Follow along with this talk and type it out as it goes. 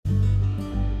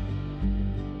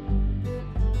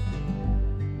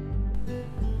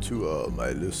To all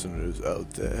my listeners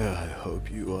out there, I hope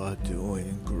you are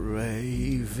doing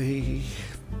gravy.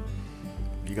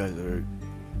 You guys are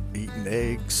eating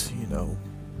eggs,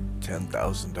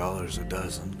 $10,000 a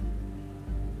dozen.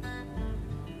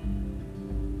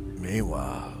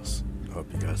 Meanwhile, I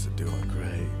hope you guys are doing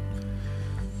great.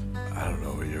 I don't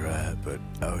know where you're at, but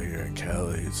out here in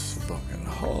Cali, it's fucking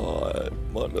hot.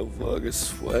 Motherfucker,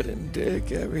 sweating,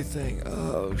 dick, everything.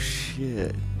 Oh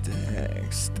shit, dang,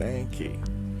 stanky.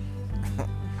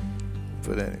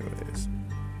 But anyways,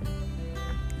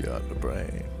 you're on the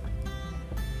brain.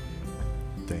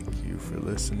 Thank you for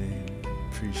listening.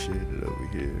 Appreciate it over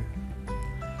here.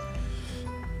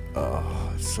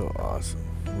 Oh, it's so awesome.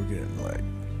 We're getting like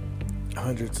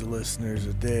hundreds of listeners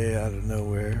a day out of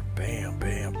nowhere. Bam,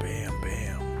 bam, bam,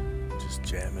 bam. Just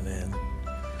jamming in.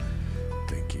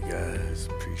 Thank you guys.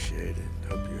 Appreciate it.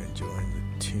 Hope you're enjoying the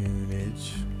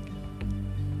tunage.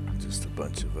 Just a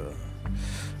bunch of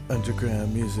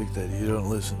underground music that you don't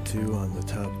listen to on the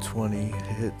top 20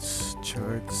 hits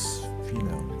charts,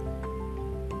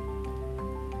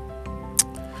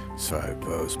 Sorry,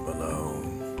 Post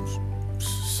Malone.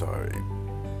 Sorry,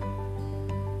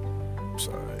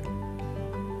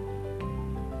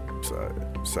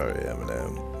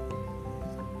 Eminem.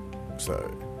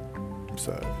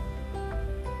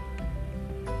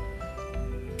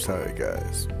 Sorry,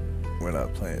 guys. We're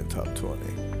not playing top 20.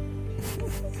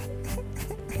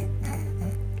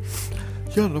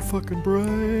 You're on the fucking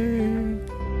brain.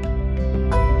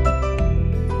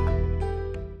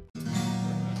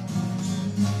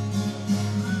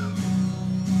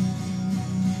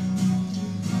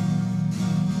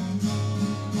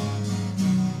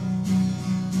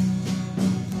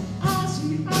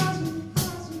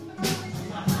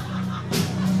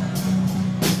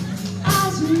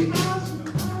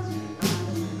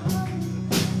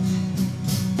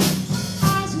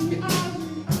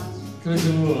 Can I get a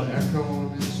little echo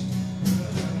on this?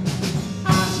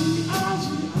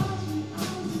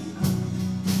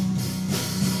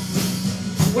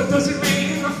 What does it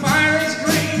mean? The fire is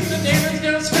green, the demons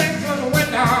gonna swing from the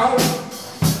window.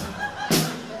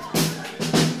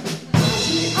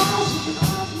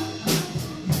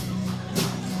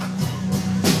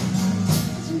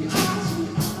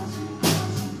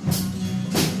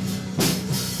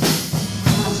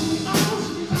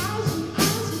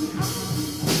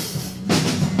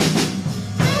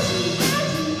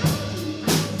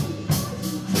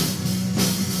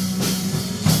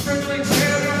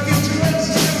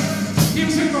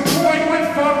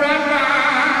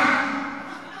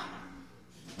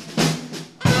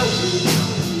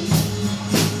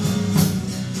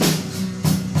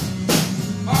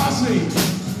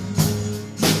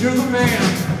 You're the man.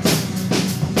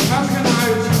 How can I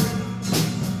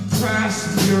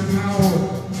grasp your power?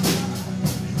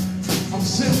 I'm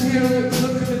sitting here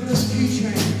looking at this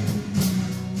keychain,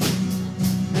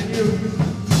 and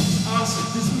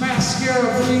this mascara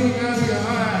bleeding out of your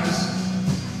eyes,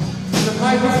 and the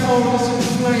microphone is in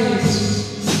flames,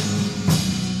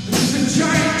 and there's a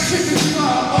giant chicken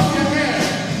claw on your head.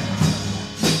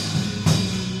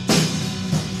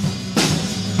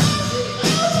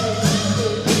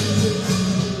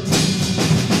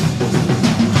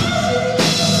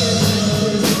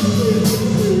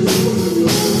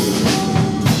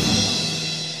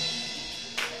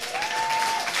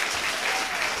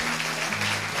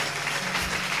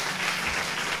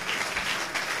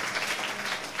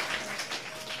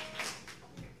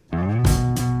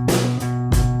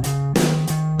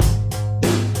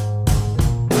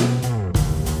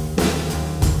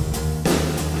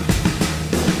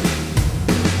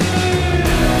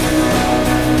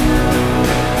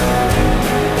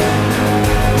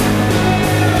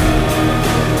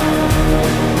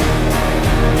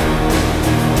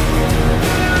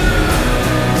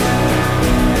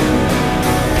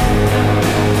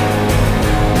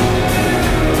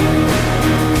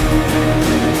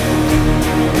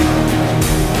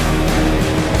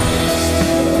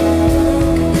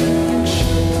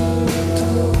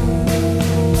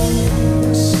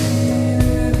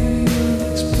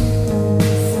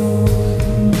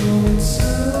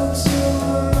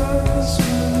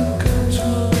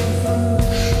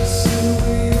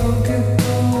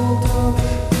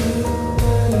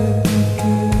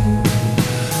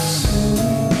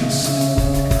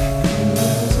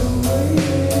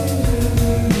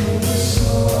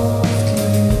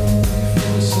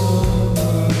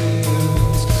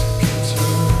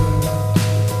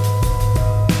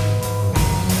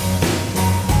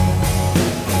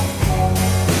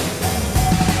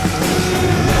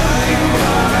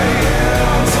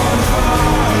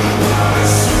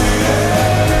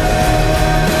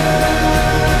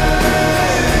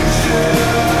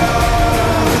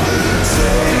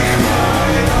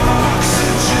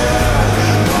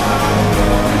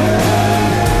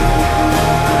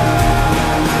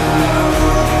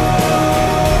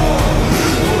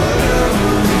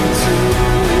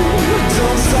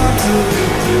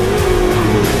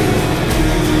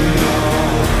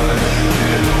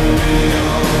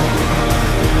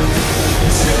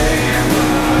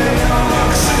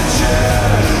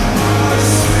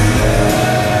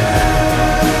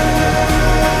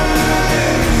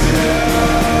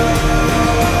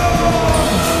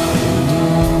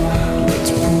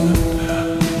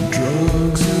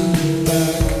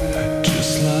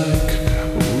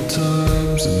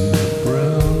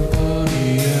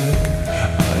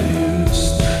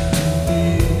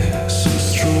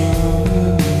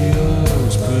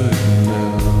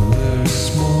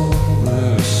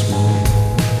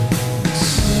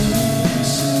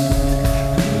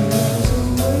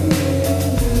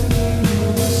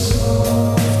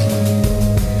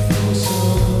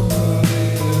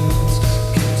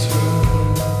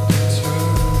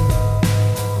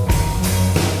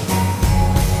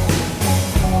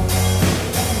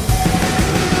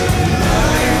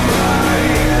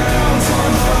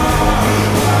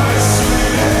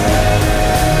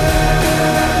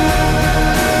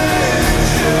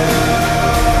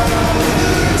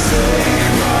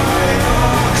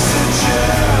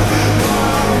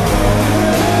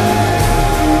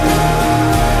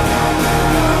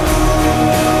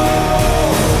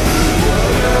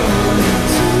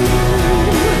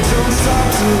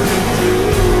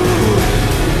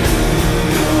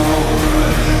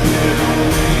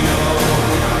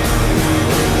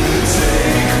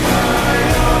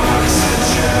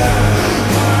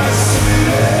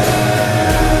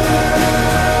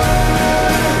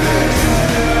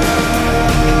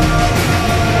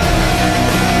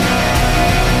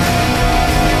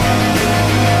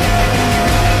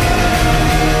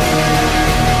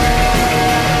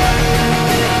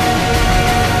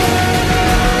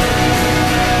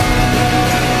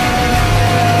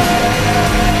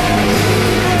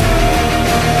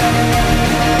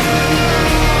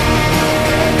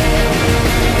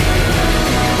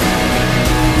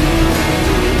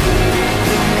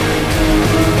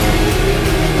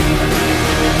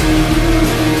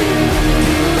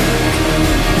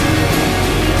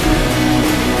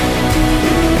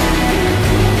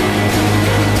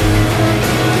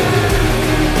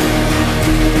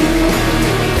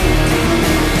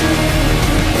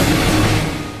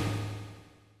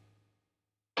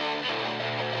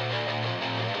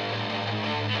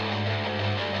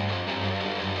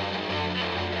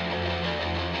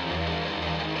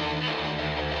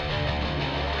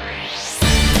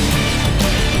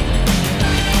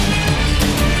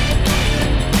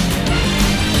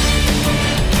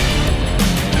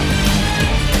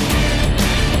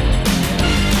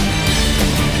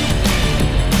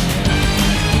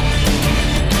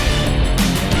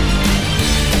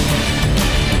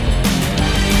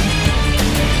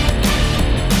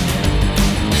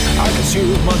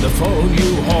 careful,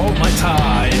 you hold my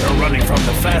tie. You're running from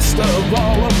the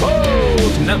festival of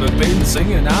hope. Never been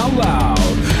singing out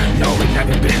loud. No, we've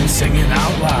never been singing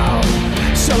out loud.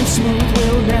 So smooth,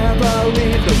 we'll never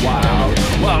leave the wild.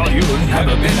 Well, you've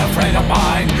never been a friend of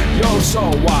mine. You're so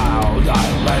wild,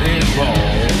 I'll let it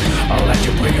roll. I'll let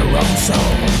you bring your own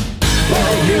soul.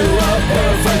 Well, you are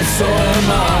perfect, so am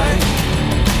I.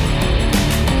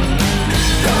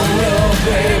 Come real,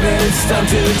 baby, it's time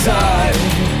to die.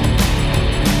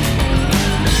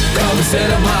 Come sit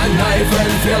on my knife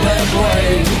and feel it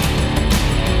blade.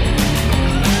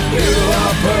 You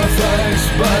are perfect,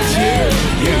 but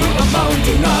you amount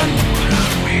to none.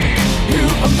 You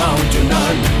amount to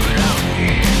none.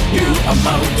 You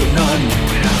amount to none.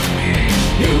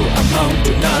 You amount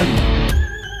to none.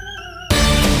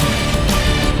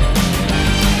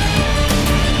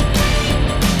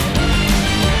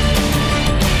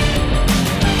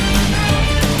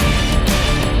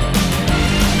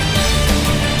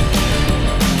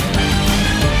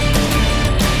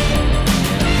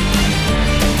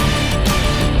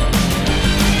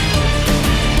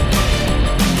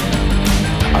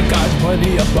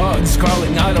 Plenty of bugs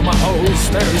crawling out of my hose.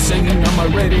 They're singing on my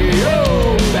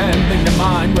radio, bending the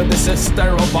mind with the sister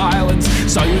of violence.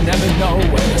 So you never know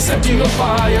when they set you on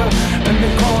fire, and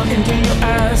they're crawling into your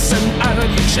ass and out of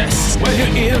your chest. When you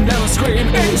hear them scream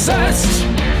incest,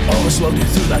 always load you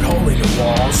through that hole in the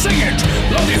wall. Sing it,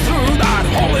 load you through that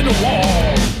hole in the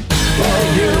wall. Well,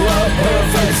 you are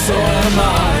perfect, so am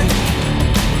I.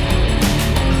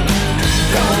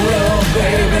 Come real,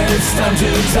 baby, it's time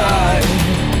to die.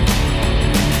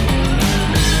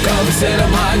 Come sit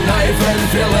on my knife and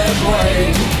feel it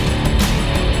blade.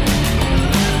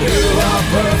 You are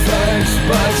perfect,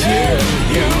 but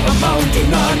you amount to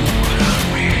none.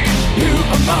 You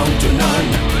amount to none.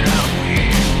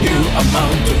 You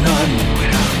amount to none.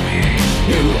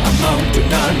 You amount to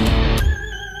none.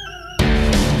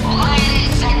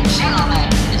 Ladies and gentlemen,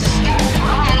 step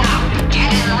right up,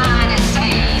 get in line and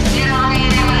say, sit on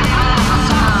in with a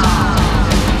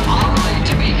only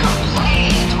to be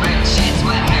complete when she's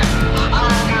with him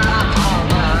under a full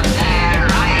moon. There,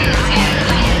 right in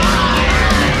the fire.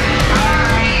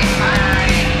 Hurry.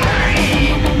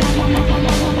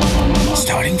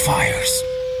 Starting fires,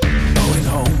 going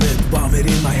home with vomit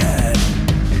in my head,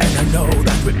 and I know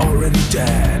that we're already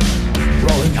dead.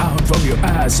 Rolling out from your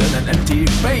ass in an empty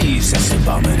face, that's the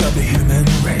vomit of the human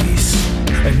race.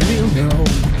 And you know,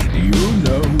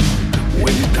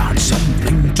 we got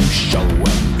something to show.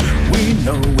 We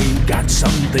know we got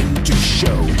something to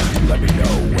show. Let me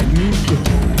know when you go.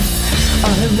 I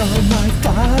love my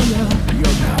fire.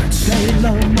 You're nuts. They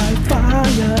love my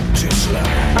fire. Just like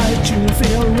I too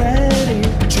feel ready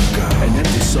to go. And it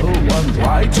is so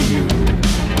unlike to you.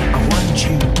 I want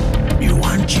you. You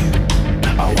want you.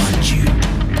 I want you.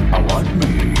 I want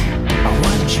me. I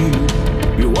want you.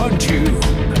 You want you.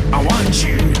 I want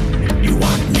you. You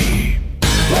want me.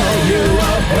 Well, you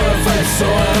are perfect, so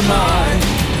am I.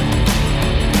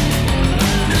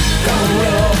 Come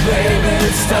real, baby,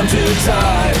 it's time to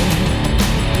die.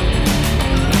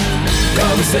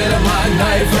 Come sit on my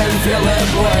knife and feel it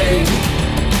blade.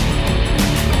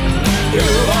 You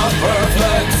are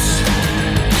perfect.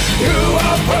 You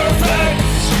are perfect.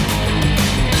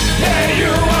 Yeah,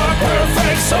 you are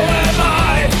perfect, so am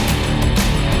I.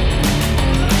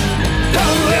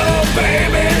 Come little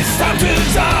baby, it's time to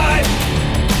die.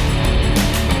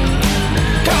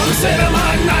 Come sit on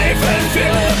my knife and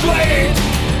feel it bleed.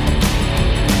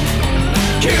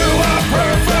 You are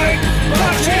perfect,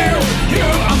 but you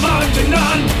amount to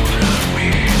none.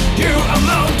 You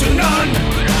amount to none.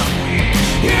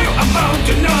 You amount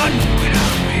to none.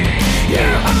 You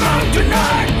amount to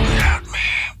none. Without me.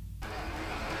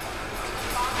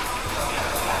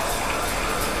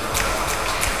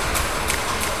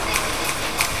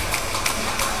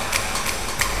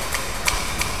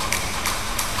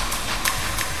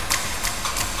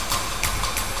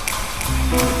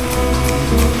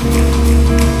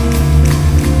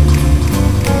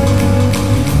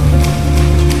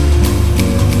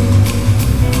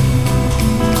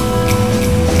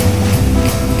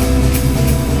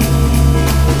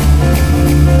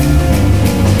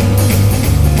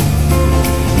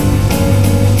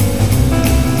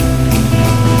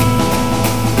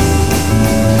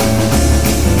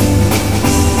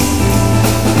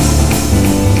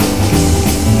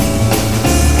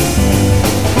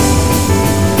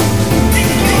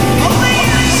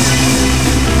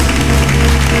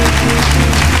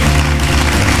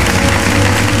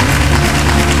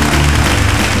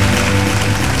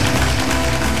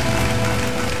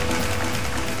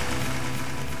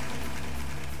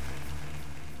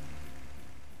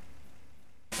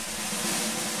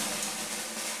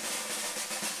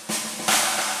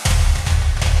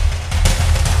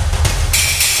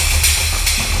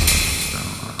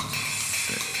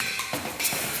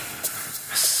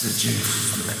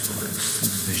 Seduced lips,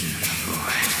 vision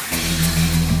void.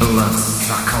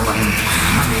 Bloodsuckle and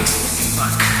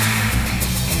honeysuck.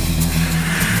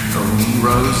 Oh,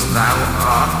 rose, thou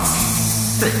art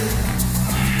sick.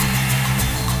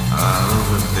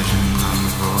 Oh, the vision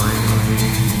void.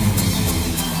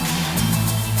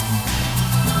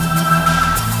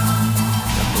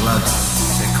 The blood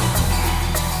sickle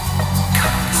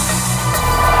cuts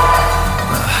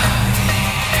the honey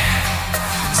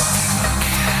suck.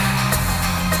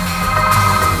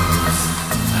 Rose,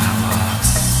 thou art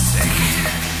sick.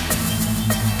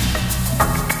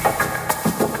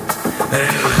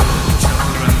 Little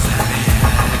children's heavy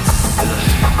heads.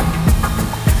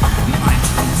 My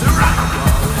dreams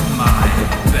rumble in my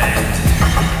bed.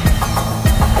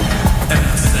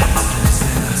 Innocence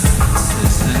is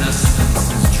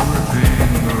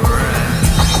dripping red.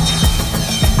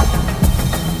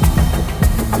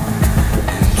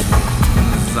 In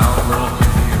dreams I'll walk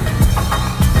with you.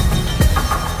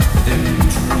 In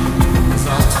dreams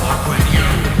I'll talk with you.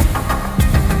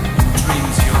 In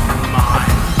dreams you're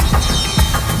mine.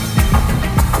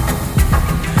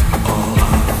 All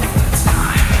of the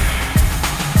time.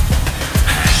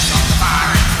 Heads on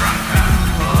fire and drunken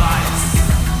lights.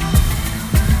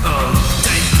 Oh,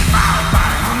 days devoured by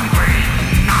hungry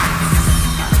nights.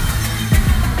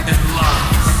 In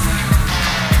love's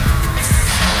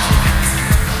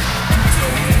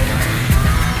domain.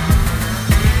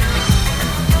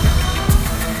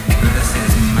 This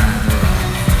is mad love.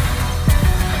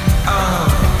 Oh,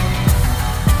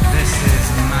 this is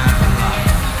mad love.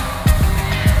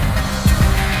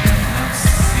 Love's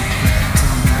secret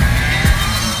domain.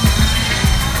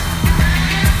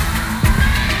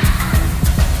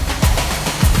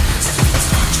 Sweet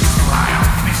touches fly on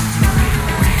mystery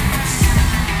wings.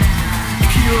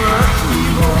 Pure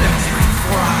evil that's meant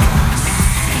for us.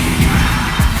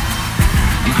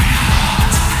 My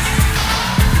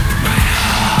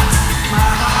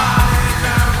heart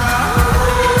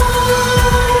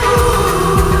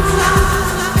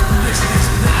this is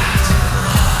mad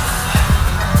love.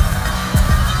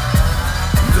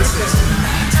 This is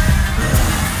mad love.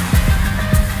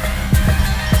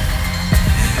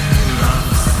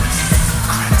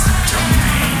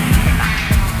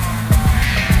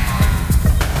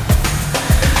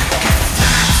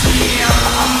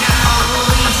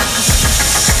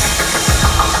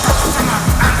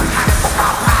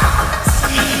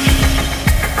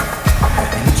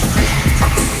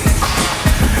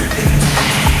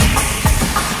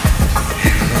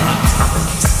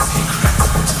 Love's secret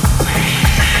domain.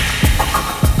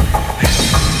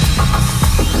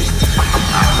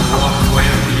 I'll walk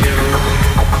with you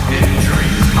in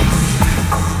dreams.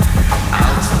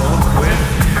 I'll talk with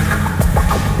you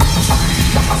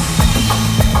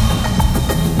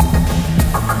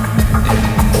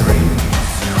in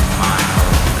dreams. You're mine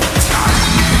all the time.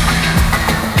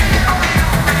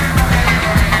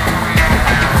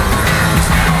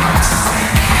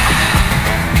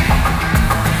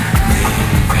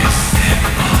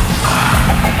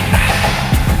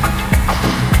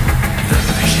 The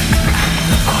vision and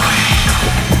the void.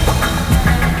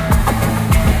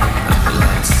 The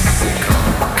blood sickle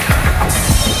cuts.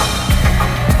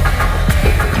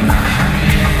 And the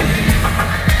honey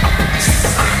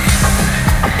sucks.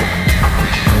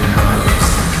 The rose,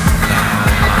 thou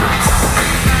art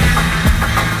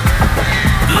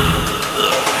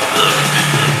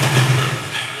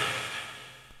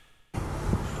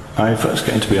I first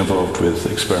came to be involved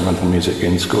with experimental music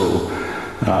in school.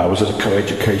 I was at a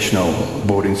co-educational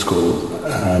boarding school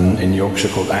in Yorkshire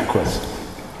called Ackworth,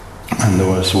 and there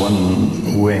was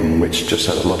one wing which just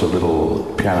had a lot of little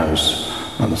pianos,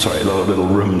 a lot of little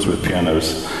rooms with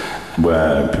pianos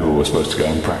where people were supposed to go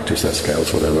and practice their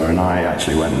scales, whatever, and I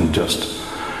actually went and just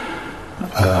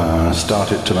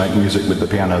started to make music with the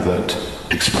piano that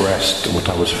expressed what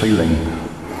I was feeling.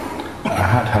 I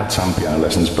had some piano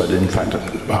lessons, but in fact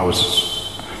I was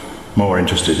more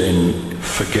interested in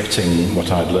forgetting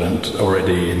what I'd learnt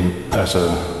already as a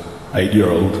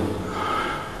 8-year-old,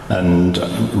 and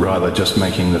rather just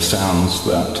making the sounds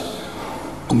that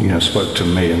spoke to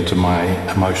me and to my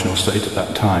emotional state at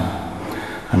that time.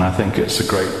 And I think it's a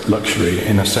great luxury,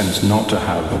 in a sense, not to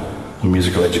have a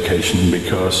musical education,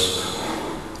 because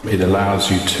it allows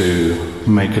you to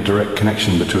make a direct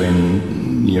connection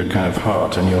between your kind of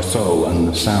heart and your soul and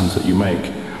the sounds that you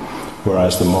make.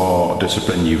 Whereas the more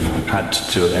discipline you've had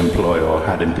to employ or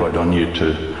had employed on you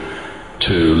to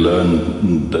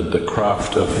learn the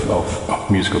craft of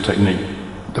musical technique,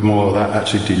 the more that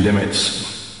actually delimits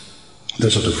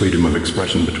the sort of freedom of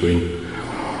expression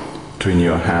between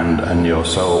your hand and your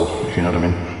soul, if you know what I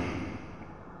mean.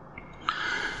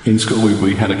 In school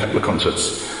we had a couple of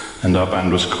concerts, and our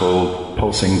band was called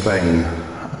Pulsing Vein,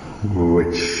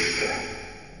 which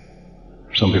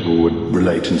some people would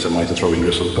relate in some way to Throbbing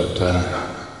Gristle, but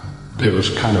it was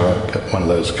kind of one of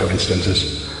those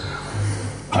coincidences.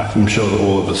 I'm sure that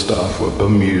all of the staff were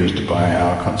bemused by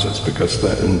our concerts because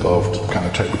that involved kind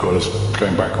of tape recorders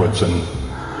going backwards and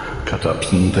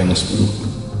cut-ups and things,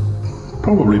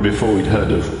 probably before we'd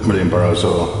heard of Million Burrows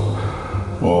or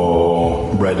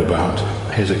read about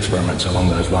his experiments along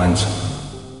those lines.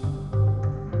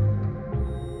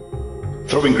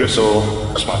 Throbbing Gristle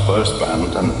was my first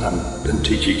band, and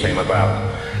TG came about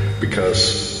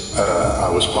because I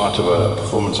was part of a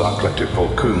performance art collective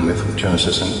called Coom with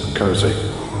Genesis and Cozy,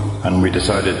 and we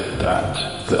decided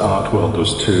that the art world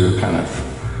was too kind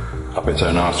of up its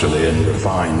own arse really and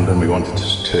refined, and we wanted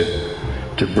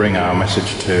to bring our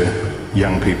message to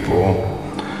young people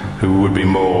who would be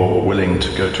more willing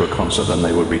to go to a concert than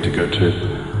they would be to go to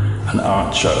an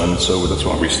art show, and so that's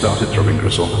why we started Throbbing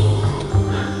Gristle.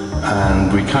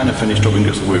 And we kind of finished Throbbing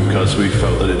Gristle because we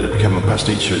felt that it had become a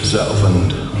pastiche of itself,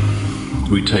 and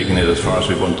we'd taken it as far as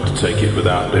we wanted to take it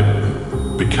without it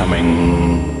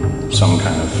becoming some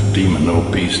kind of demon or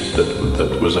beast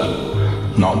that was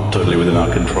not totally within our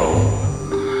control.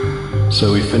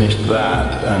 So we finished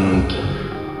that, and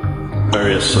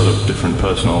various sort of different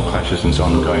personal clashes and so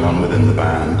on going on within the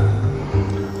band,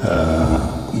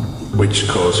 which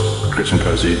caused Chris and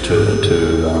Cozy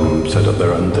to set up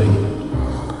their own thing.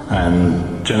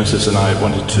 And Genesis and I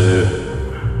wanted to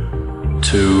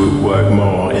work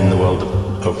more in the world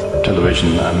of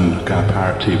television and kind of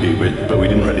parrot TV, but we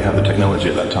didn't really have the technology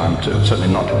at that time, certainly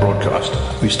not to broadcast.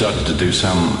 We started to do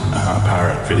some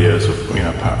parrot videos,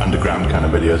 underground kind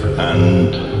of videos,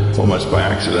 and almost by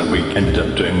accident we ended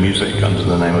up doing music under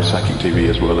the name of Psychic TV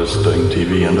as well as doing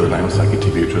TV under the name of Psychic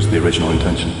TV, which was the original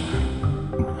intention.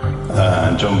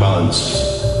 And John Balance,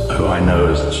 who I know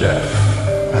as Jeff,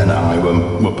 and I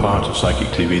were part of Psychic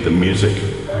TV, the music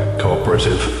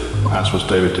cooperative, as was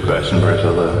David Tibet and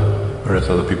various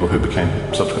other people who became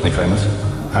subsequently famous.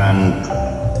 And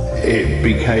it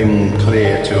became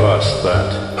clear to us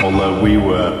that although we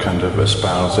were kind of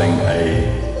espousing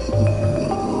a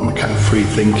kind of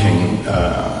free-thinking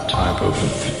type of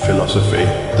philosophy,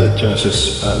 that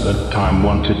Genesis at the time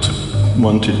wanted to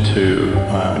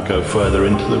go further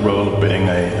into the role of being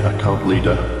a cult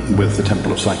leader with the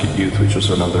Temple of Psychic Youth, which was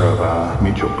another of our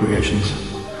mutual creations.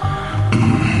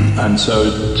 And so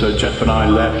Jeff and I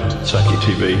left Psychic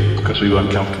TV because we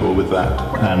weren't comfortable with that,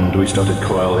 and we started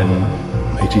Coil in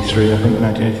 83, I think,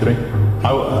 1983.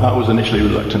 I was initially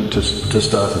reluctant to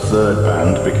start a third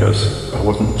band because I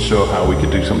wasn't sure how we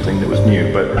could do something that was new,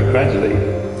 but gradually,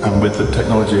 and with the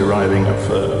technology arriving of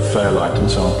Fairlight and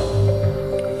so on,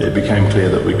 it became clear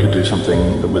that we could do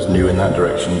something that was new in that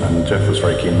direction, and Jeff was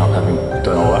very keen, not having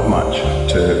done all that much,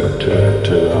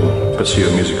 to pursue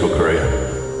a musical career.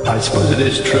 I suppose it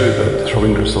is true that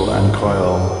Throbbing Gristle and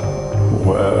Coil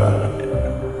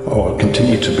were, or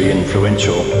continue to be,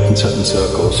 influential in certain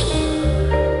circles.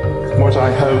 What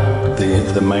I hope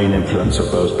the main influence of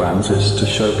those bands is to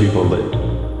show people that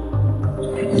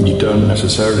you don't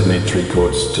necessarily need 3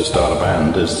 chords to start a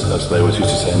band, as they always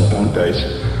used to say in the punk days,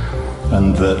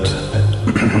 and that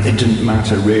it didn't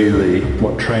matter really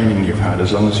what training you've had,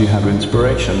 as long as you have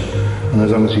inspiration and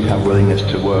as long as you have willingness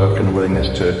to work and willingness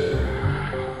to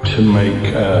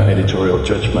make editorial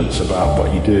judgments about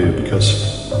what you do,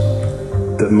 because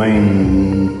the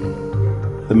main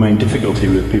difficulty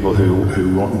with people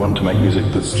who want to make music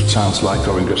that sounds like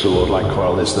Throbbing Gristle or like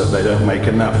Coil is that they don't make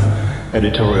enough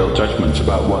editorial judgments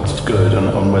about what's good and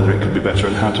on whether it could be better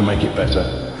and how to make it better.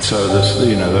 So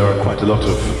there are quite a lot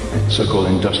of so-called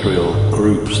industrial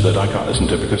groups that I can't listen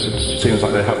to because it seems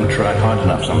like they haven't tried hard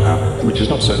enough somehow, which is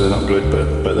not to say they're not good,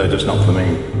 but they're just not for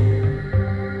me.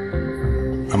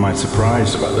 Am I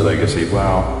surprised about the legacy?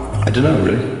 Well, I don't know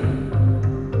really.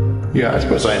 Yeah, I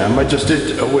suppose I am. It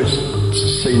always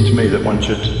seemed to me that one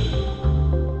should,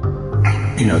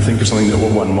 think of something that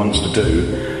one wants to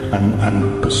do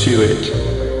and pursue it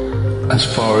as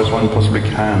far as one possibly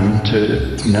can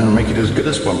to, make it as good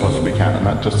as one possibly can. And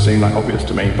that just seemed like obvious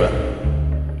to me, but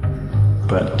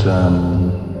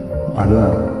I don't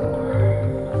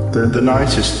know. The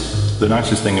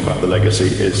nicest thing about the legacy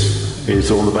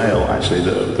is all the mail actually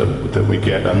that we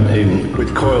get. And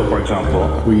with Coil, for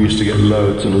example, we used to get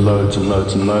loads and loads and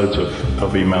loads and loads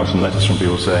of emails and letters from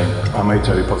people saying, I'm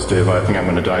HIV positive, I think I'm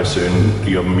going to die soon,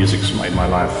 your music's made my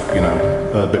life,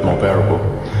 a bit more bearable.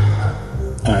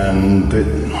 And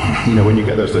when you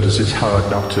get those letters, it's hard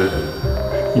not to,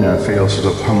 feel sort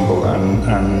of humble and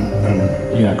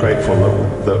grateful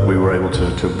that we were able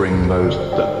to bring those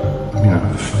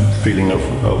feeling of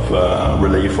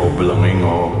relief or belonging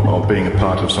or being a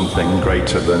part of something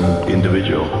greater than the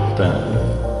individual.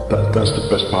 That's the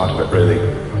best part of it, really.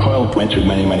 Coil went through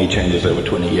many, many changes over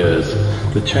 20 years.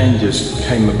 The changes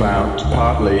came about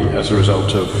partly as a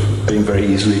result of being very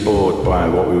easily bored by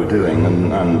what we were doing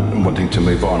and wanting to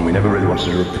move on. We never really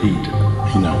wanted to repeat,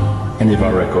 any of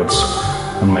our records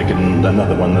and make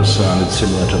another one that sounded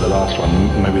similar to the last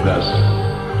one. Maybe that's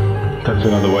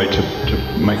another way to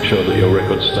make sure that your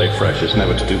records stay fresh. It's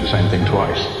never to do the same thing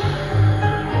twice.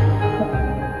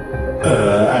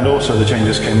 And also the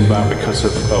changes came about because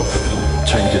of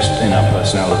changes in our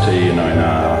personality, in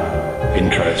our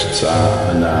interests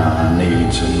and our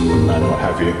needs and what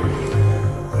have you.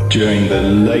 During the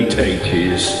late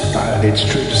 80s, it's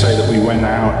true to say that we went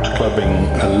out clubbing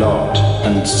a lot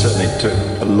and certainly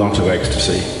took a lot of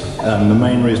ecstasy. The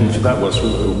main reason for that was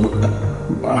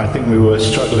I think we were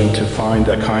struggling to find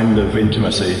a kind of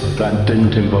intimacy that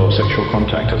didn't involve sexual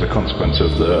contact as a consequence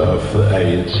of the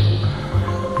AIDS.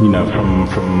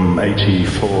 From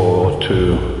 84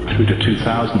 through to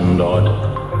 2000 odd,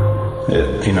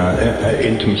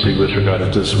 intimacy was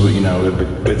regarded as,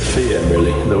 with fear,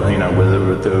 really.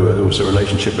 There was a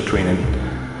relationship between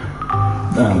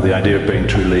the idea of being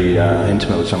truly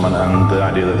intimate with someone and the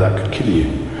idea that could kill you.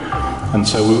 And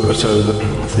so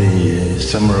the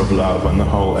Summer of Love and the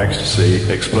whole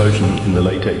ecstasy explosion in the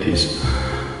late 80s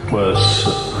was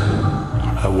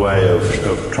a way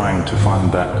of trying to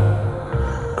find that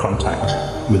contact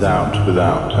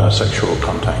without sexual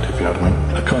contact, if you know what I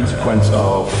mean. A consequence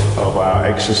of our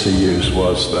ecstasy use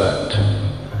was that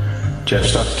Jeff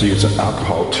started to use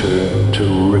alcohol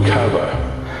to recover.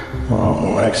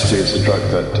 Well, ecstasy is a drug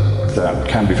that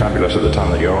can be fabulous at the time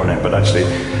that you're on it, but actually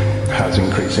has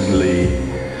increasingly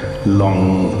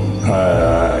long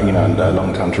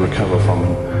time to recover from.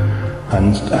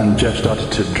 And Jeff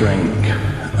started to drink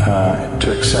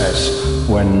to excess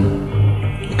when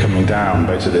coming down,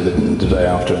 basically the day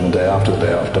after and the day after the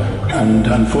day after. And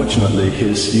unfortunately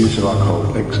his use of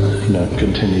alcohol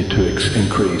continued to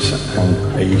increase, and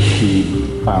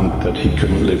he found that he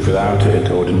couldn't live without it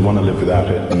or didn't want to live without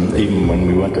it. And even when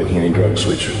we weren't taking any drugs,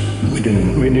 which we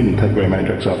didn't take very many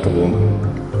drugs after the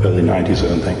early 90s, I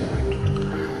don't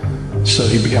think. So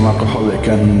he became alcoholic,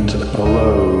 and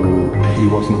although he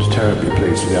wasn't terribly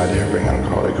pleased with the idea of being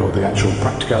alcoholic or the actual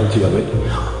practicality of it,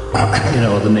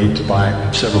 or the need to buy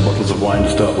several bottles of wine to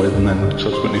start with and then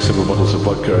subsequently several bottles of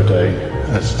vodka a day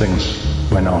as things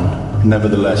went on.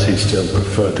 Nevertheless, he still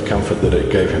preferred the comfort that it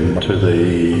gave him to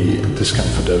the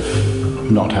discomfort of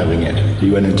not having it. He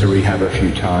went into rehab a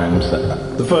few times.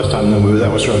 The first time that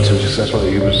was relatively successful.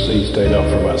 He stayed off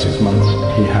for about 6 months.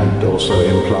 He had also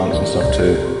implants and stuff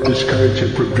to discourage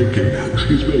him from drinking,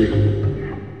 excuse me,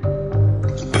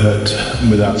 but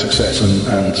without success.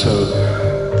 And so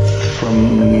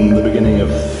from the beginning of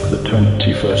the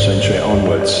 21st century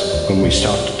onwards, when we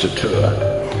started to tour,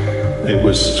 it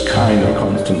was kind of a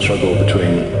constant struggle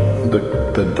between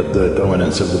the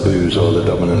dominance of the booze or the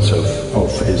dominance of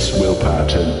his willpower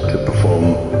to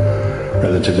perform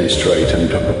relatively straight and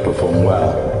to perform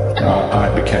well. I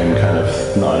became kind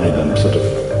of not only the sort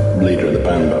of leader of the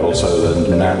band, but also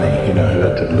the nanny, who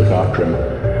had to look after him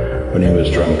when he was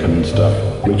drunk and stuff,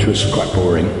 which was quite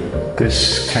boring.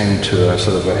 This came to a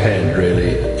sort of a head,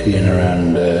 really, in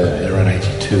around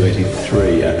 82,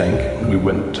 83, I think. We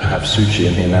went to have sushi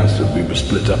and he announced that we were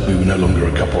split up, we were no longer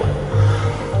a couple,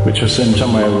 which was in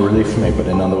some way a relief for me, but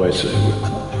in other ways,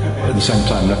 at the same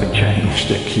time, nothing changed.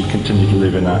 He continued to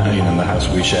live in the house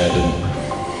we shared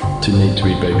and to need to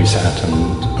be babysat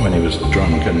and when he was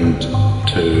drunk and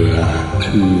to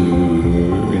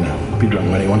be drunk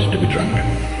when he wanted to be drunk,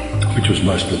 which was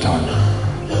most of the time.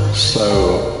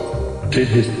 So, did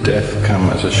his death come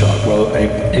as a shock? Well,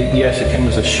 yes, it came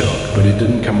as a shock, but it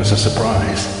didn't come as a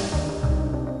surprise.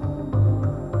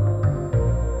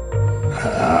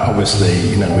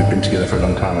 Obviously, we've been together for a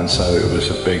long time, and so it was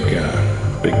a big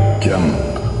jump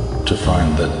to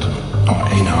find that,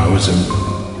 I was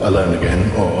alone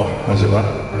again, or as it were.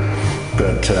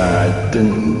 But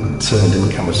it certainly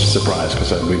didn't come as a surprise,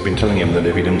 because we've been telling him that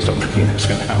if he didn't stop drinking, it was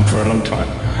going to happen for a long time.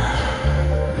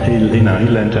 He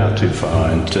leant out too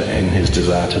far in his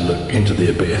desire to look into the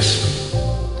abyss.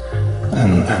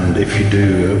 And if you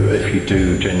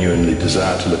do genuinely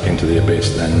desire to look into the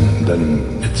abyss,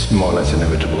 then it's more or less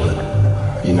inevitable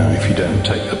that, if you don't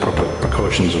take the proper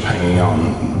precautions of hanging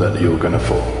on, that you're going to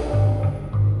fall.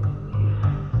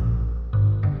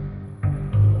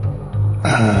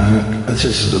 This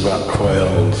is about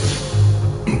Quayle's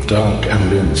dark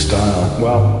ambient style.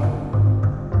 Well,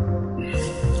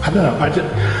 I don't know.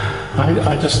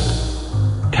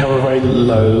 have a very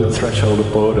low threshold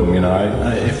of boredom. You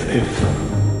know,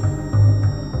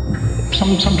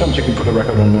 sometimes you can put a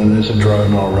record on and there's a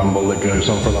drone or a rumble that goes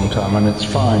on for a long time, and it's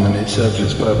fine and it serves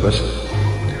its purpose.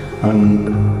 And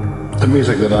the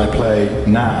music that I play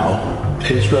now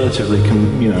is relatively,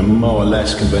 more or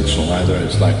less conventional. Either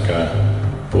it's like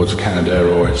Boards of Canada,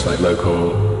 or it's like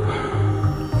local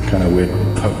kind of weird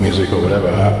folk music or whatever.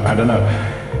 I don't know.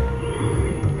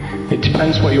 It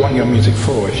depends what you want your music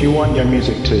for. If you want your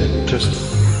music to just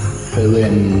fill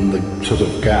in the sort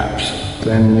of gaps,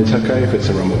 then it's okay if it's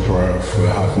a rumble for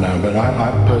half an hour. But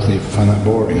I personally find that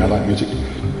boring. I like music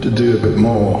to do a bit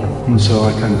more, and so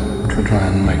I can try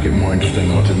and make it more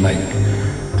interesting, or to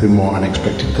do more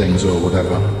unexpected things or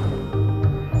whatever.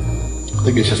 I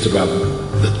think it's just about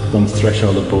the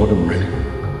threshold of boredom, really.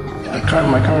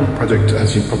 My current project,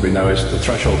 as you probably know, is the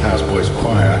Threshold House Boys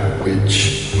Choir,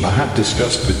 which I had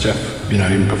discussed with Jeff,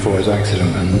 even before his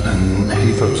accident, and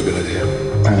he thought it was a good idea.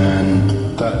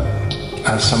 And that,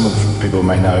 as some of people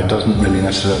may know, it doesn't really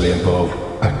necessarily involve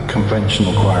a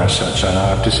conventional choir as such, and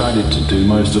I've decided to do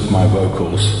most of my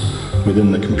vocals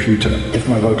within the computer. If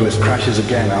my vocalist crashes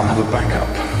again, I'll have a backup.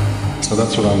 So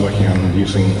that's what I'm working on,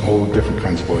 using all different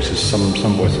kinds of voices. Some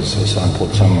voices are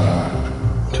sampled, some are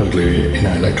totally,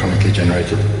 electronically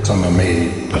generated. Some are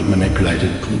me, but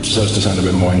manipulated, so as to sound a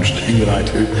bit more interesting than I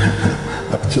do.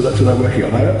 So that's what I'm working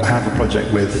on. I have a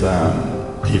project with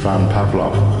Ivan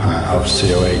Pavlov of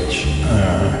COH.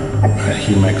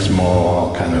 He makes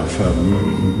more kind of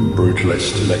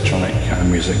brutalist electronic kind of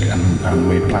music, and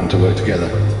we plan to work together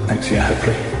next year,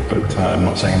 hopefully. But I'm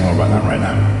not saying more about that right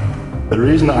now. The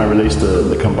reason that I released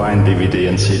the combined DVD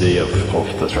and CD of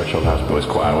the Threshold House Boys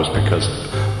Choir was because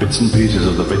bits and pieces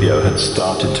of the video had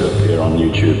started to appear on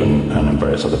YouTube and in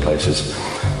various other places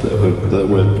that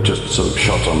were just sort of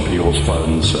shot on people's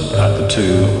phones at the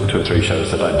two or three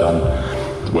shows that I'd done,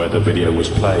 where the video was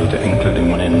played, including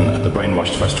one at the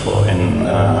Brainwashed festival in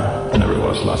whenever it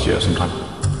was, last year sometime.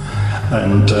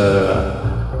 And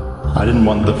I didn't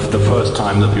want the first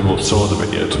time that people saw the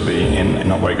video to be in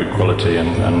not very good quality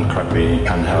and crappy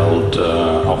handheld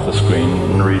off the screen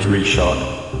and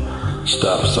reshot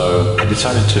stuff. So I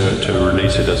decided to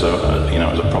release it as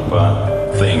a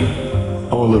proper thing.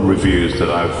 All the reviews that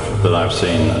I've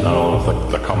seen and all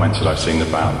of the comments that I've seen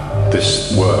about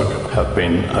this work have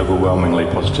been overwhelmingly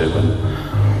positive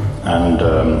and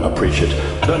appreciative.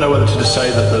 I don't know whether to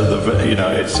say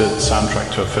that it's a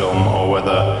soundtrack to a film, or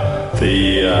whether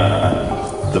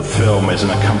the film is an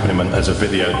accompaniment as a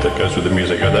video that goes with the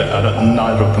music.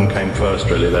 Neither of them came first,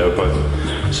 really. They were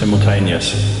both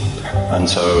simultaneous, and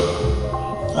so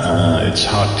it's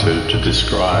hard to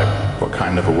describe what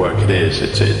kind of a work it is.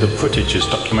 The footage is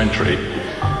documentary,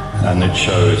 and it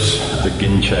shows the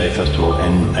Ginche festival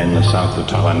in the south of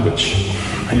Thailand, which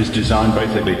is designed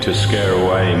basically to scare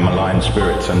away malign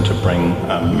spirits and to bring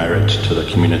merit to the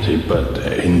community. But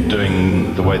in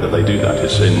doing the way that they do that,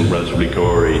 it's in relatively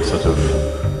gory sort of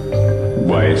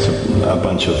ways. A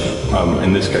bunch of,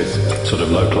 in this case, sort of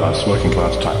low-class,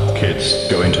 working-class type kids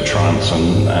go into trance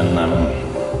and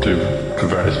do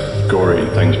various gory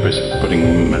things,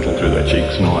 putting metal through their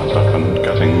cheeks and all that stuff, and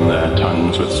cutting their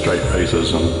tongues with straight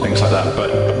razors and things like that.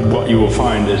 But what you will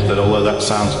find is that although that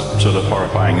sounds sort of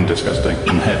horrifying and disgusting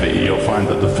and heavy, you'll find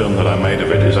that the film that I made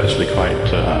of it is actually quite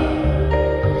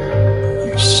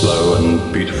slow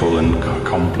and beautiful and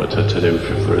contemplative,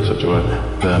 if there is such a word.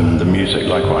 The music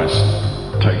likewise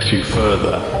takes you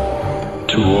further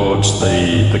towards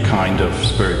the kind of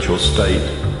spiritual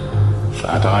state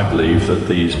that I believe that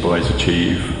these boys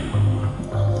achieve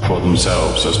for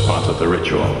themselves as part of the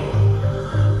ritual,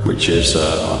 which is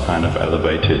a kind of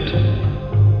elevated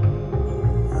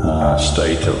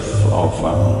state of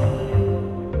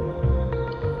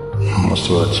what's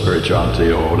the word, spirituality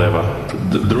or whatever.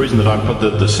 The reason that I put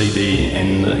the CD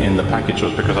in the package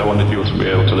was because I wanted people to be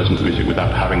able to listen to music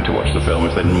without having to watch the film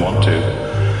if they didn't want to.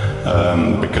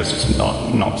 Because it's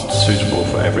not suitable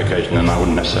for every occasion, and I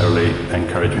wouldn't necessarily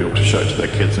encourage people to show it to their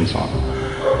kids and so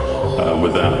on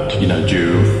without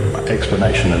due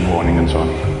explanation and warning and so on.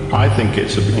 I think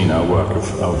it's a work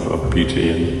of beauty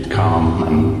and calm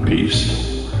and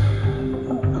peace,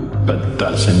 but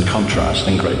that's in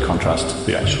great contrast to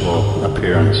the actual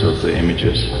appearance of the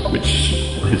images, which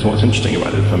is what's interesting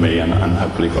about it for me, and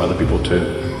hopefully for other people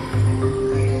too.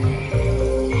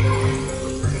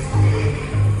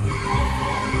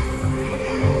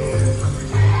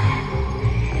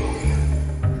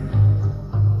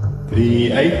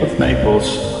 The Ape of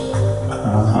Naples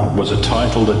was a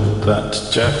title that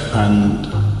Jeff and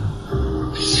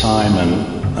Simon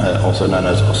also known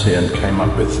as Ossie, and came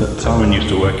up with. Simon used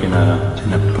to work in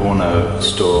a porno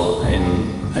store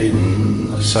in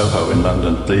Soho in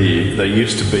London. There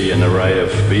used to be an array of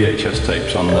VHS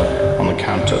tapes on the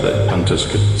counter that hunters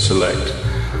could select,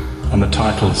 and the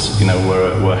titles,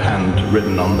 were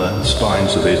handwritten on the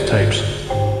spines of these tapes.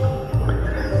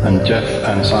 And Jeff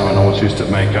and Simon always used to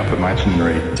make up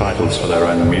imaginary titles for their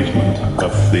own amusement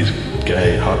of these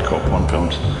gay hardcore porn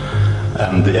films.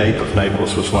 And The Ape of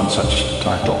Naples was one such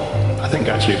title. I think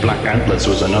actually Black Antlers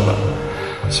was another.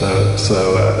 So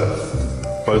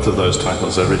both of those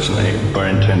titles originally were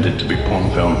intended to be porn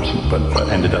films, but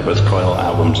ended up as Coil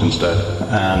albums instead.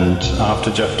 And after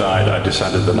Jeff died, I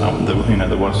decided that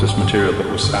there was this material that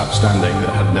was outstanding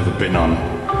that had never been on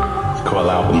the Coil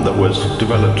album, that was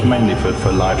developed mainly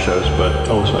for live shows, but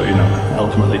also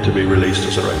ultimately to be released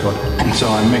as a record. And so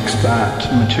I mixed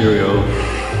that material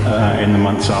in the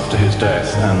months after his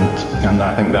death, and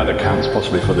I think that accounts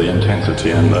possibly for the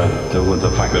intensity and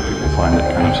the fact that people find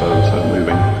it kind of so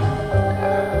moving.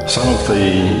 Some of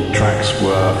the tracks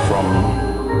were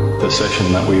from the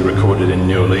session that we recorded in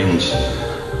New Orleans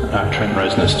at Trent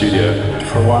Reznor's studio.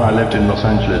 For a while I lived in Los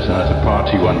Angeles, and at a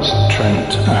party once,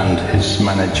 Trent and his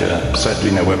manager said,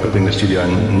 we're building the studio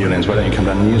in New Orleans, why don't you come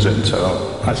down and use it?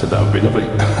 So I said that would be lovely.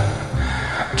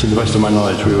 To the best of my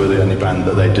knowledge, we were the only band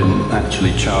that they didn't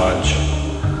actually charge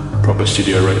proper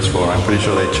studio rates for. I'm pretty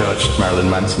sure they charged Marilyn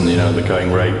Manson, the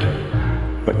going rate,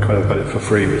 but Coil got it for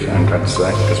free, which I'm glad to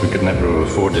say, because we could never have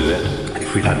afforded it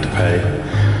if we'd had to pay.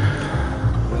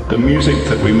 The music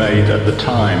that we made at the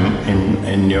time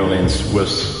in New Orleans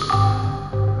was,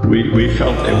 we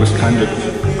felt it was kind of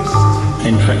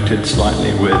infected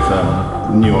slightly with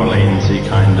New Orleans-y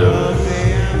kind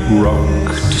of rock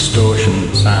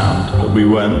distortion sound that we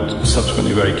weren't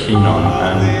subsequently very keen on,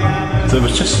 and there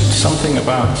was just something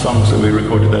about songs that we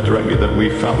recorded there directly that we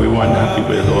felt we weren't happy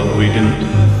with, or that we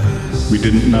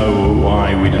didn't know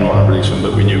why we didn't want to release them,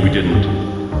 but we knew we didn't.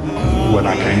 When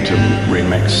I came to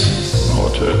remix or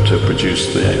to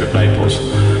produce The Ape of Naples,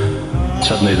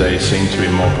 suddenly they seemed to be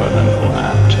more pertinent or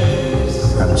apt,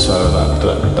 and so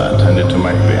that tended to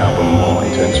make the album more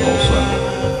intense also.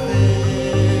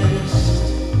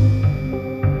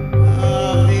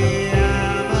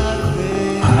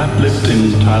 I've lived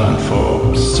in Thailand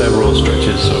for several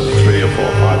stretches of 3 or 4,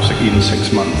 5, 6, even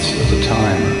 6 months at a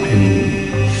time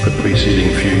in the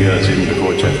preceding few years, even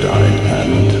before Jeff died,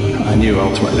 and I knew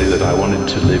ultimately that I wanted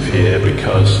to live here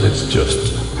because it's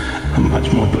just a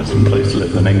much more pleasant place to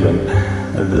live than England.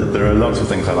 There are lots of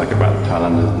things I like about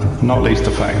Thailand, not least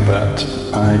the fact that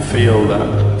I feel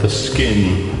that the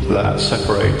skin that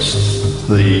separates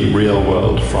the real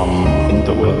world from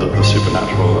the world of the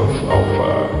supernatural,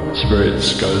 of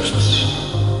spirits, ghosts,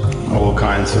 all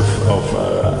kinds of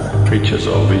creatures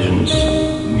or visions,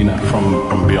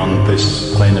 from beyond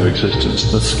this plane of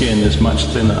existence. The skin is much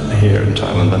thinner here in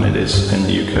Thailand than it is in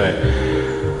the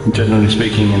UK. Generally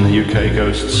speaking, in the UK,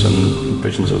 ghosts and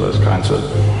visions of those kinds of,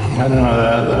 I don't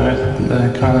know,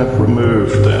 they're kind of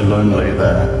removed, they're lonely,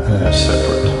 they're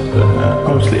separate, they're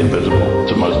mostly invisible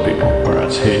to most people.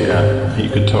 Whereas here, you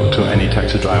could talk to any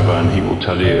taxi driver and he will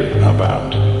tell you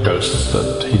about ghosts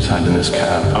that he's had in his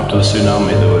cab. After the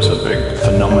tsunami, there was a big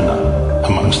phenomena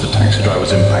amongst the taxi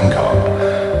drivers in Bangkok.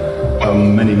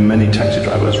 Many taxi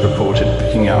drivers reported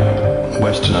picking up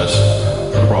Westerners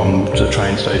from the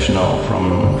train station or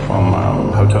from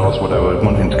hotels, whatever,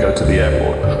 wanting to go to the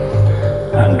airport,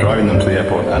 and driving them to the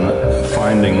airport and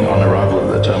finding on arrival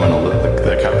at the terminal that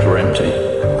their cabs were empty.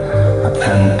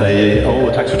 And all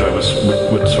the taxi drivers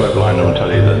would swear blind and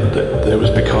tell you that it was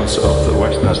because of the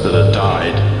Westerners that had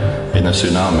died in the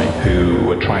tsunami who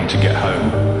were trying to get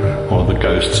home, or the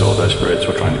ghosts or their spirits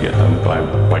were trying to get home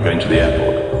by going to the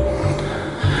airport.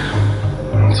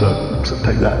 So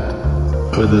take that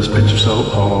with a pinch of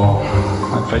salt or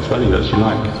at face value, as you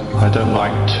like. I don't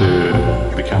like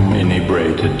to become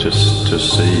inebriated just to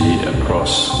see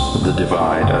across the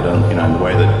divide. I don't, in the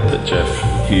way that Jeff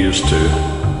used to.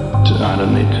 I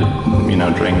don't need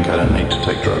to, drink. I don't need to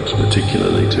take drugs,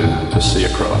 particularly to see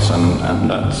across. And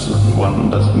that's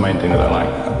the main thing that I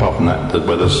like. Apart from that, the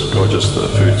weather's gorgeous, the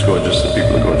food's gorgeous, the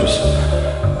people are gorgeous,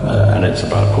 and it's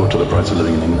about a quarter the price of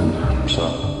living in England.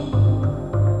 So.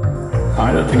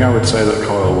 I don't think I would say that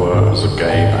Coil was a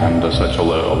gay band as such,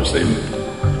 although obviously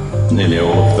nearly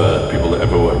all of the people that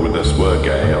ever worked with us were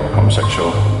gay or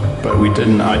homosexual. But we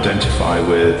didn't identify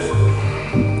with,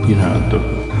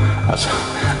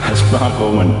 as Mark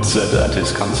Allman said at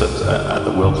his concert at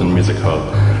the Wilton Music Hall,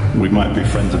 we might be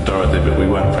friends of Dorothy, but we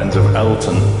weren't friends of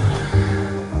Elton.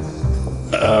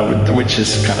 which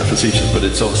is kind of facetious, but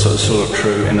it's also sort of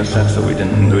true in the sense that we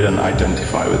didn't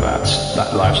identify with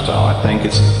that lifestyle. I think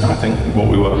what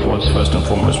we were first and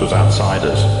foremost was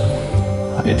outsiders.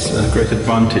 It's a great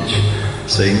advantage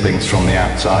seeing things from the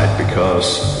outside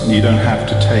because you don't have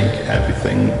to take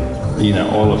everything,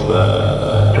 all of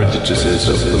the prejudices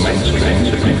of the mainstream.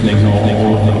 You can ignore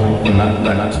all of them, and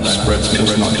that spreads.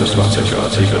 It's not just about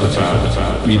sexuality, but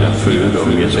about food or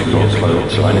music or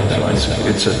clothes or anything.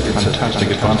 It's a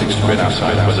fantastic advantage to be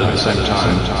outside, but at the same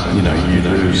time, you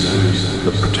lose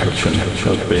the protection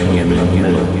of being in the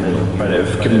middle. But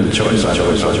if given the choice, I'd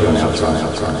always like to be on the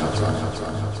outside.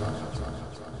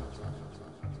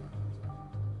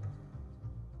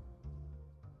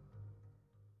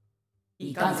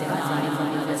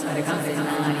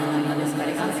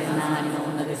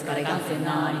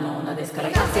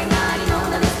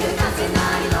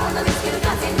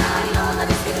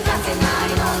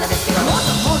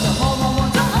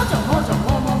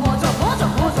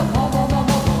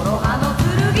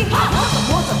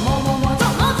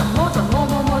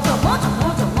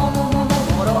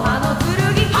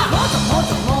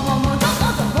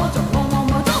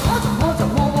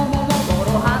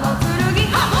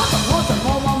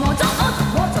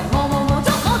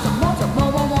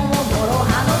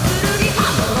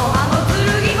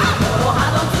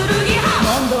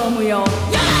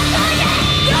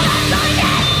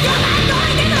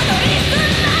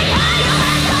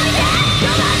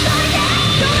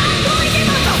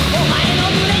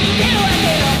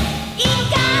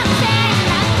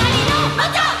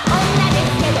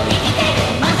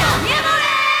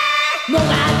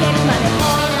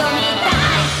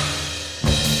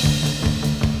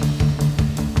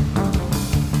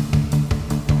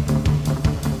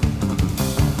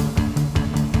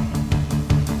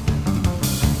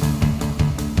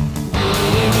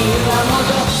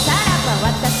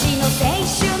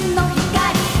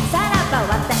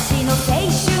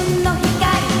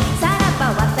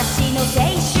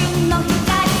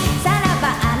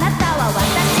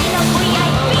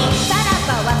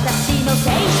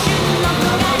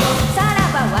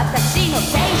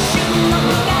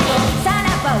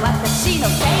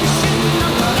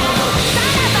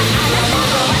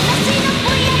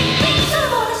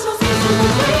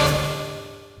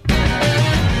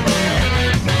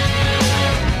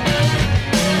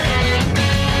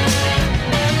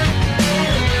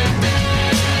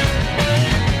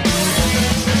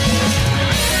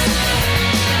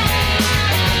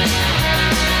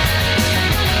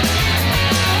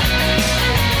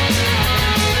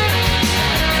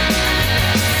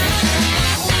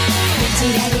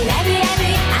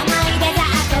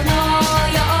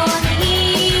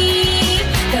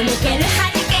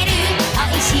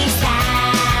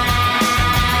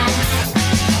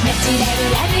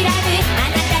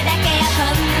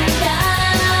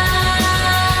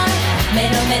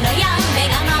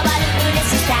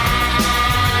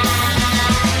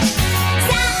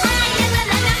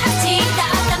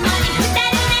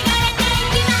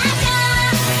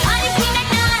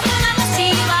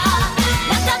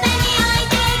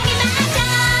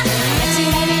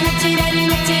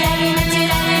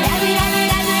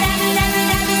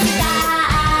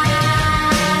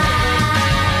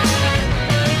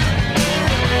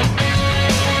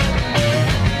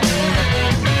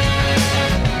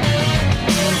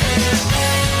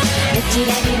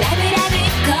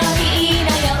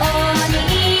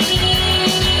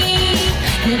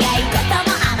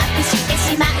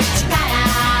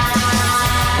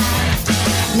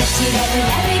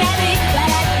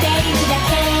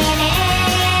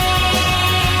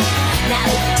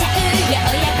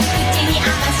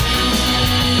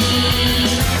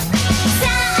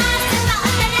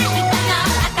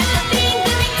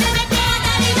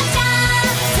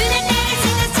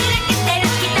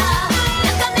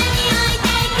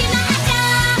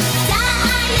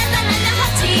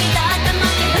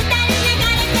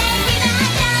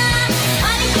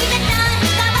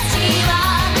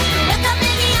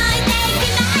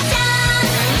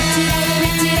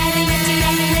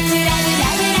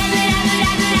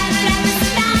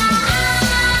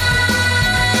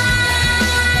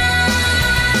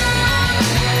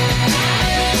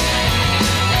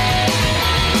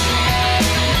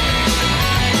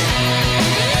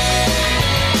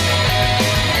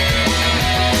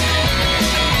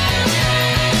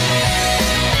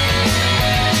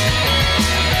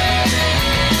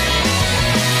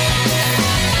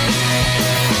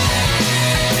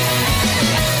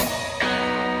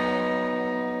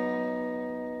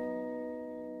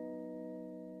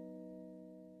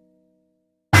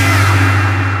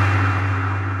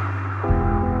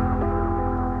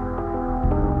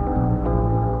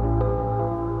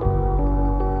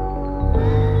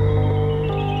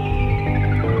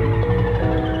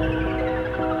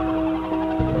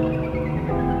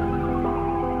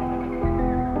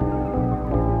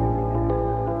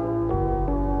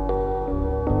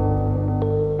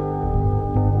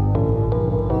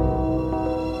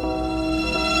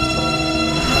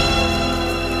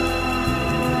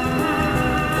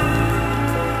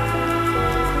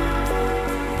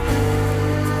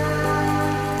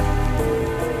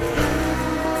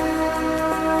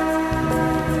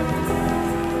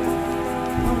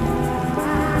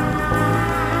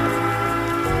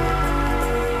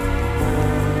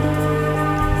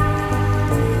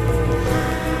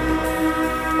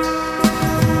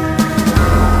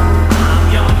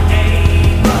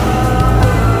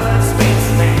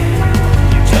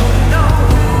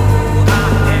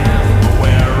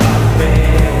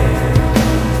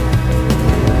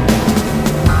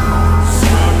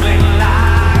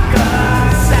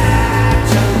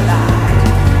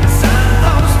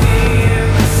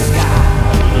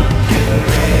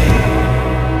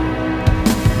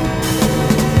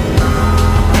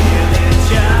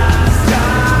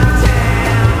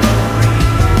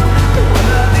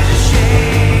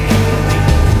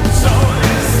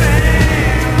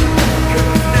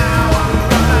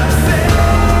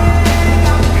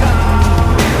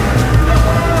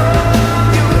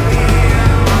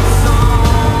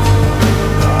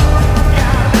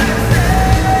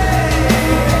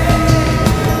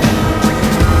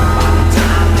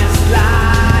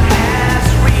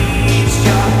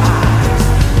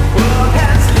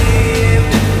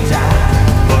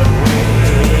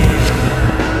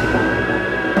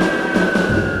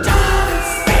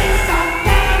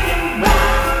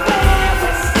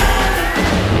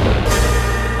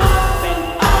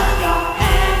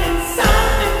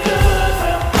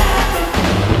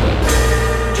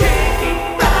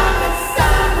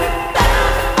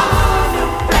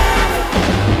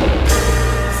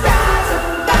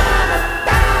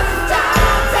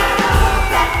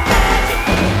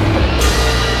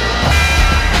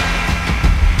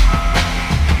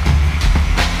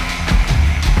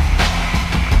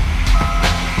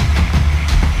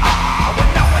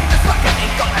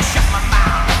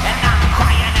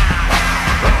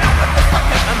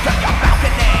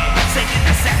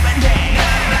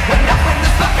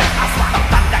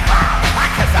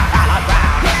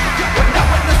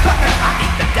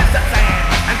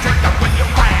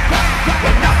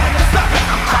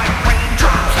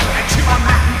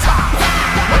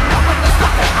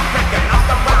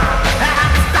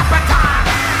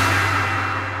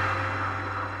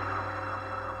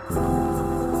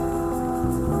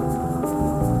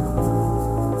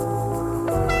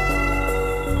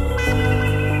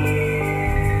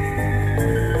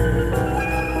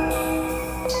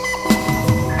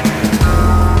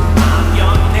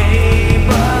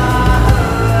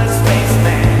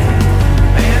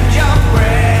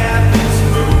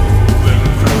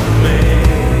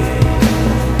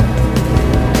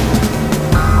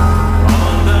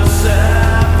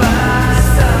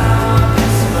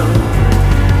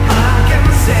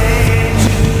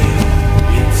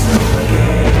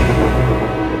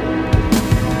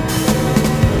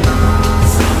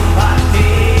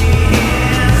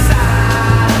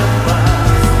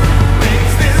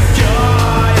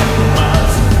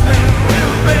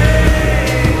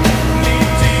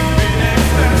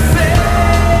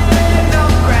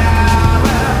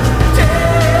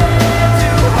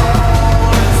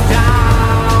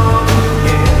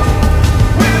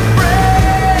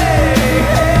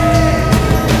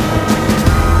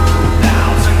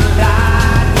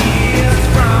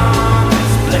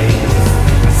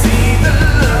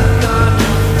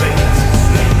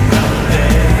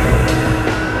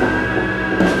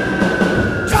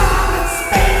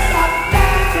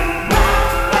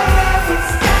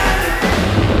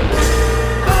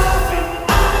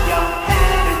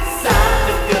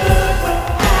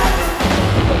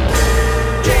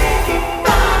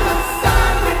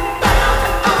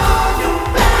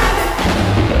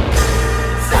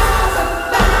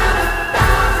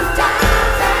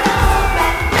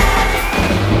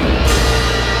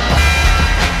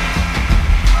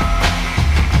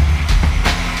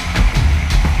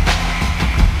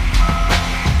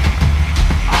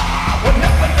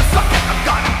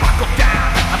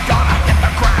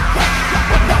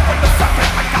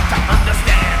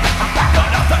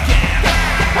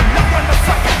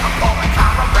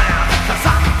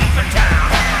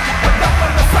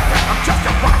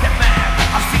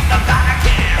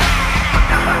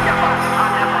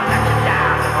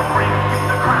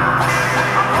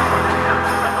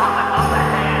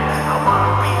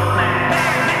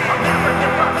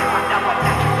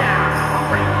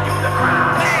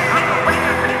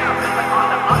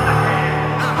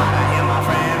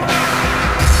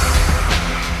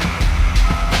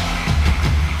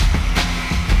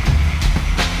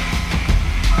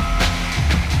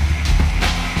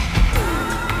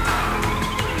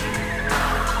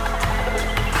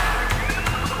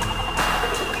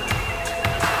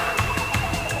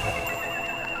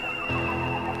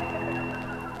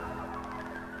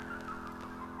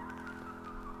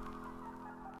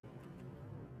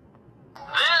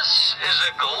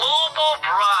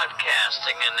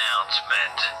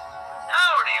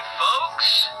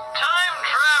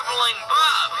 Traveling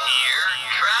Bob here,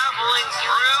 traveling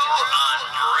through on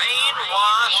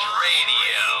Brainwashed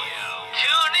Radio.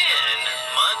 Tune in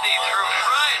Monday through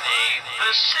Friday,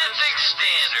 Pacific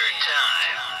Standard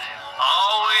Time.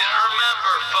 Always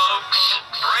remember, folks,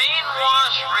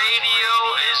 Brainwashed Radio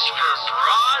is for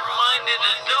broad-minded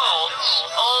adults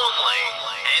only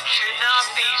and should not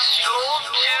be sold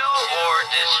to or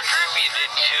distributed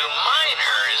to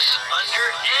minors under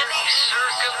any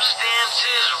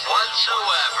circumstances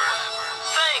whatsoever.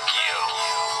 Thank you.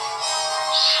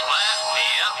 Slap me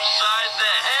upside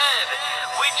the head.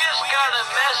 We just got a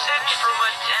message from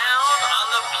a town on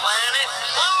the planet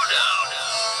Pluto.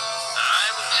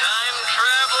 I'm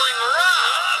time-traveling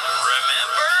Rob,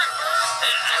 remember?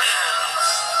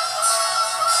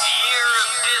 Year of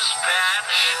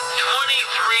dispatch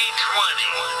 2320.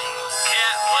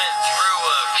 Cat went through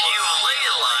a few ley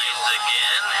lines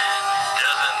again.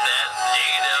 Doesn't that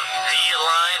native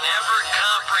feline ever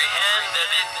comprehend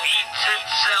that it beats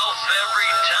itself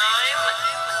every time?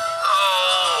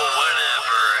 Oh,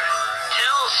 whatever.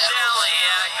 Tell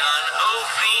Salliac on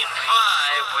Ophine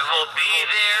 5 we will be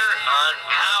there on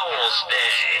Powell's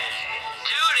Day.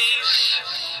 Duties.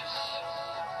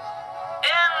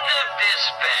 End of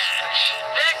dispatch.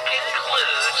 That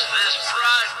concludes this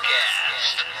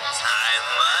broadcast. I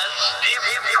must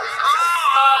depart.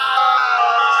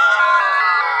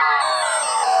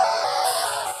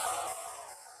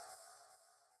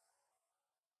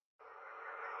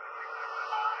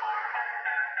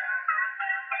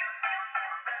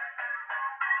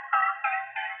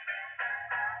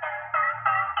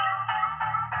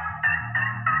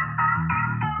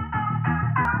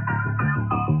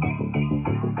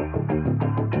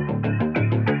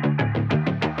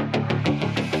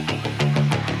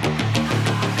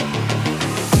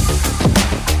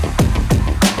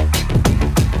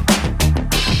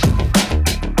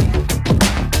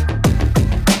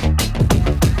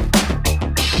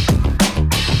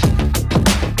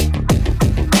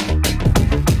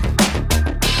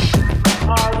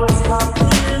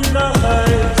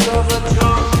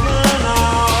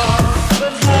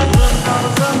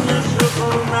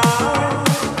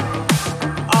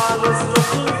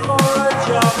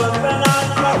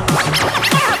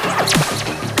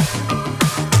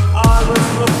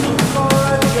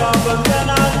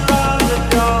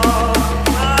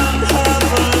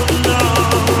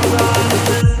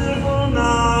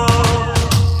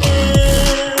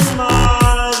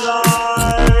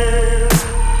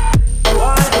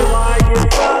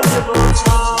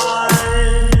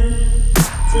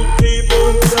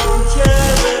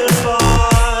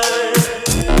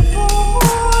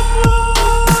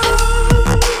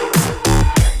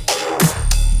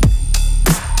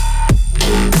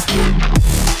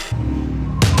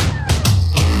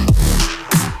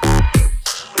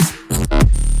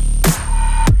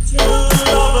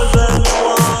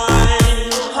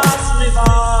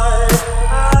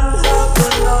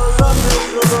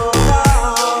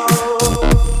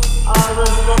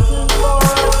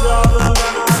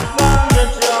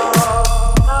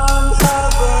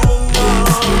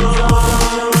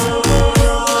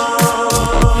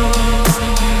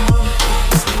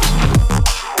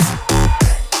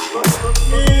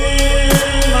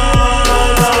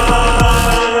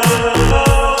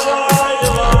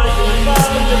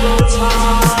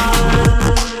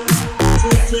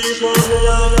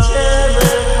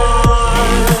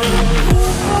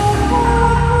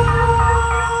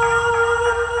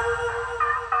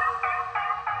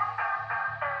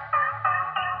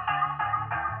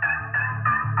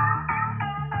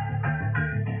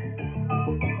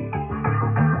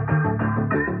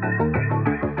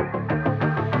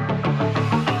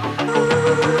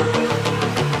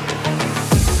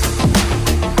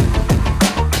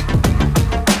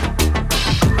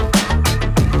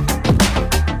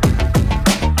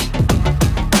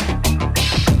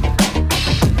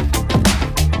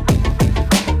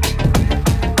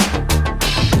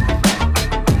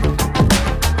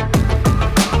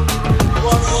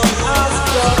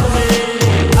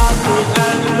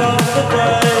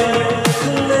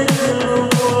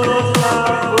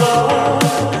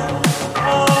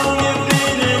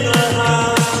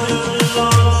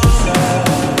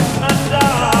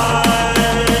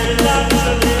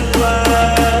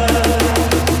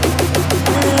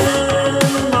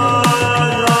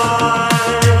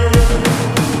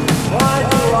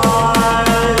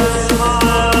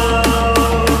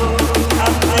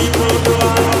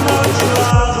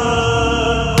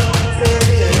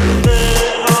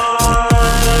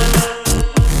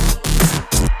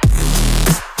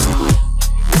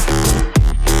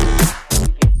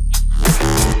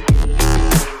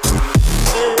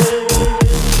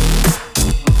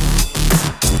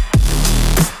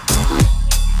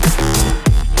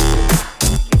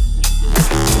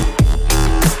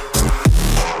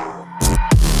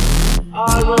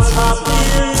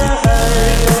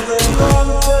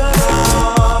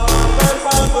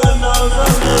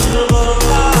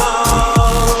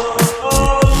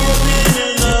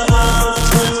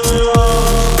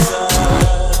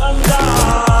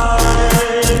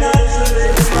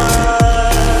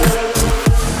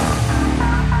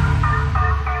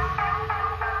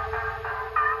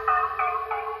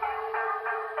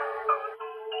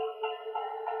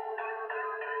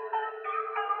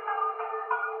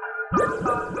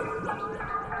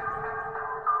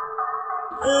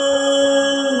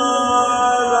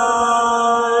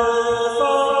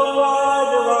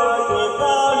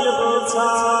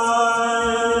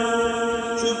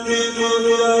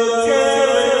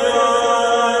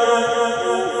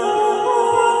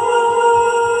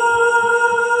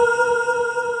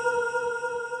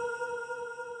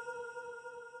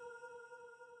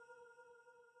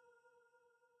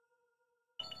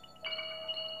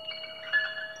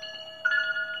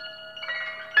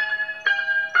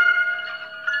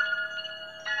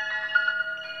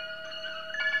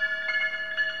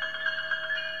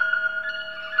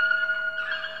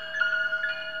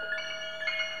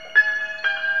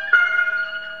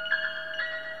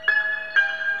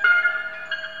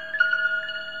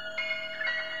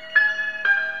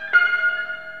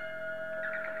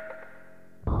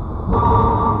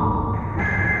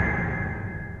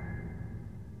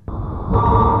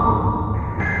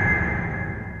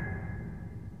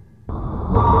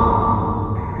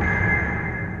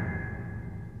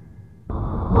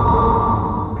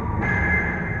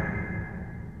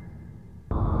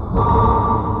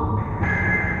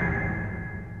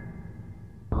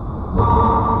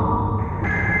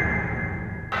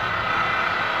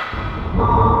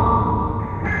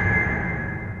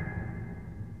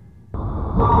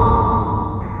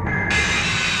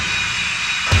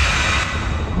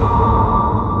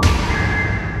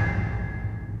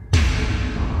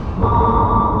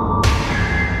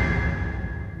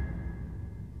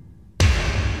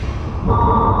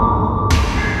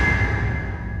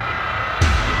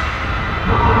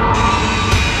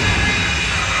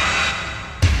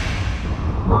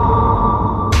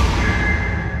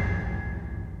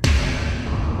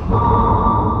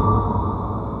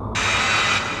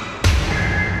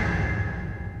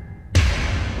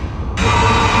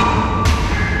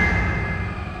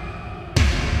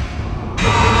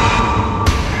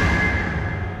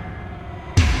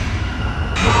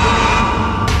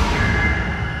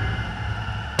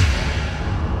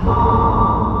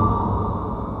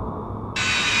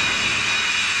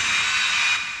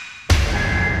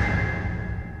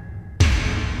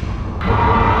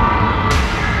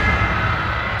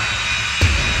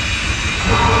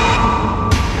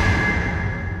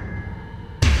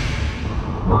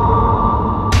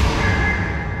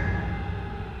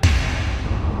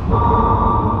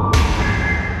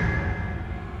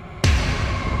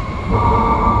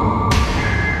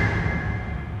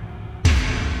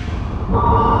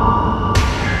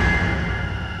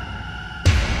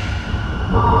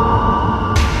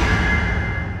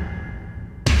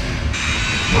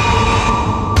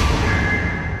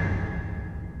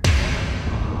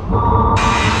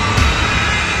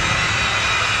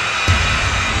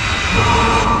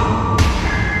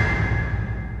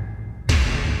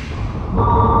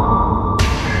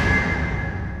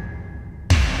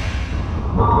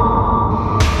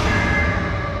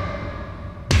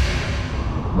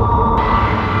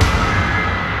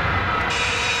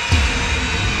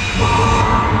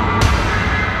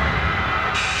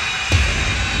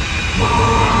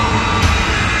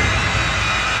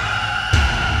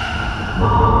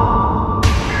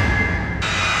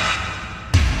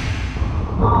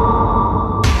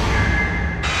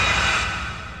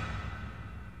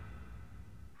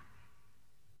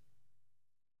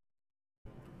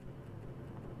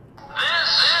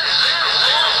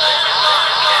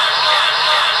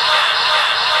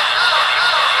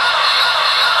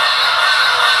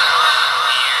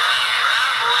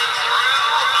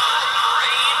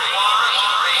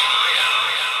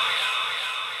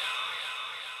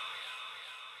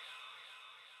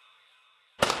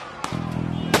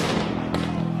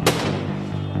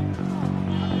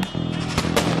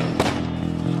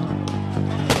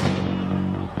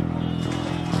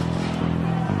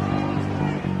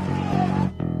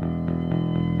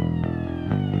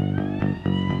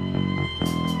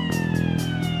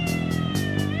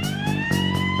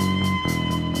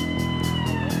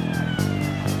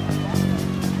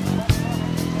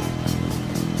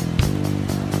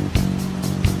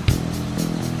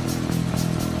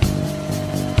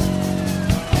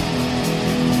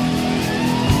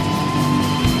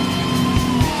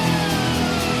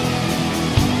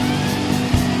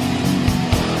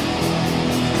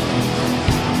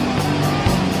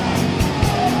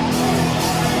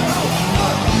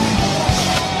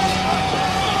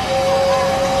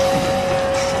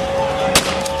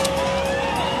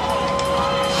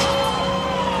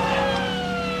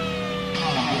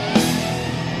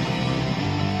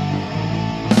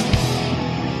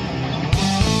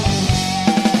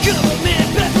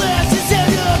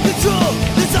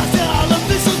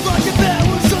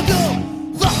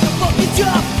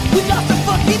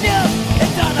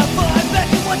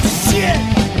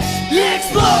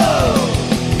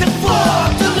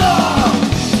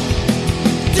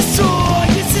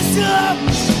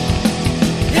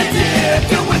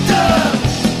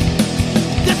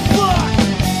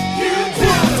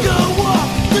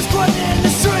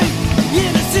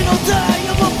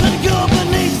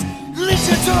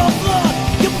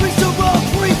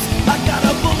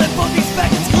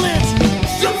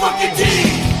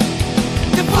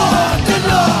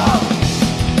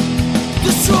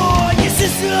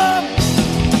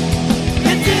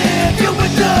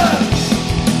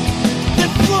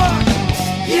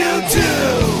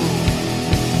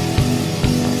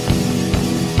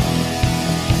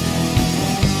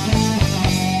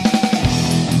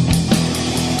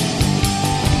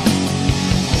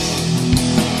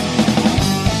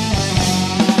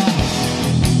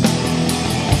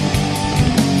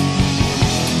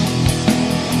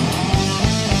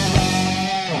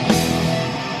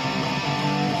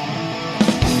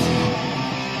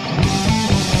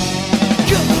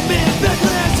 Government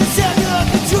backlash is out of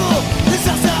control. This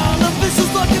house all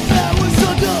officials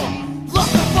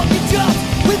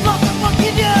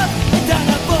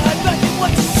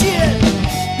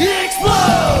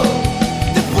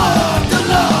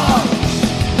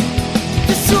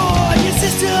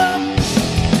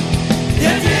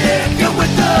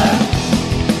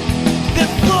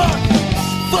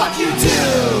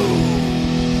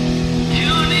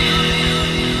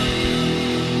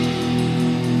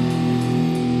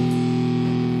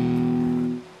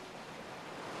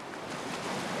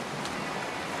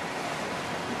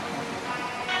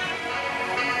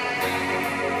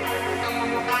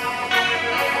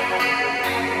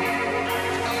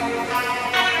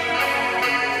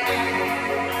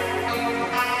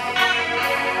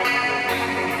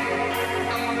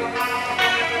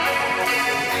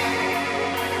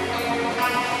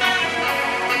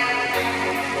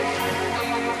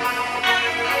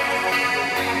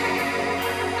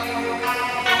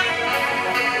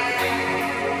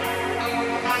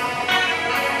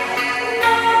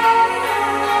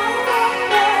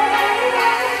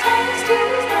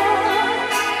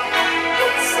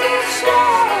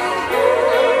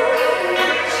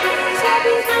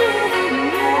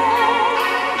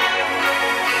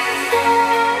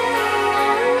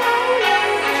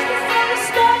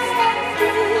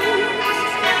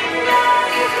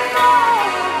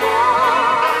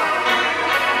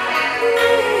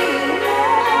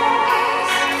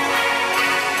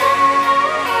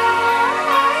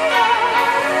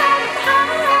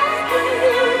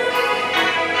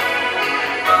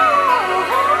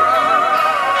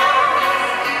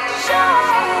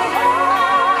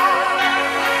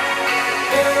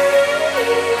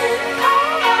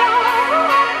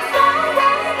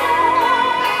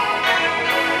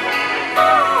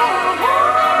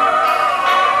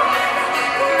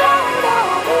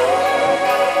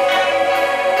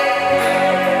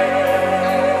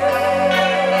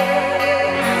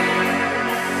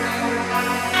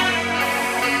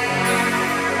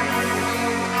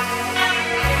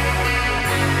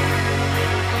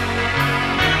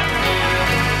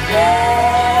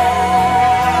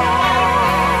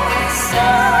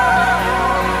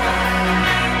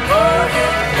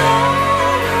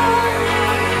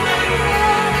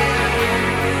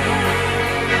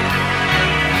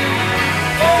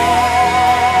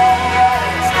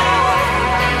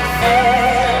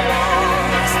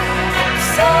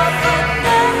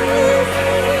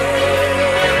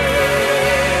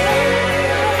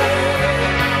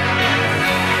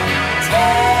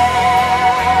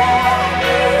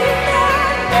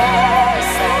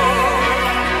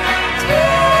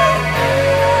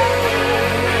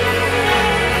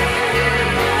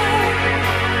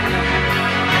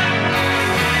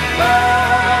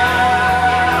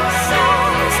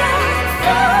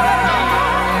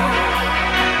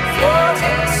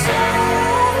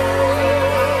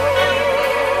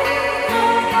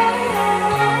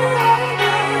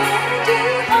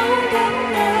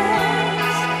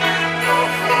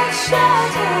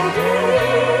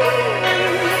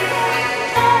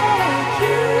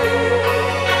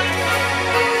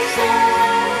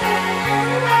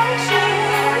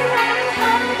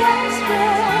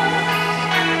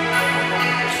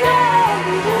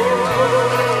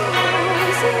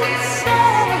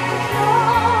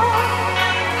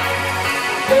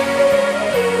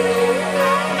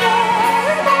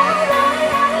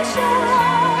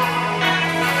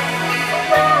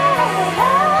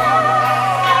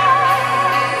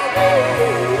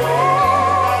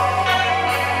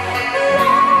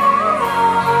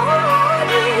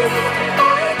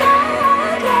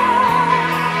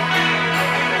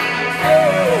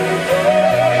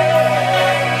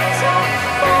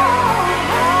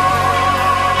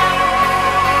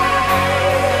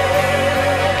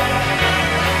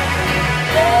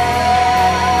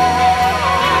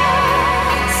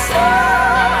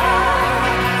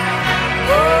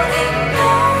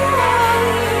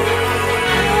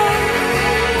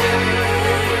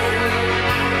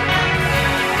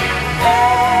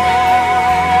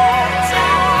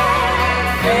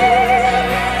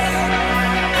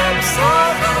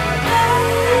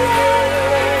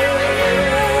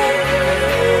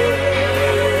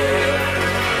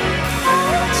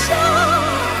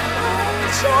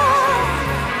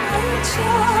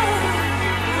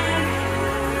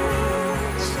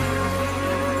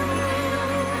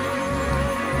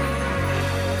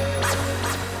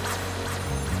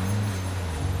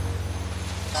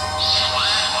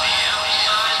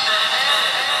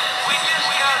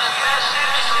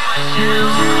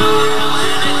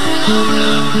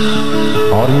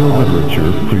Audio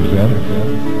Literature presents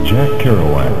Jack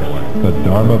Kerouac's The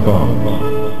Dharma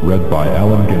Bones, read by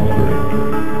Allen Ginsberg.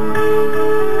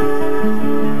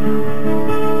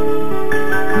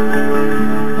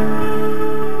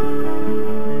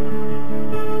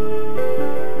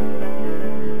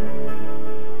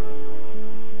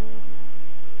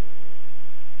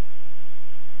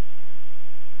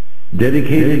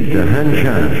 Dedicated to Han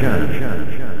Shan.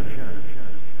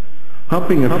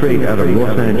 Hopping a freight out of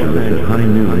Los Angeles at high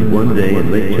noon one day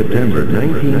in late September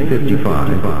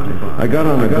 1955, I got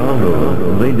on a gondola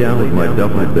and lay down with my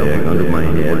duffel bag under my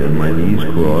head and my knees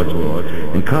crossed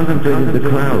and contemplated the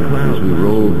clouds as we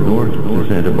rolled north to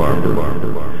Santa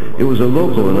Barbara. It was a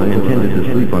local and I intended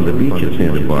to sleep on the beach at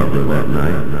Santa Barbara that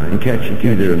night and catch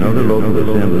either another local to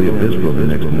San Luis Obispo the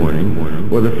next morning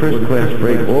or the first-class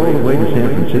freight all the way to San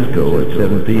Francisco at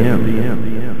 7 p.m.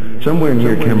 Somewhere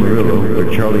near Camarillo,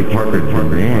 where Charlie Parker turned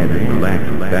mad and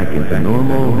relaxed back into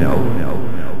normal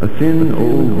health, a thin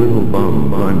old little bum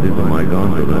climbed into my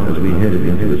gondola as we headed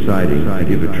into the siding to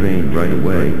give a train right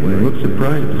away, and he looked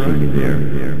surprised to see me there.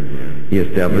 He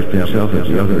established himself at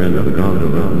the other end of the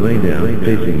gondola and lay down,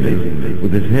 facing me,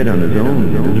 with his head on his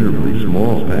own miserably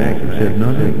small pack, and said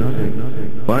nothing.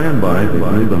 By and by, they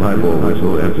blew the highball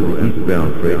whistle after the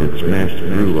eastbound freight had smashed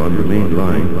through on the main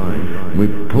line. We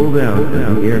pulled out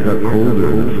as the air got colder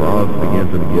and the fog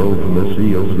began to blow from the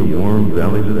sea over the warm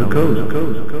valleys of the coast.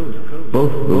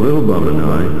 Both the little bum and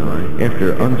I,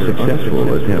 after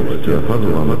unsuccessful attempts to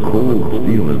huddle on the cold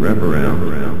steel and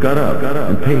wraparound, got up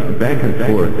and paced back and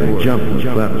forth and jumped and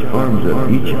clapped arms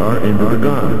at each our end of the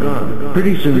gun.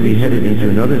 Pretty soon we headed into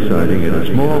another siding at a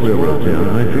small railroad town,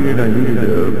 and I figured I needed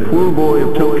a poor boy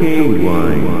of Tokay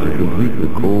wine to complete the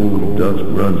cold dusk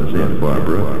run to Santa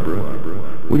Barbara.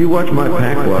 Will you watch my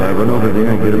pack while I run over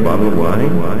there and get a bottle of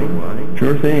wine?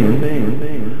 Sure thing.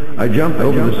 I jumped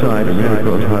over the side and ran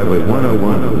across Highway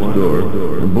 101 to the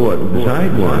store and bought,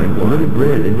 besides wine, a little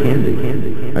bread and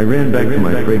candy. I ran back to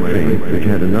my freight train, which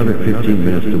had another 15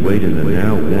 minutes to wait in the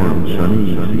now warm,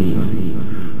 sunny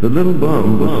scene. The little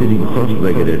bum was sitting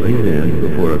cross-legged at his end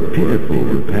before a pitiful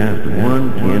repast of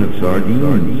one can of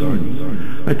sardines.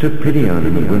 I took pity on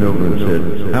him and went over and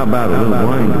said, "How about a little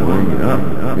wine to warm you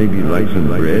up? Maybe you'd like some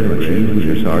bread and cheese with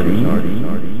your sardines?"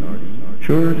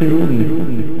 Sure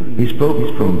thing. He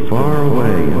spoke from far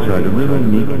away inside a little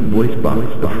meek voice box,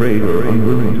 afraid or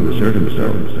unwilling to assert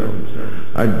himself.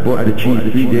 I'd bought the cheese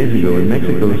 3 days ago in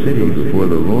Mexico City before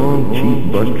the long,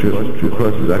 cheap bus trip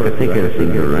across Zacatecas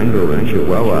and Durango and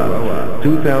Chihuahua,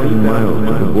 2,000 miles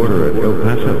to the border at El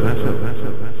Paso.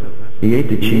 He ate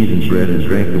the cheese and bread and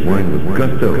drank the wine with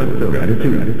gusto and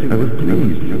gratitude. I was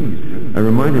pleased. I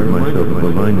reminded myself of a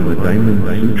line in the Diamond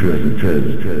Sutra that says,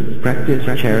 "Practice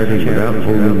charity without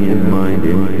holding in mind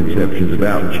any conceptions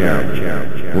about charity."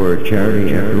 For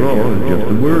charity, after all, is just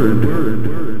a word.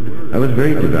 I was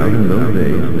very devout in those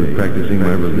days, and practicing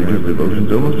my religious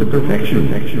devotions almost to perfection.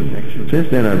 Since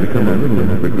then, I've become a little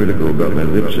hypocritical about my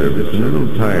lip service and a little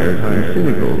tired and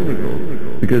cynical,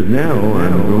 because now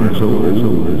I'm grown so old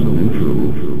and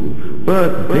neutral.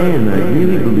 But then I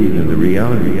really believe in the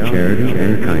reality of charity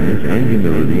and kindness and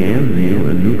humility and zeal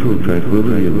and neutral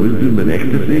tranquility and wisdom and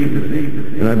ecstasy.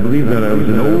 And I believe that I was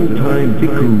an old-time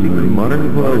bhikkhu in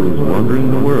modern clothes wandering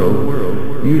the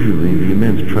world, usually the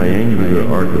immense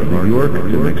triangular arc of New York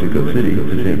to Mexico City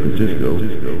to San Francisco,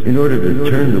 in order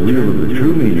to turn the wheel of the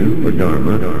true meaning, or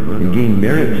Dharma, and gain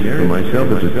merits for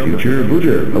myself as a future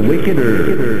Buddha,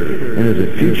 awakener, and as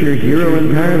a future hero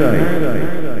in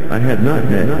paradise. I had not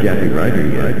met Jackie Ryder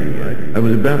yet. I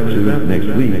was about to next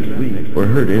week, or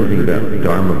heard anything about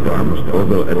Dharma bums,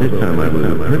 although at this time I was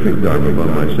a perfect Dharma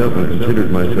bum myself and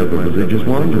considered myself a religious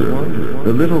wanderer.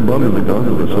 The little bum in the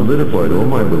gondola solidified all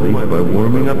my beliefs by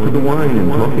warming up to the wine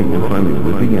and talking and finally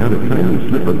whipping out a tiny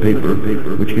slip of paper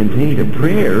which contained a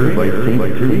prayer by Saint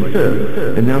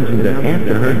Teresa, announcing that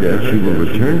after her death she will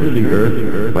return to the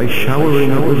earth by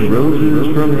showering us with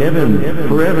roses from heaven,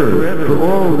 forever, for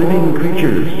all living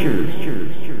creatures.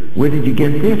 Where did you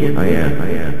get this? I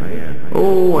asked.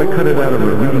 Oh, I cut it out of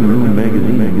a reading room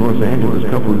magazine in Los Angeles a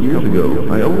couple of years ago.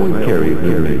 I always carry it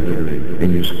with me.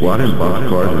 And you squat in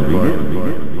boxcars and read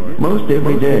it? Most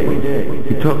every day.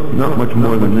 He talked not much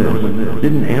more than this.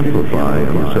 Didn't amplify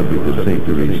on the subject of St.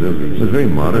 Teresa. Was very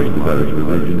modest about his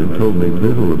religion and told me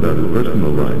little about his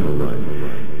personal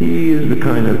life. He is the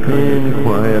kind of thin,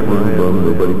 quiet little bum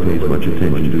nobody pays much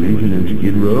attention to, even in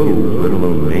Skid Row, let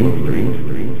alone Main Street.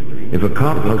 If a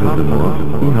cop hustles him off,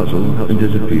 he hustles and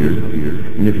disappears.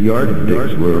 And if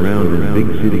yardsticks were around in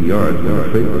big city yards when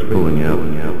a freight was pulling out,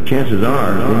 chances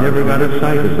are they never got a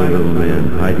sight of the little man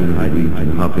hiding in the weeds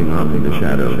and hopping off in the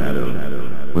shadows.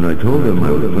 When I told him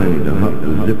I was planning to hop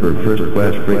the zipper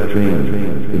first-class freight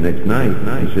train the next night,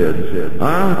 he said,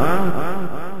 "Ah?"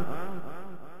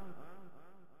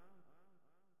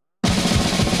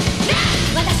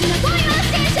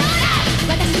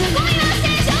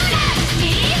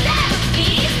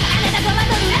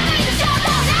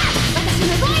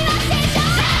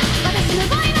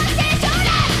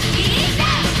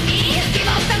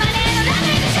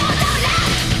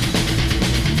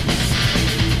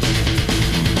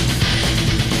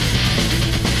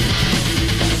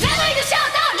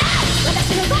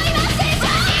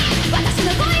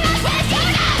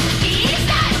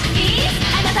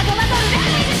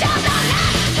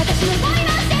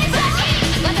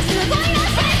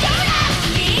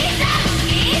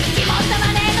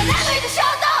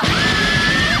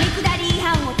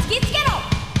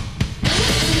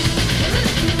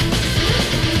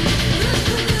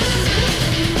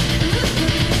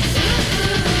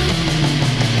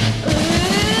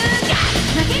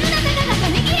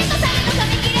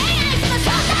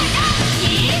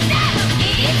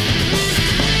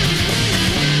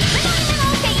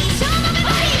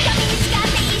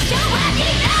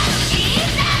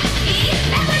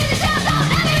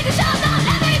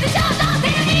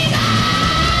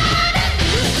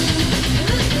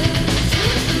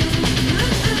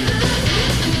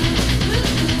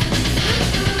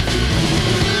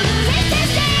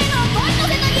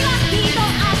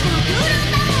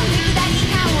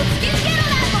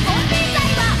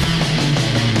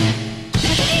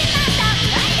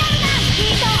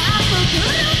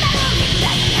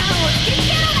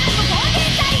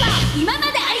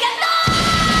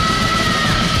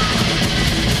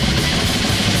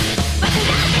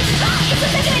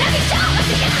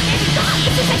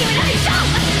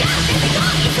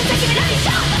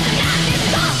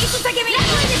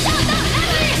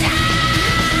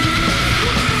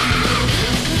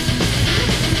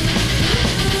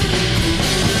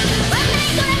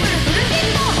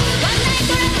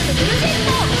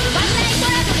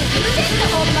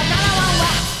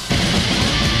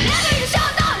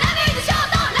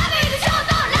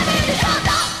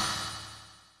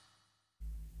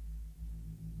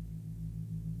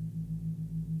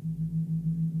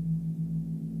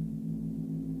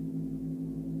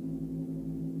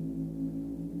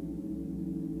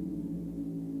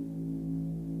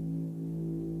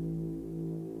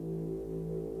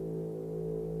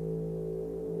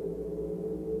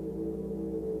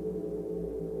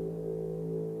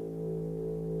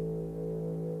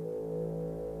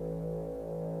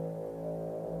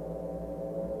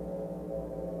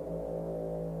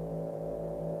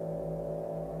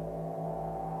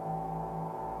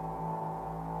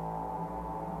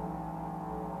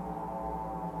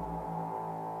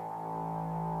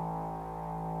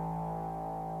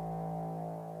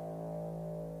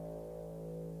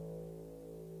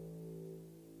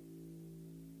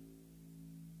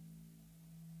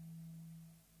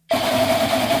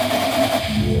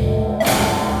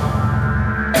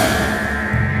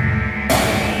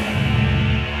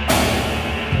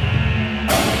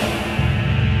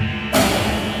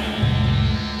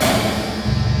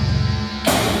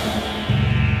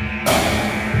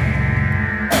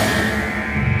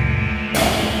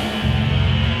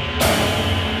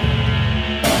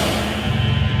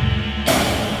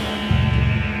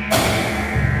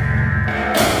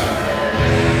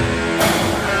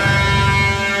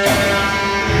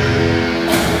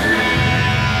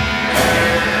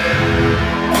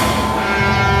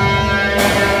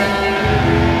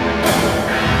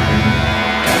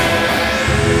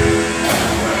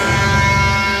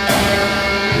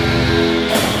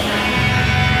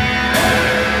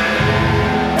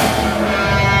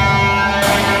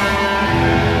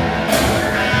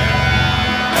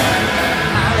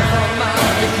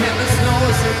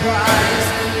 prize.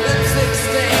 Lipstick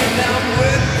stained down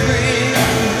with green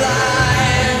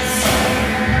lines.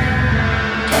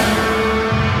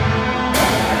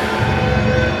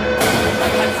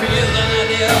 I feel that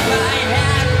if I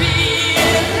had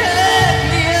been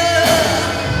happier,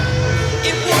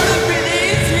 it would have been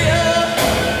easier.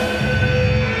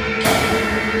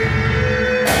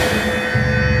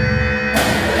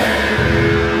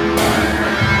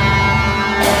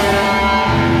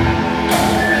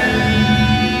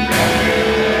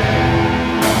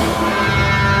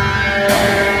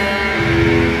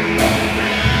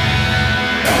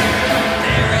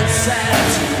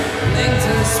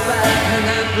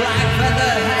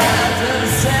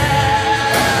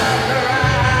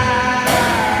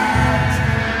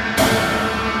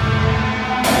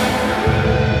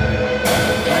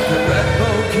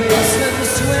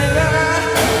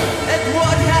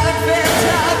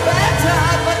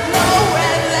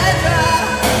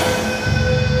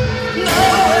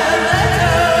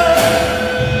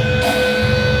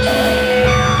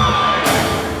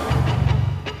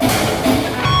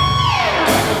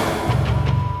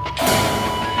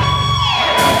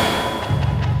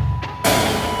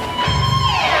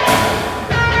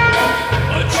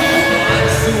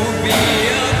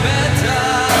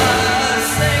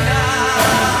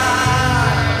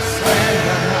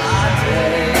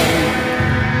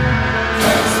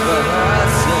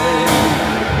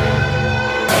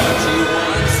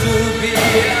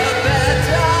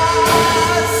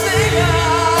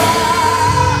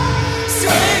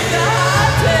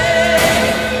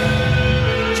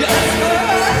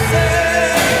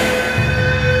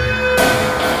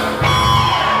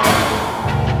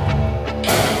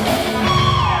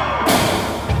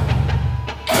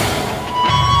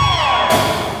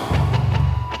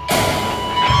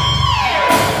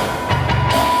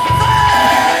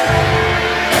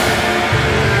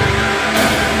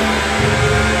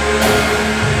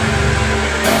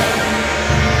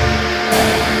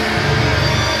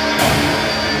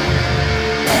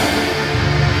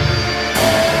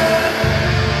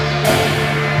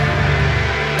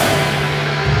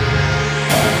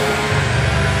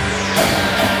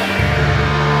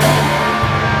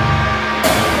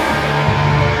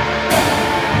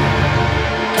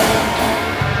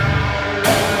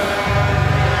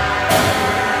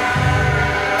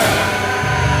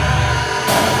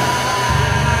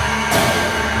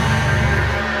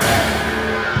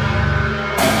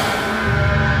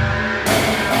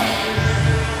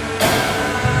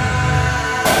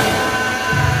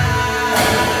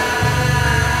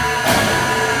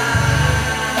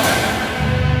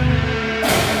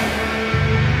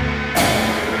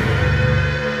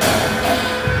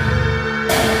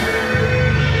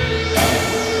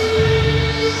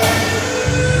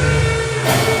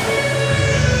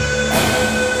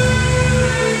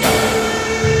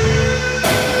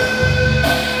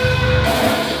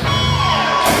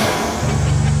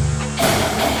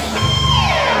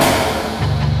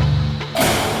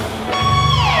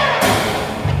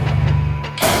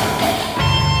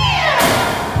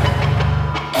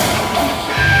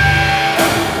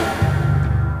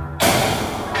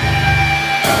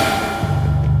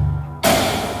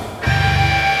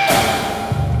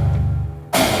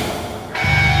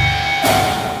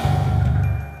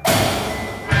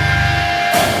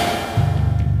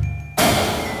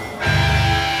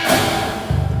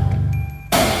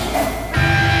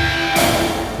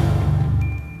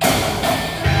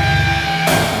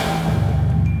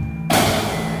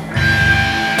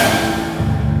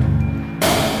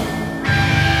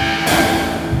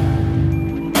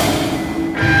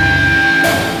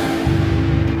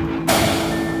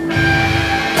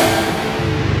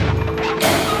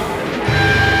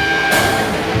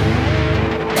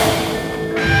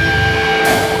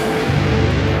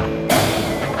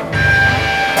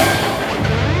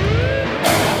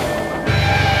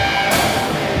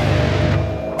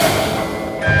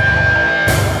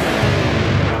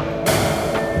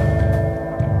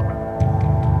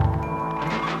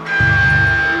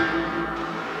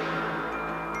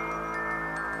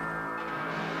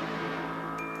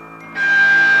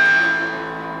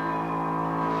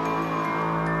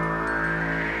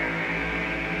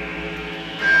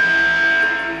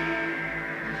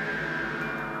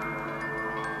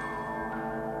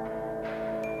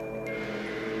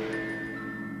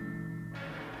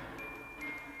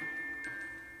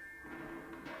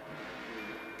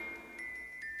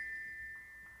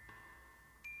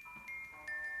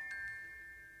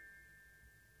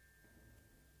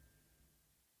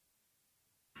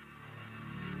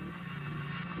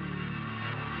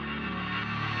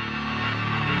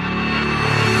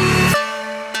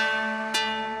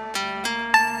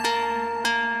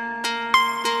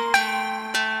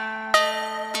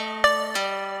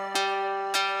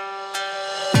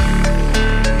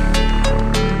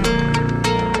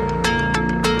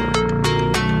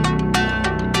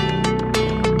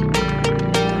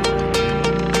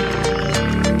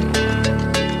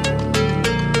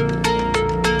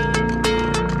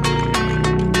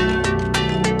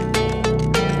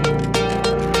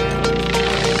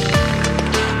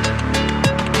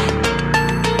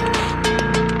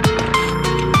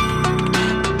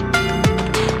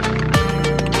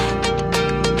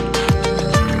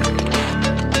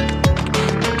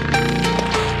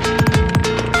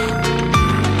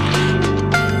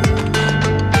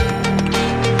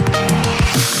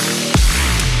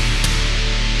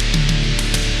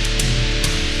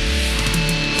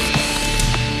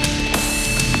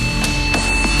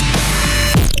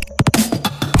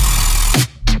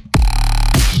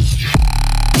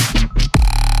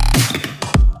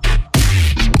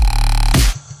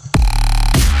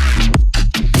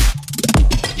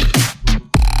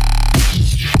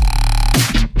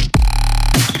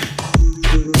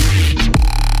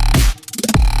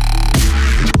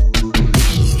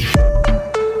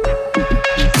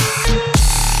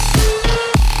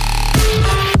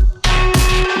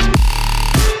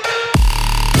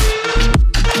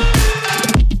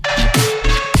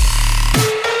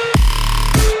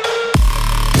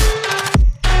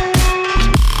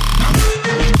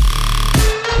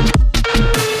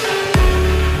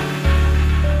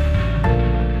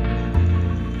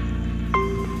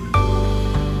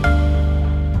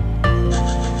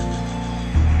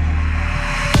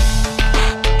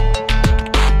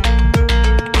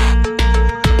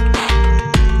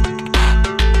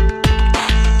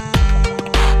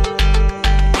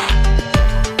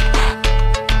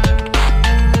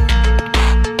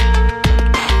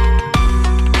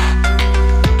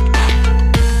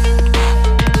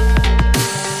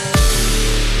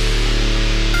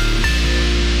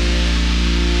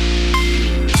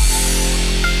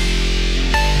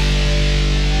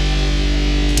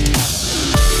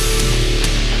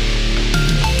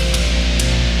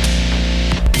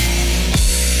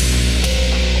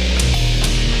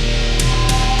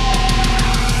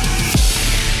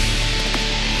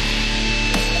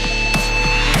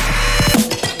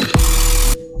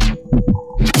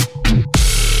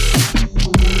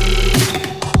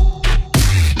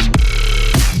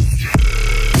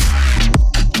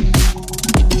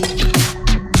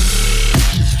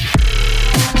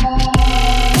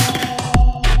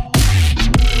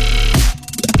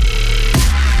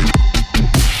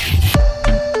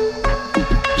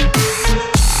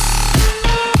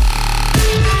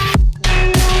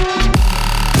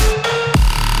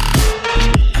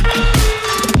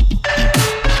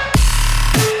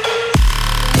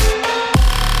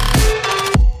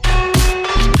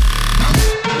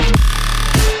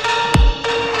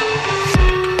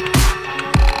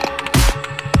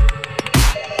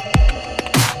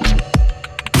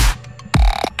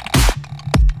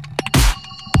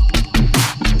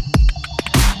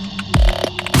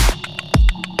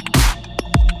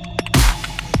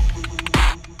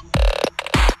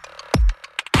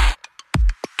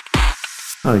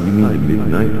 Oh, you mean the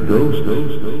Midnight Ghost?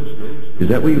 Is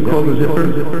that what you call the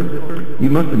Zipper? You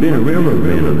must have been a railroad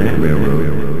man on that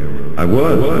railroad. I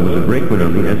was a brakeman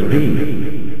on the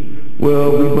SP.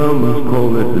 Well, we bummers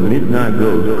call it the Midnight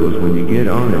Ghost because when you get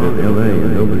on it at LA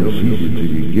and nobody sees it till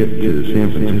you get to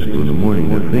San Francisco in the morning,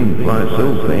 the thing flies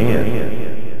so fast.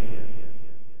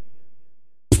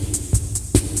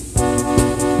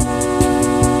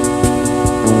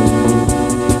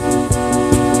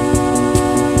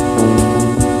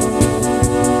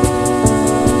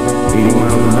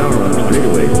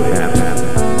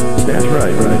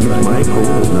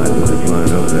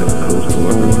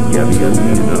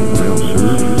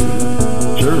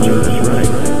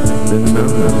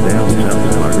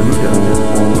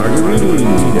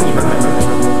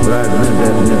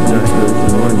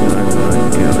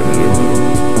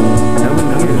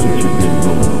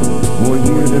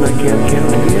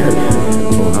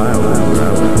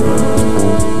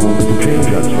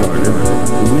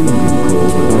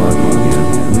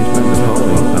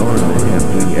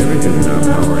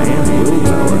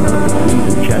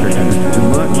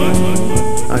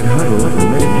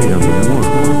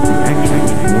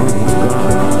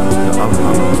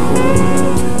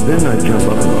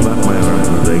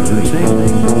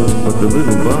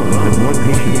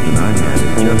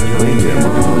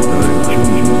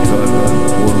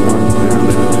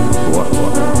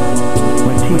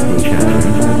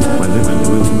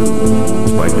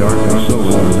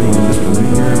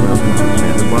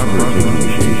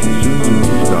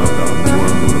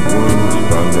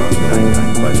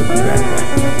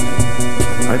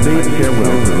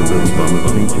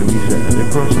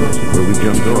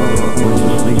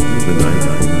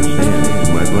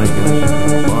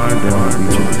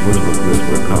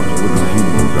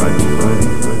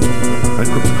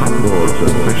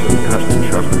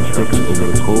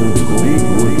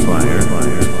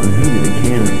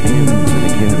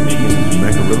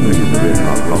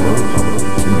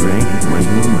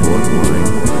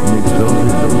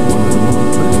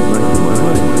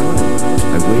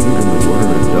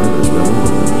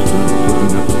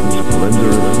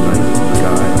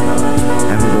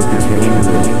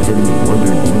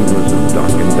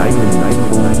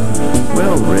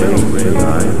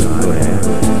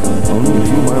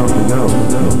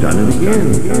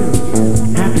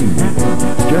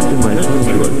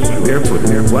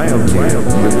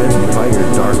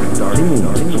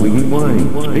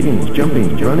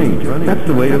 That's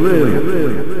the way to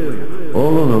live.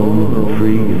 All alone,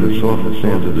 free in the soft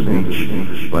sands of the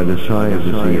beach, by the side of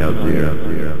the sea out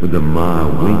there, with the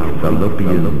wink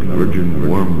fallopian virgin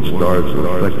warm stars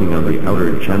reflecting on the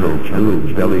outer channel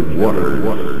blue belly water.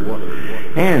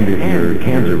 And if your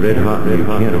cans are red hot and you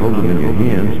can't hold them in your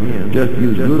hands, just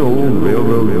use good old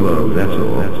railroad gloves, that's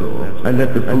all. I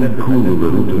let the food cool a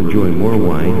little to enjoy more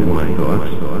wine and my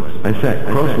thoughts. I sat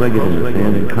cross-legged in the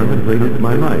sand and contemplated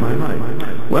my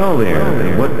life. Well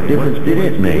there, what difference did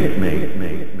it make?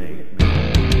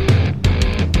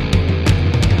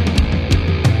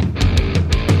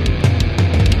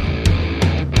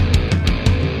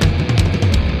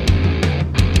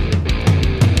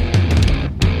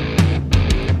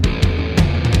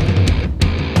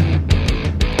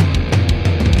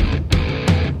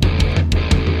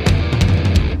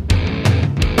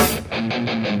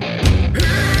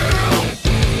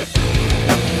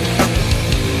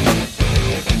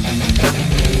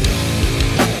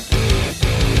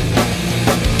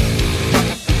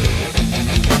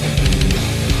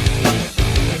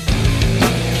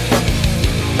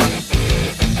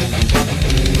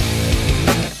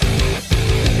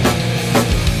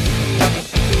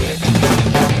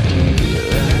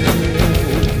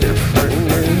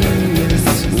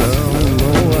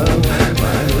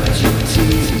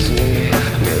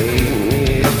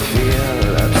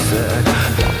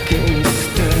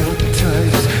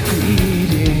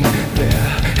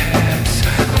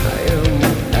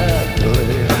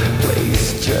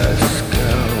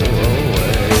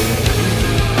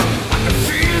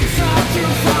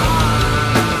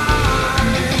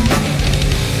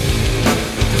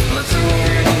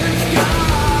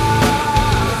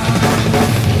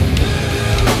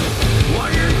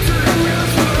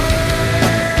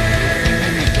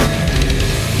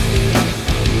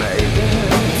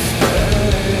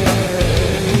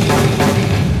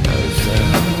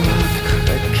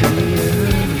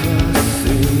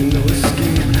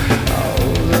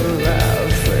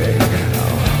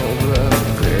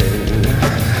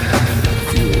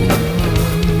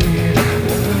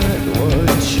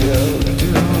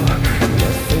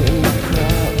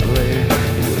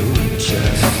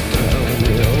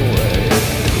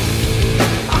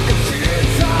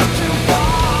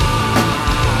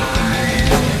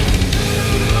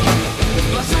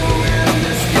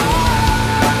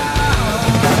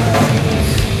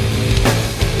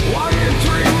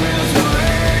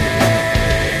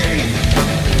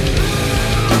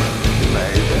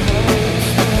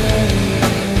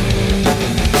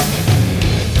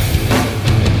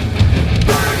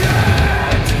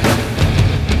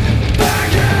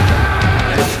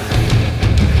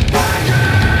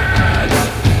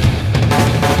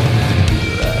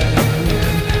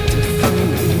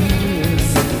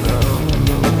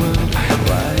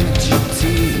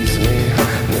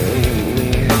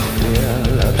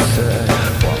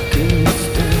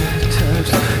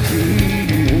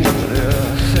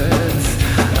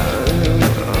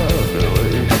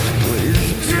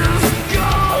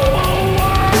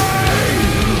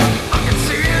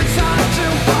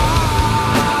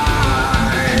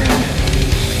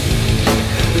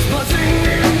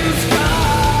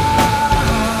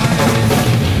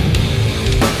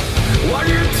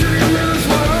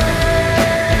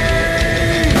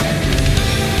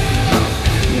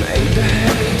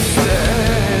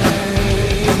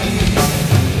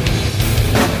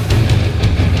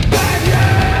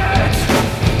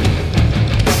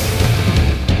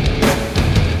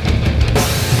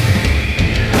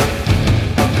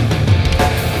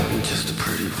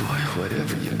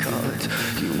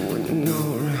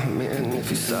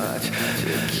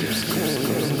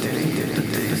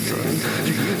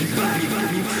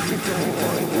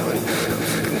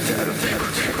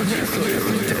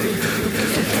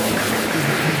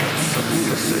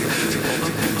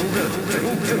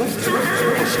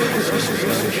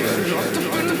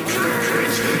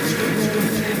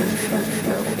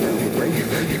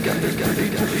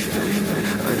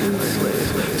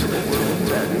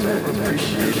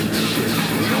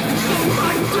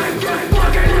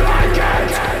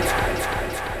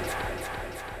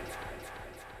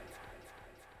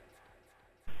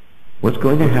 What's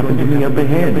going to happen to me up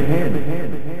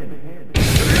ahead?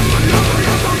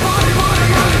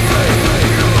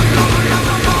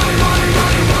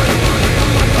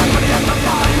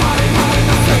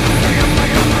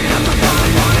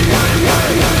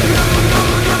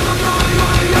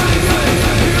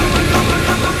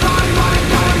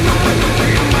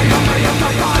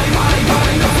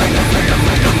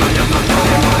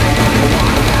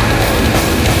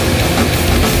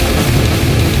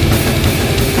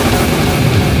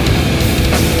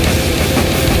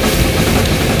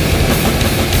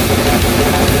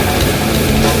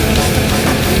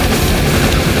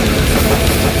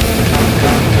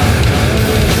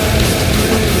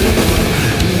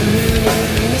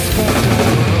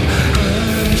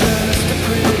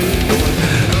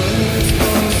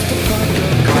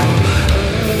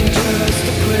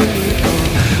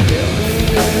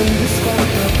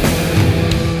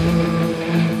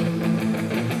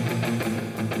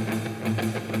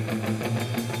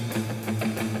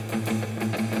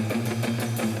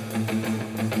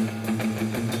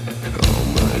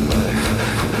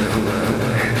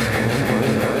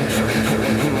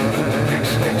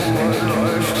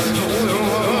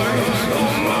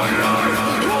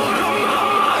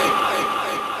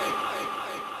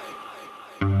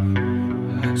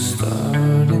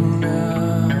 Starting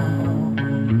now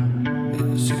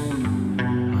is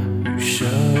you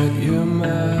shut your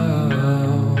mouth.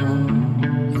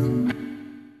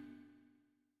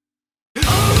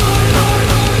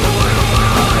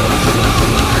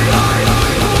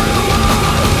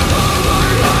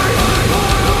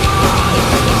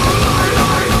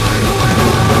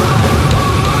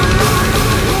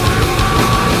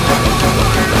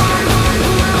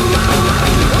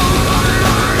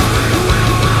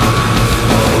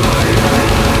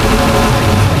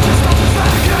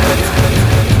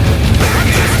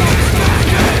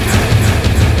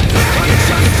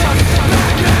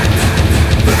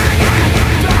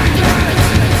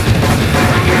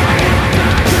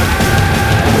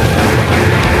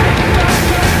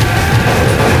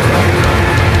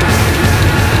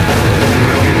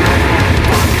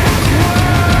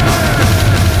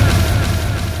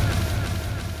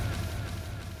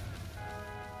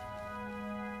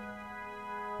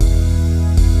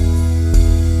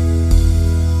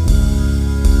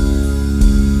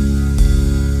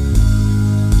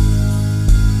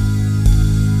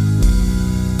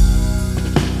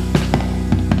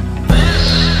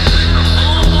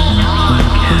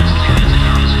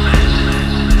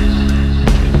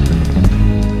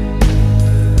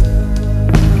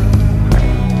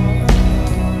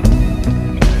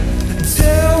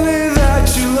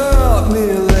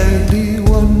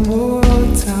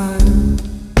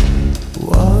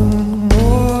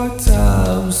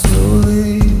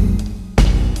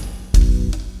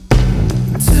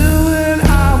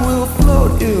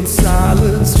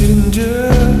 Silence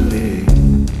gingerly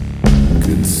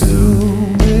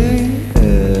consuming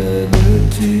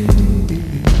energy.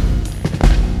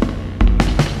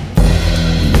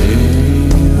 Maybe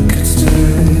I could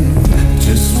stay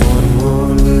just one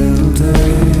more little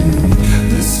day.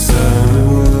 This time it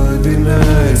would be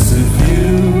nice if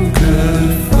you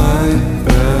could fight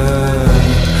back.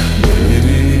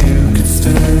 Maybe you could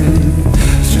stay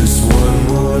just one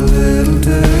more little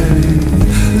day.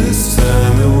 This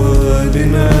time it would be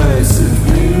nice if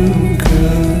you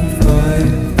could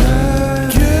fight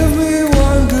back. Give me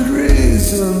one good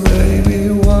reason, baby,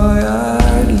 why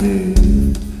I'd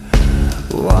leave.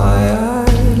 Why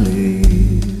I'd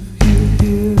leave you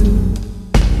here.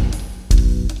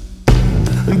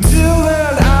 Until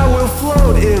then I will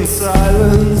float in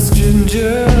silence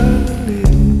gingerly,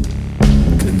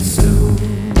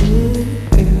 consuming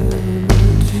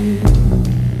energy.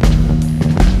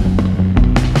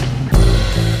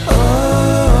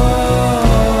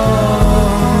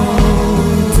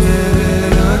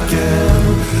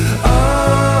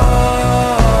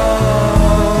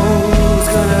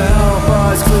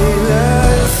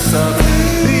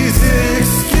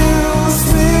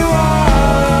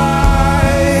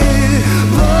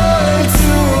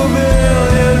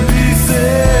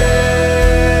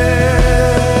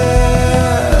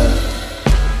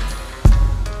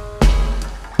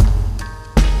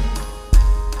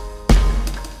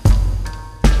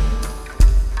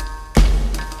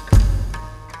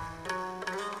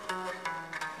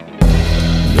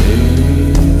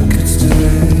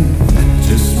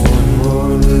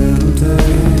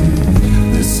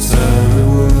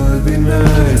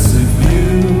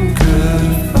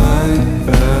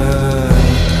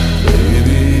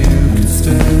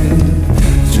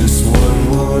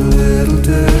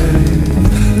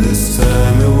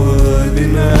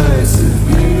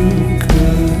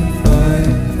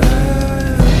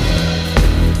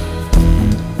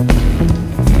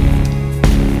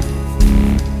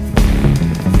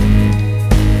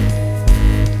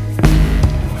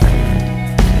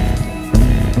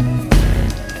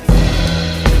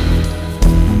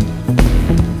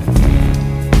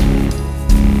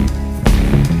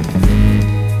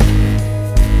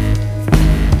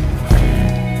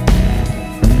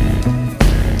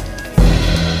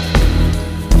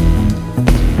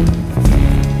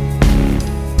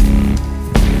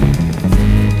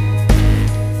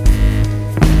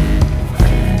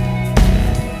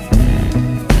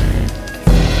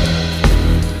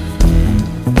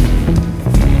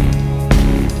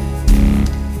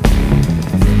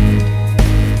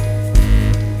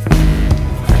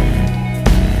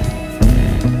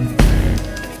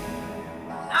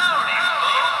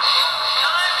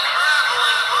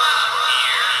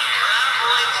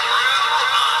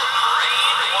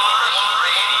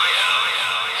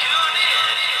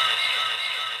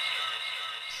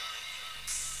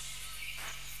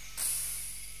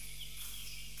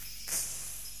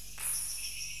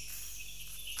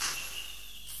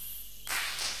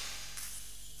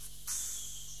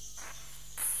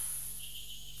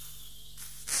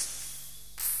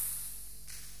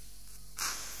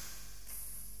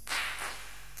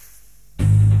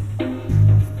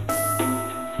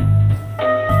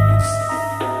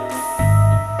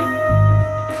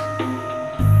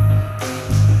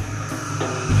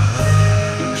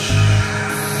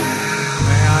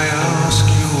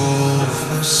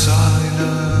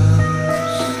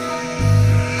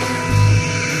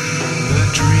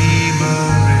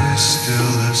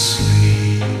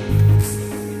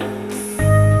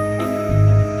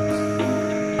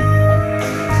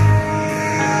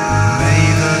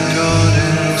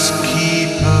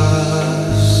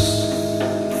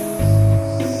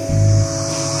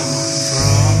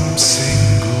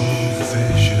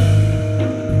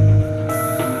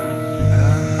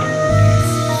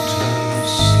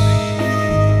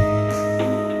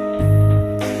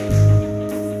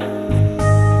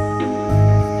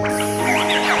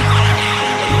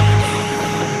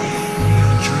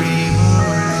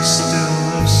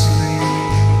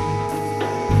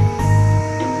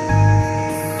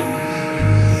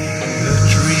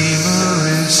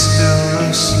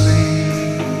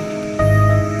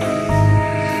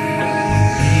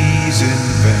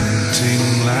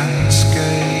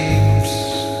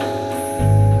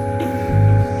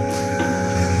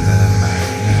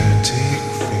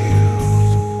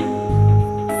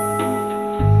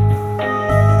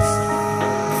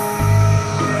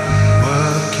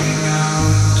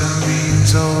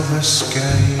 means of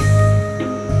escape.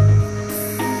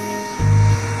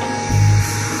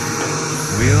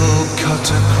 We'll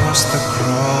cut across the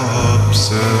crop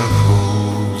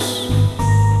circles.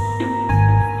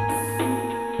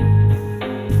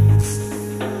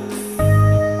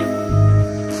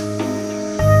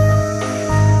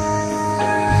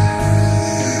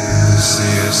 The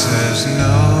seer says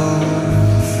no,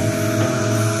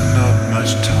 not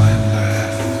much time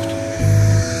left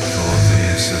for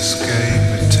these escape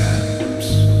attempts.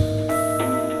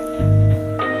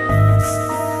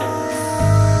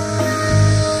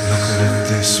 Look at it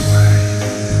this way.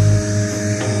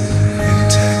 In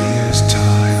 10 years'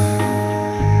 time,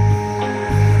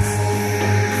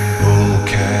 who'll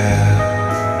care?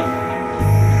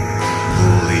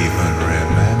 Who'll even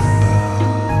remember?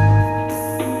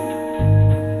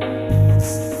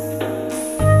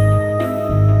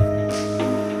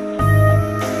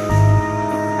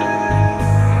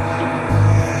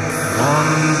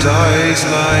 Dies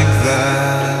like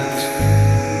that,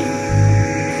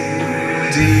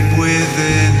 deep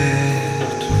within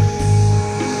it,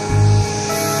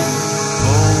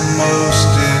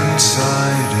 almost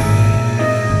inside it.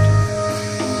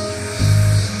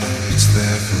 It's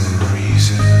there for a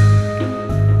reason.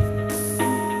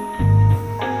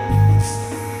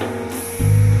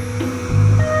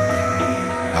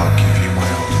 I'll give you my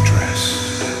old address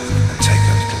and take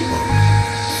a little book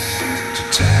to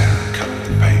tear and cut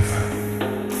the paper.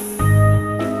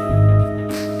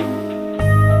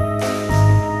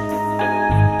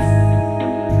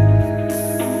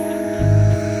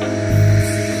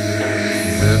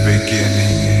 The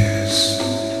beginning is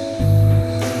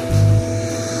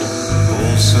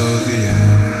also the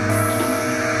end.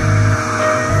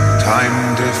 Time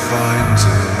defines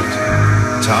it.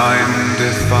 Time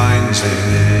defines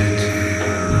it.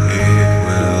 It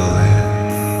will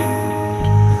end.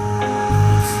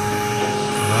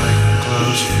 Like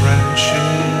close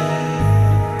friendship,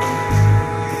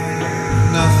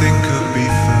 nothing could be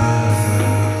further.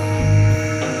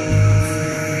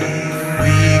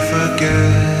 We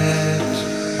forget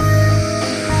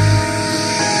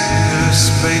the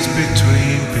space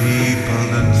between people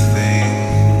and things.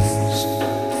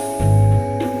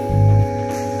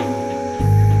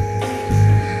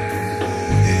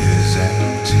 Is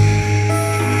empty.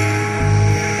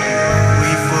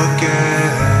 We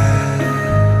forget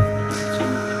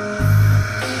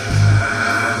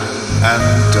and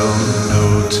don't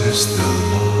notice the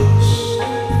loss.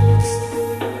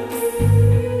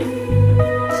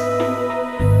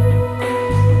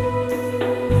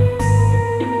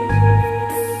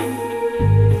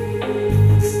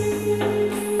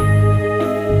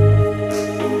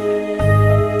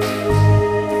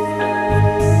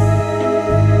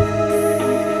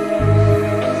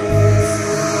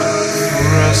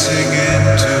 Crossing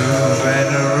into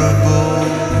venerable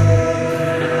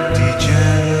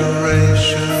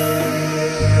degeneration,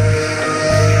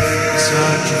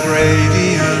 such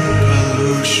radiant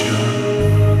pollution.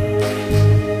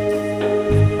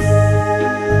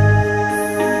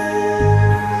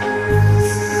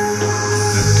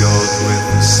 The god with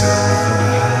the silver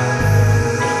hand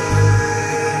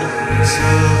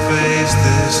surveys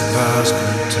this vast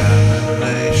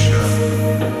contamination.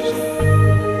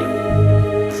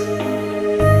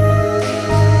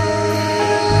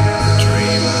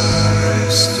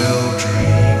 Still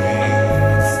dreaming.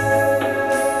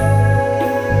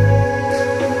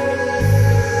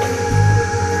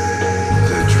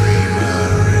 The dreamer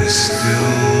is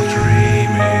still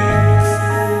dreaming.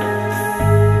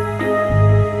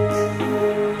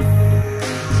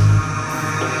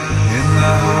 In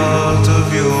the heart of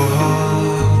your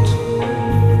heart,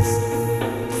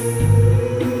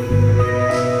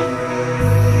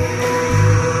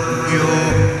 your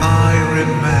eye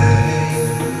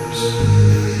remains.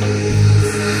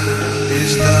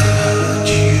 Is the hurt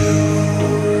you?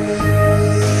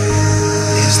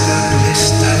 Is the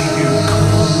blister you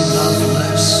call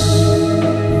loveless?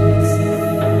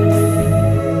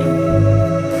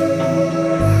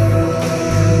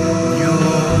 Your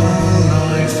whole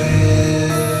life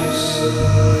is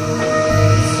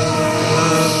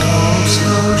a cold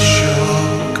slow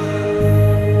shock.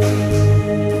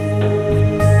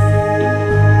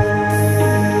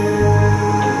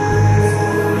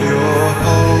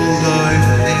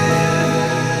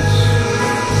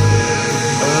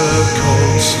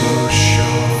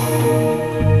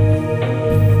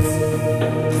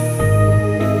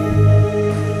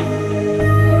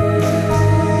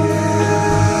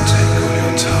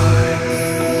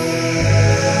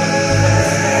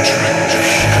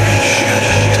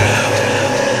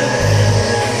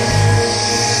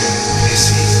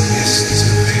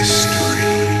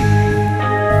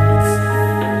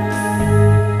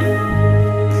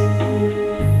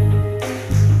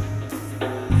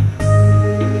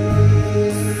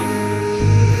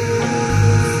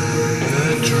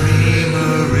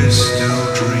 is still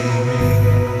dreaming.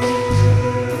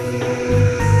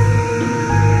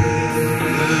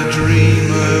 The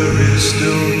dreamer is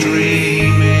still dreaming.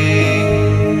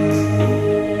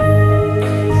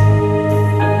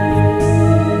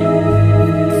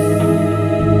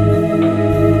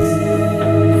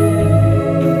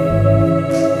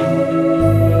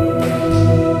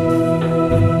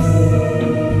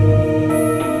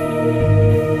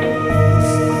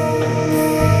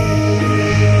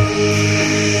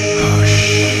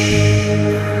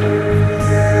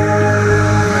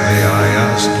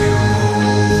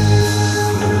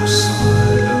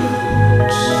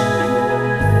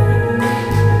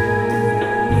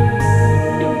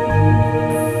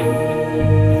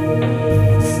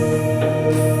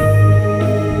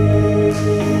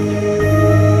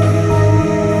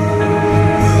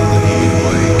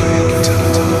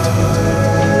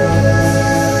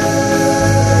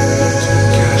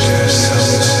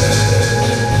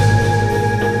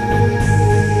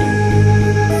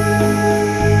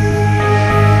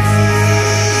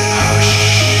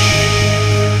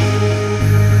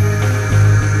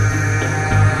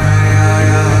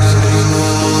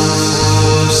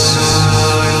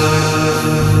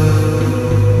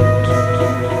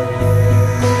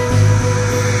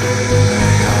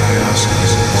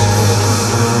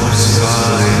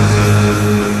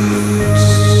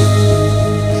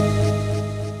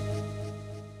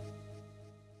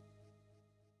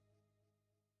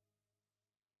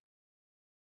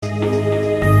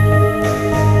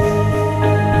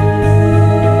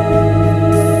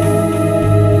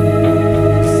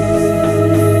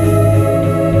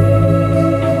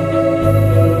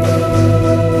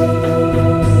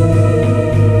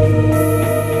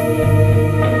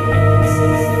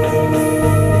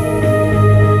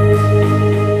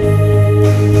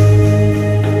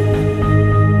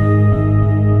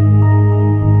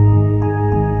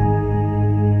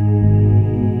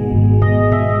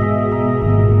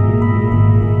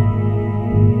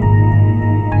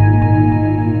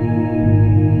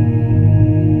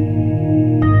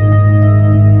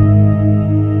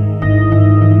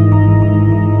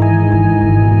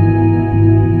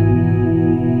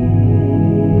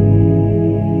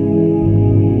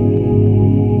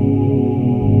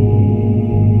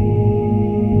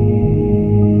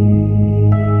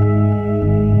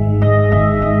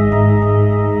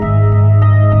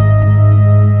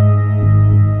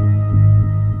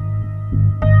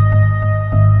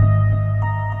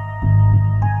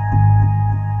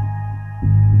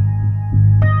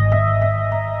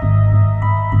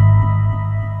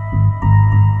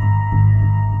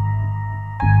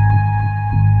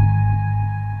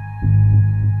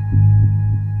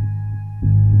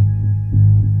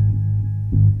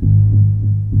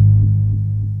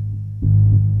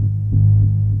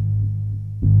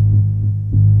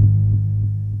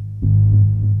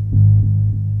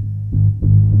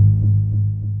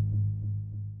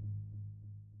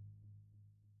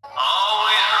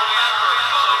 Always remember,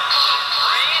 folks,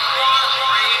 Brainwashed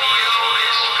Radio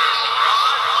is for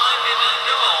broad-minded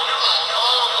adults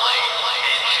only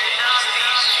and should not be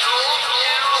sold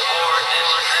to or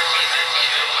distributed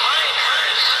to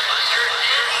minors under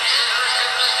any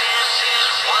circumstances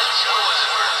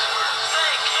whatsoever.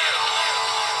 Thank you.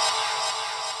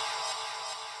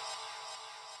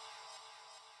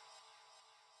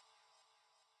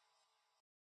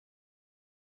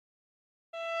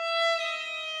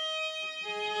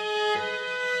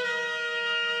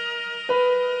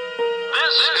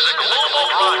 This is a global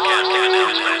broadcasting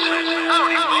announcement.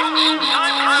 Howdy, folks.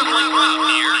 Time-traveling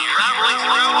mountaineer traveling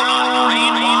through on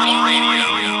Brainwashed Radio.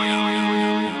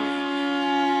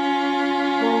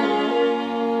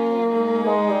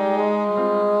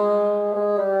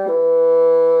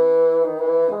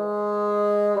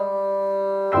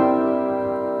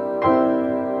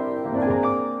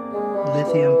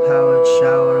 Lithium-powered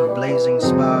shower of blazing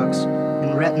sparks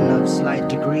and retina of slight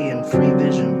degree and free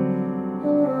vision.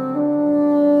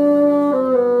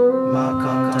 Mark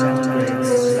on contemplates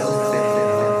slow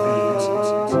fading heartbeats.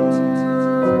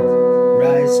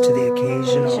 Rise to the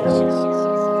occasion or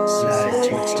slide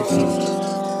to its defeat.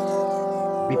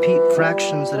 Repeat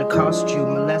fractions that accost you,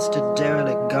 molested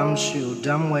derelict gumshoe,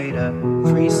 dumbwaiter,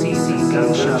 free season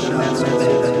gunshot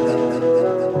masturbator.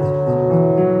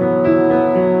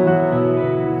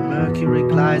 Mercury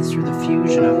glides through the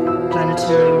fusion of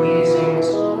planetary wheezings.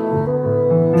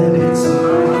 Then it's a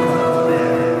mindfuck affair.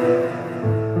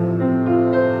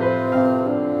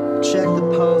 Check the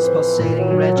pulse,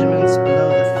 pulsating regiments below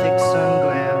the thick sun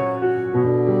glare.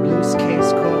 Loose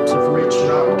case corpse of rich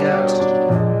rock gout.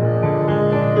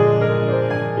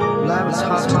 Well, I was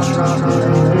hot to trot on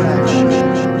any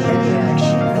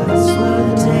action.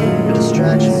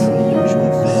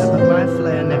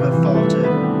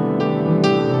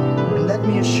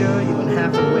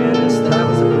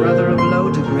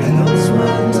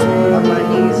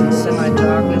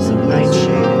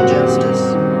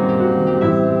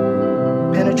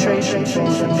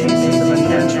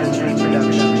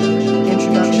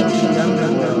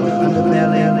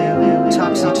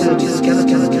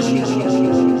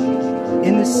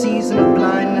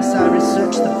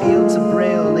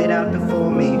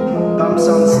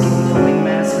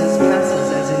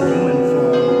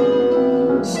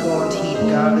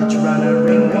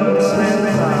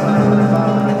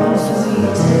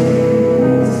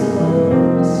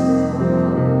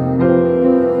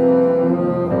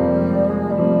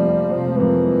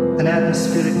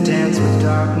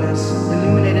 darkness,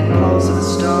 illuminated pulse of a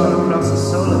star across a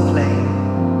solar plane.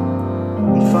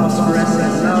 In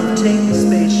phosphorescent love, take the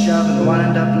space shove and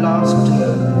wind up lost in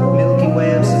the Milky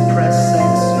Way of suppressed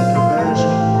sex and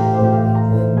perversion.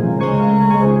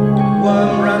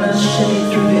 Worm runners shimmy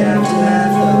through the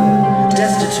aftermath of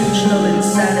destitutional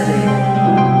insanity.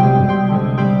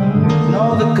 And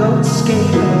all the goats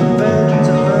scapeing virgins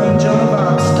of Burn Joan of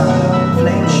Arc style,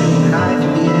 flame shooting high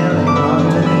through the air and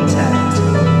martyrdom intact.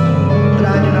 But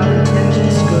I do not intend to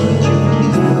discourage you with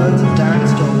these words of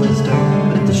dinosaur wisdom.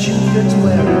 But if the shoe fits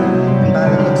wearing, and by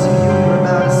the looks of you you're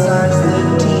about a size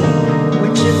 13,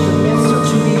 which if the myths are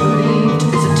to be believed,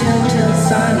 is a telltale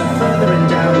sign of further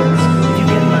endowments. If you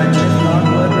get my drift, not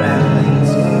word ramblings.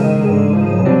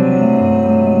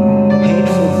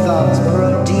 Hateful thoughts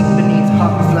burrow deep beneath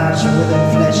hot flash withered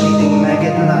flesh-eating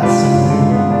maggot lust.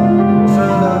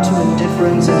 Further to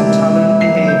indifference and intolerant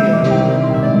behavior.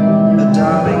 But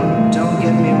darling, don't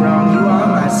get me wrong, you are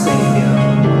my savior.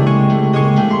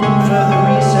 Further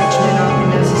research may not be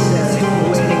necessary,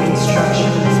 awaiting instruction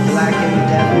in this blackened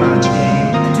death march game,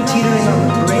 teetering on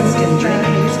the brink and drink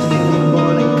hastily from the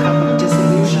morning cup of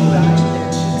disillusionment.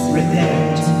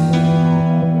 Repent.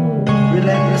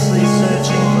 Relentlessly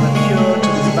searching for a cure to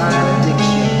this vile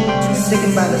addiction,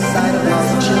 sickened by the sight of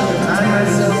lost children, I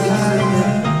myself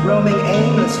roaming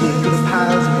aimlessly through the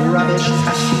piles of rubbish,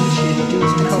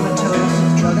 hashish-induced comatose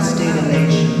drug state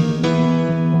elation.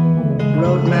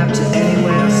 Roadmap to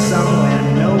anywhere, somewhere,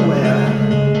 nowhere.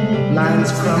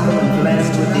 Lines crumble and blend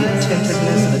with the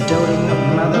attentiveness of a doting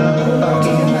mother,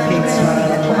 fucking and pig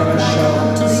smile horror show.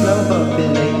 Slow boat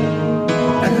Billy.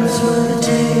 And those were the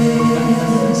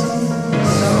days.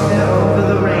 Somewhere over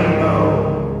the rainbow.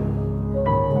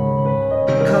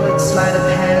 Colored sleight of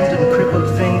hand and crippled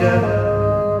finger.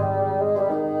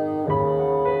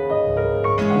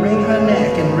 Wring her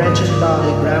neck and wretched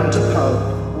body ground to pulp.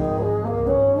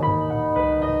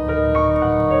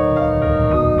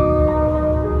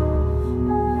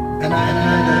 And I am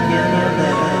neither here nor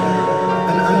there,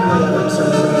 an unwell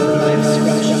observer of life's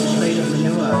scrumptious plate of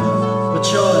manure,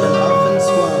 matured and often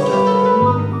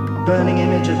squandered. Burning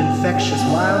image of infectious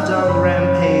wild dog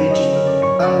rampage,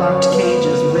 unlocked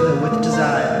cages wither with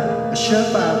desire, a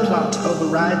surefire plot to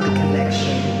override the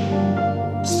connection.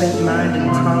 Spent mind in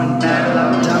crawling bad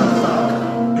luck, dumb fuck,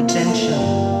 pretension,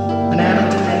 an added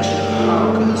dimension of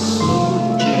hawkers,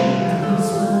 smooth gin.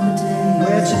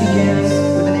 Where to begin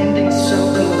with an ending so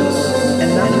close,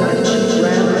 and not much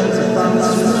ramblings of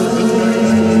pharmaceutical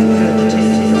ignorance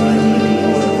regurgitated from my healing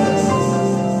orifice,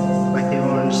 like the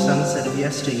orange sunset of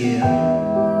yesteryear.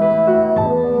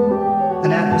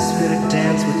 An atmospheric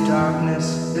dance with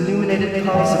darkness, illuminated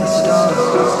pulse of a star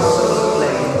across the solar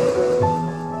plane.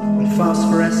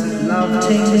 Phosphorescent love,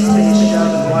 take the space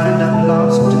shove and wind up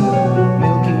lost in the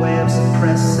Milky Way of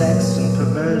suppressed sex and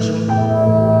perversion.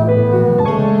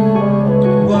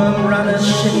 Worm runners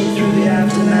shimmy through the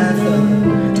aftermath of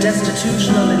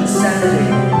destitutional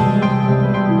insanity.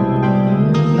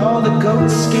 And all the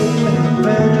goats scapeing and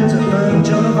virgins are Burn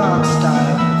Joan of Arc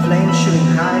style, flames shooting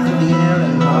high through the air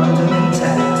and martyrdom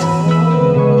intact.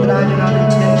 But I do not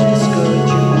intend to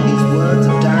discourage you with these words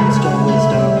of dinosaur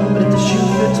wisdom. But if the shoe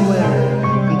fits wearing,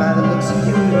 and by the looks of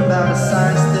you you're about a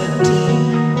size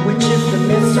 13, which if the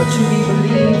myths are to be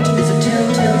believed, is a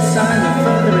telltale sign of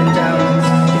further endowments.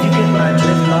 If you get my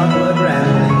drift, not word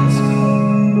ramblings.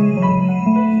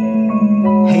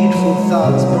 Hateful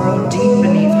thoughts burrow deep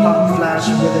beneath hot flash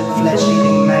withered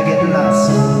flesh-eating maggot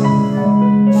lust.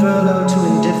 Furlough to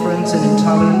indifference and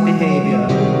intolerant behavior.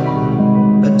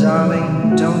 But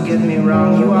darling, don't get me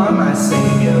wrong, you are my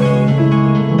savior.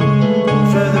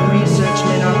 Further research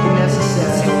may not be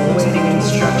necessary, awaiting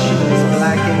instruction in this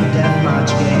blackened death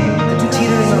march game,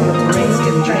 teetering on the brink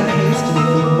and drink hastily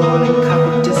from the morning cup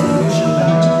of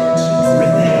disillusionment.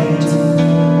 Repent.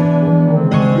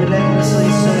 Relentlessly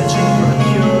searching for a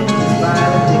cure to this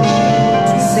vile addiction,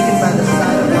 sickened by the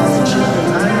sight of lost children,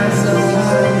 I myself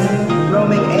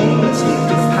roaming aimlessly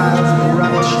through the piles of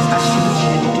rubbish,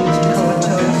 hashish-induced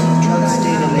comatose drug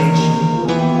state elation.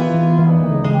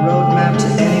 Roadmap to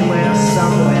anywhere,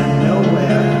 somewhere,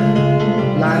 nowhere.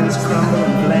 Lines crumble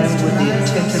and blend with the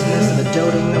attentiveness of a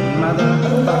doting mother,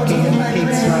 fucking and pig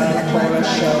smile horror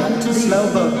show. Slow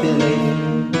boat Billy.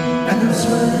 And those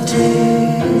were the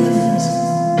days.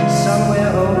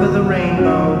 Somewhere over the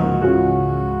rainbow.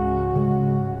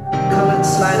 Colored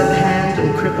sleight of hand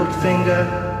and crippled finger.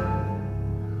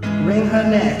 Wring her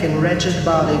neck and wretched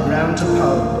body ground to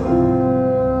pulp.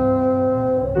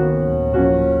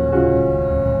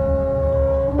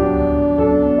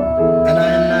 And I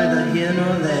am neither here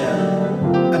nor there,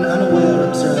 an unaware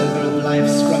observer of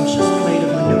life's scrumptious plate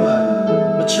of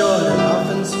manure,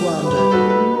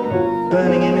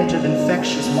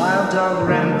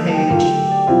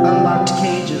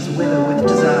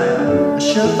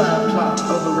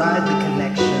 ride the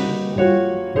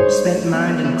connection. Spent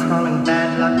mind in crawling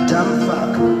bad luck, dumb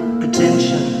fuck,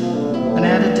 pretension, an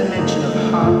added dimension of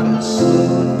hawkers,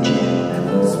 smooth gin.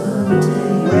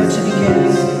 Where to begin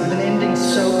with an ending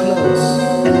so close,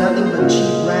 and nothing but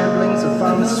cheap ramblings of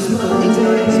pharmaceutical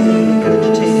ignorance being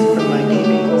regurgitated from my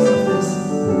gaping orifice,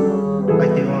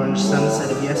 like the orange sunset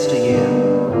of yesteryear.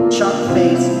 Chalk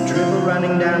face, dribble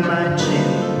running down my chin.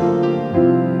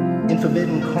 In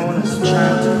forbidden corners of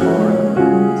childhood horror,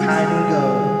 hide and go.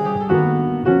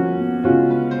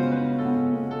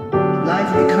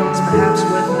 Life becomes perhaps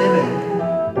worth living,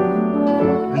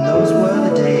 and those were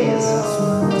the days.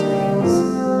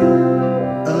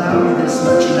 Allow me this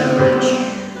much leverage.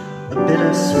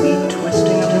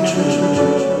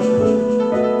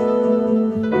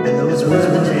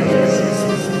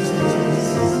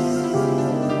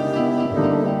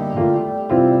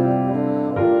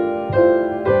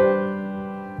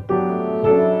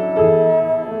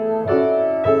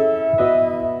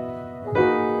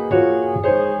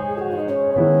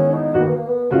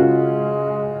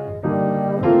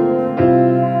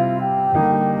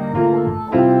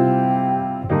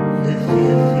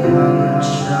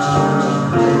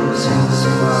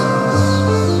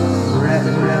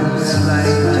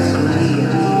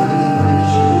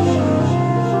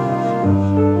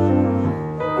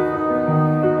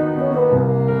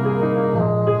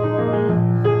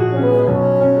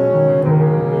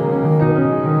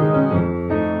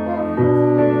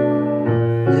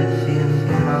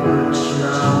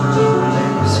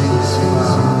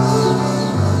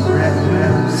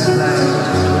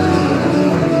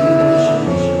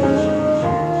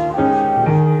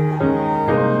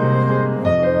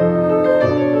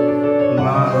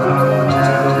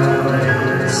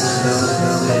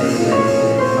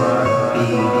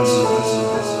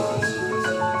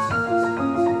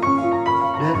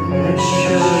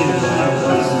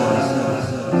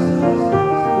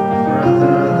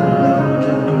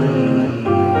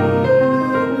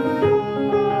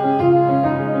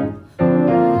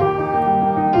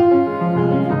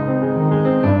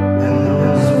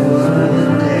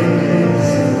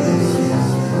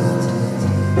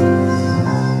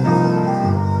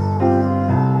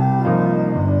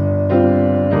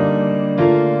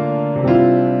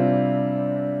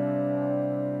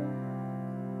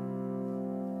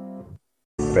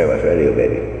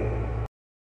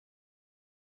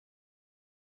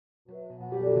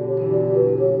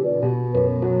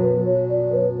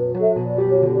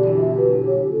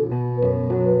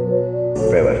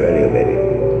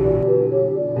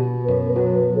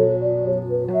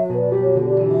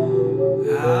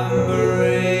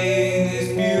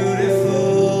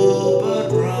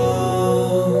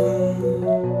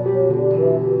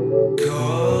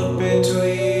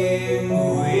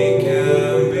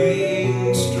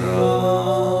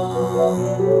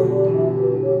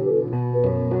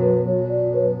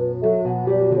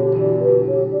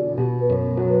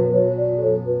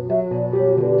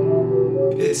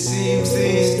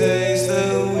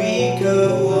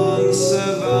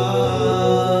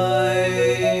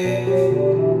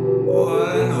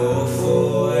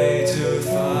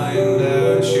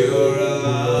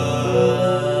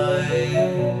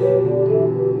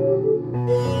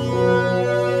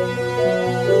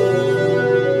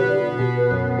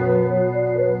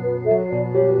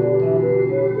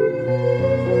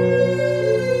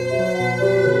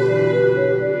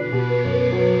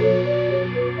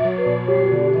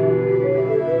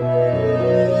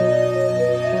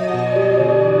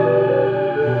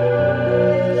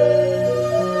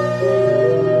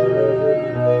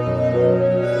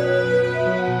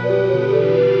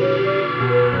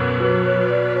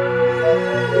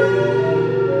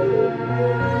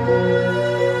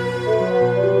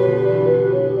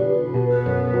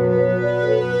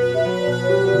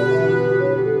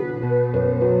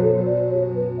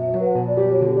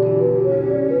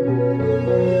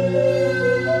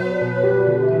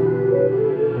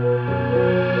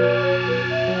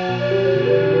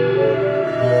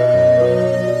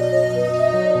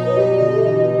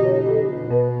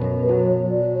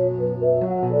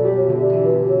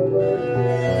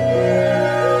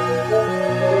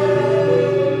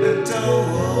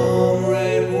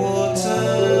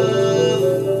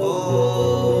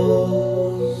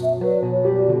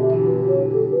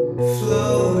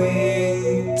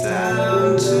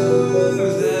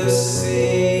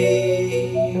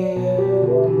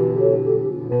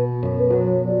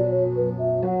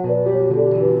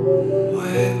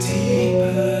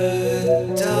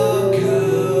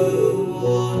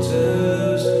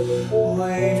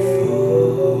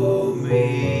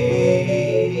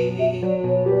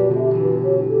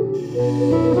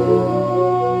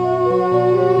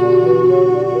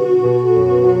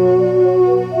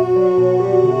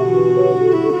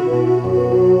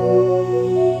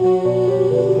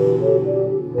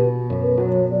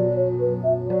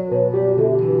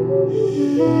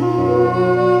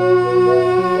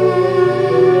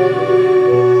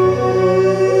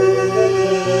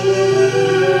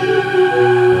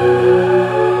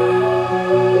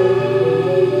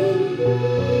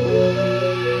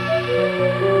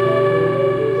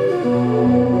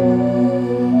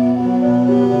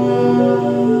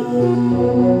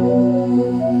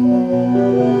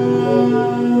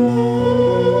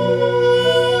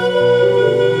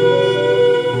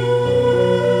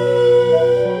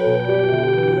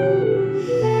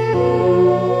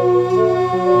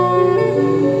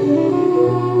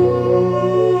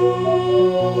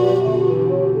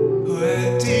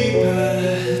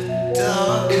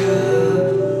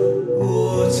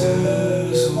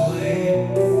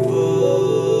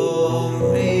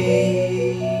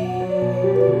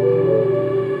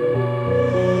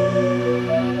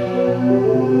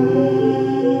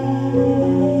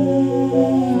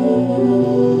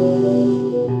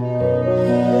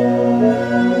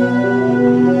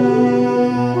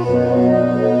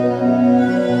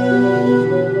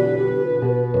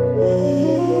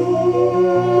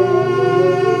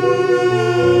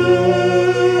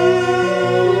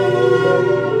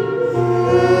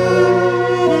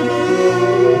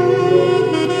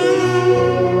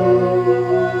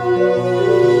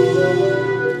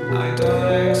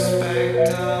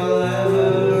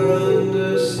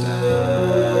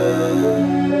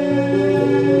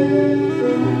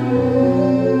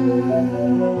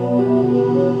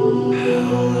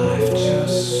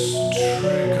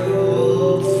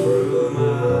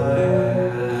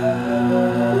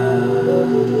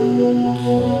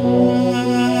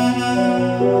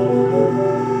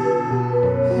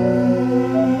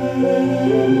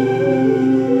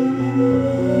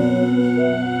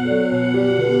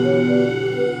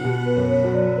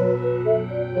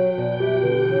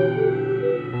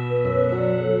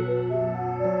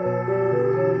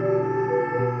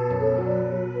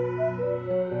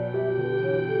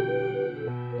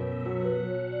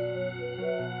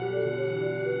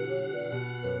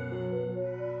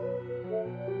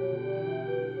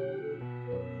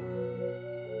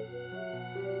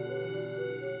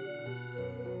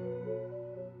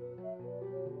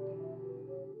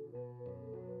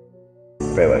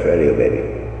 Brainwashed Radio, baby.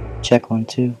 Check 1,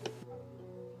 2.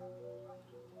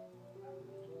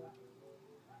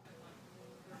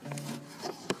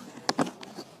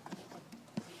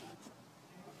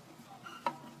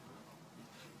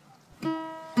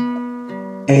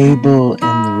 Abel in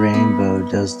the rainbow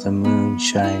does the moon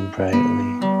shine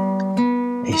brightly.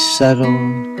 A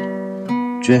subtle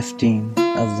drifting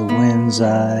of the wind's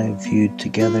eye viewed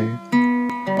together,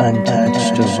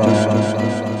 untouched or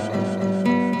borrowed.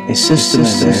 A system of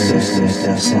errors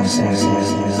that sense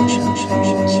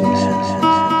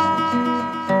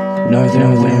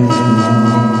northern winds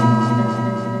moan,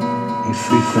 a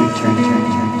frequent turn.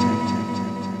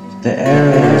 The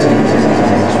arrows and the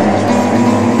eyes run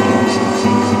free against the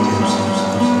fingertips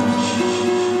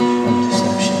of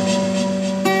deception.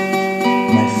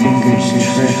 My fingers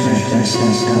trip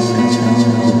iridescent colored tones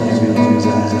of everyone's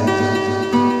eyes.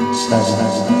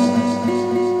 Sudden,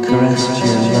 caressed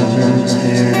your lover's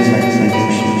hair like the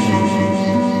ocean.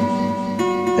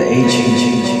 The ancients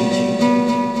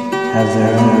have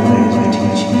their own ways of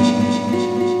teaching.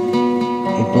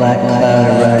 A black cloud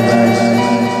arises.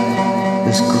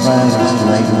 This cloud is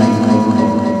lightly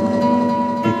golden.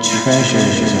 It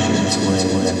treasures on its way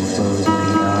that flows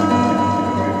beyond the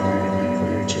river and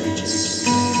converges.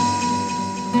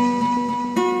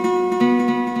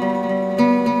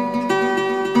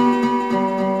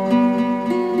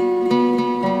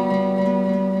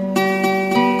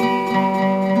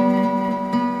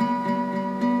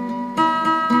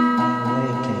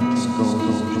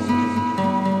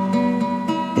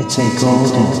 It's a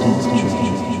golden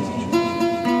dream.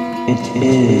 It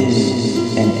is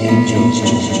an angel's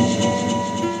dream.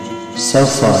 So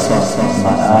far,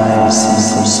 my eyes seem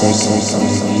forsaken from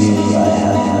the view I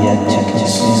have yet to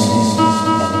consume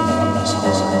an enormous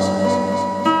horror.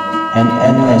 An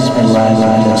endless black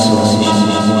desolation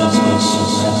once was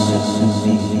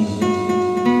surrounded me.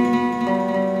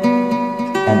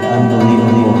 An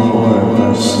unbelievable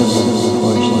horror of civil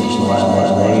proportions while I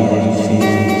lay in fear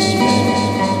and despair.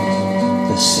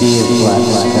 The sea of black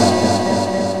sky,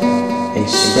 a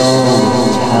soul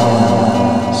with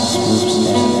talon swoops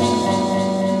down.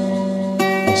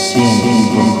 I see an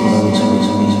evil close with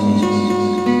me.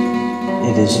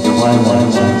 It is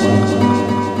twilight and blue.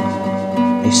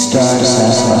 A star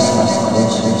sapphire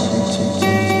closer to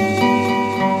me.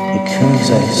 A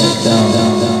kunzite stone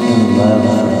in love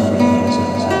for me as a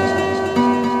light.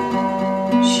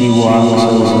 She walks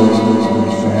over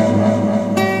the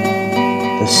firmament.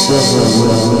 The silver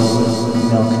will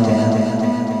milk down.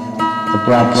 The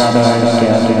black stars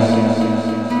gather.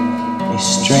 A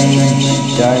strange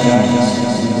darkness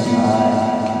in the eye.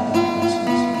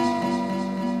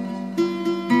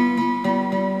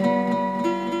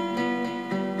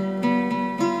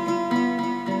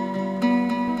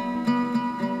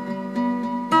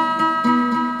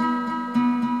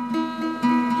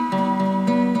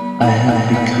 I have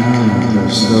become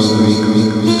those silvery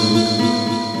gleams.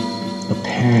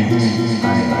 Apparent I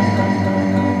am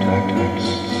in the darkness.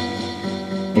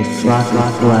 A flock of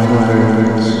black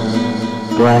birds,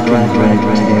 black and red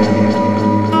tailed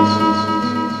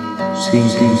sing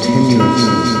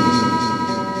continuously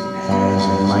as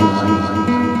lightly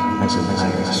as an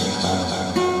iris flower.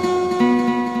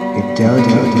 A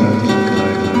delicate rose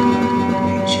garden of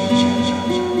nature.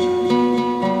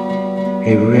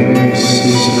 A rare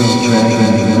seasonal dragon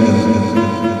living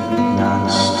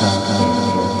non-stop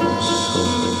vocal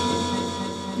soul.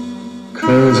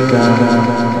 Crows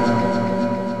gone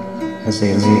as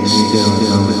they lay still and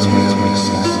momentarily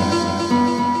silent,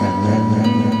 and then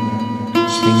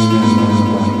singing their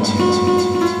lullaby tune.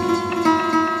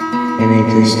 In a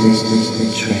distance, the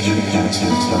train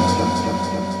passes by.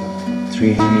 377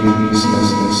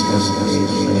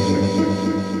 days later,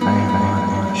 I am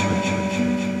on entry.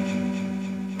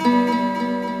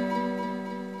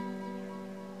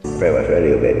 Brainwashed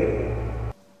Radio, baby.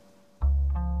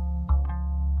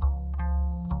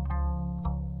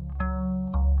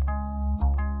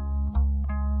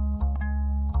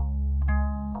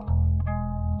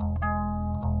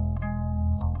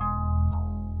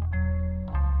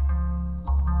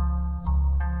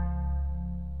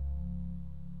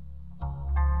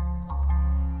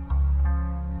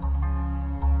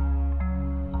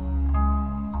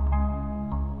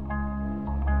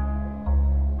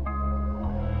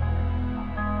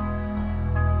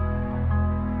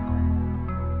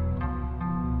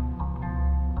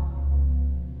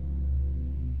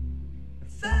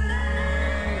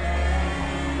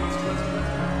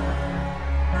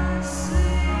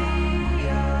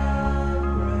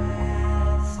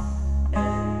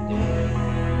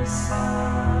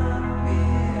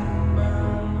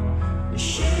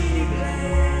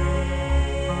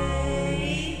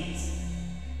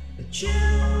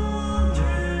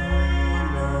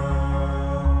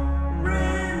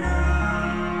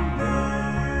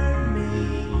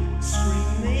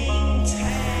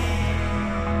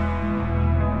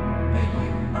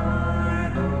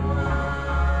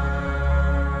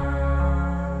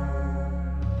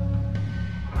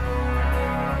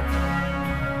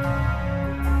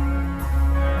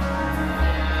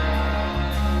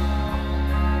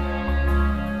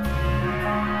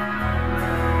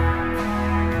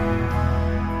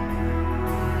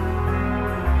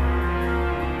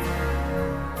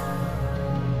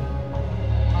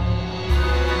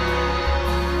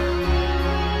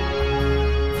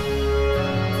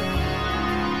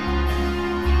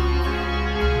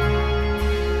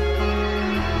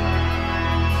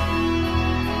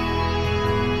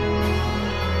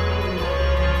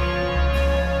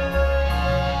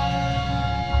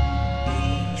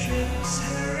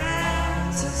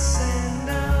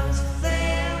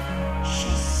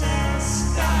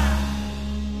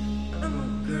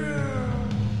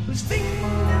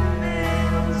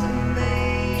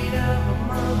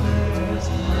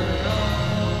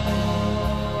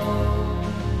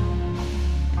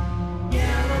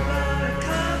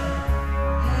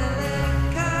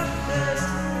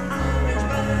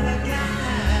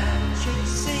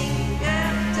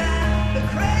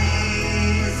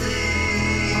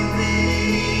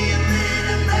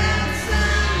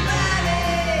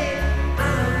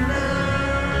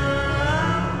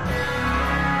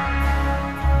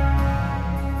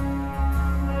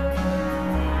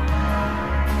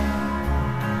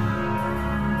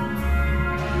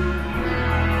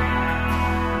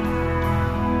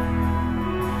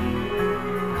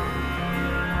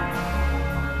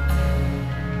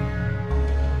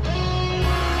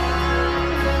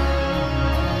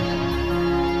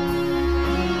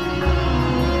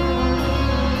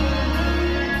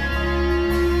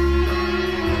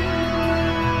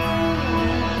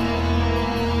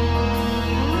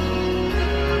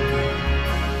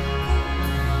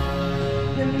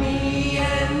 Me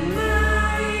and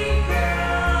my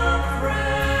girlfriend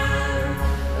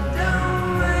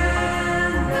don't wear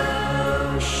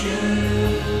no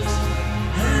shoes.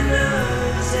 Her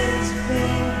nose is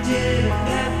painted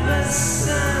pepper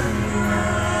sunrise.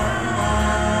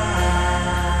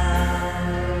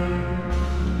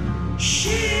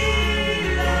 She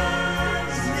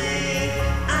loves me,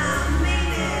 I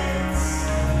mean it's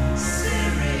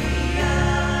serious.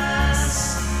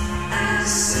 As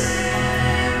serious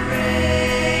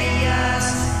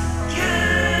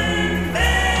can be.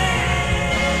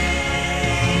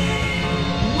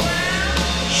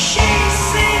 She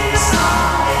sings a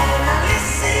song and I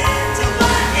listen to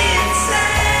what it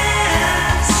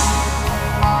says.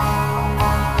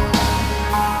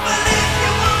 But if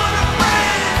you want a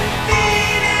friend,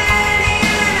 feed any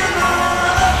animal.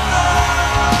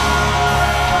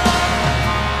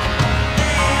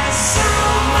 There's so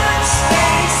much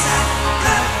space. I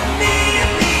cut me a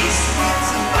piece with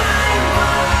some fine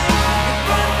wine. It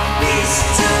brought peace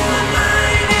to my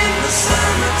mind in the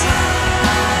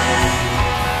summertime.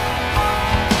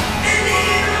 And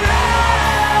it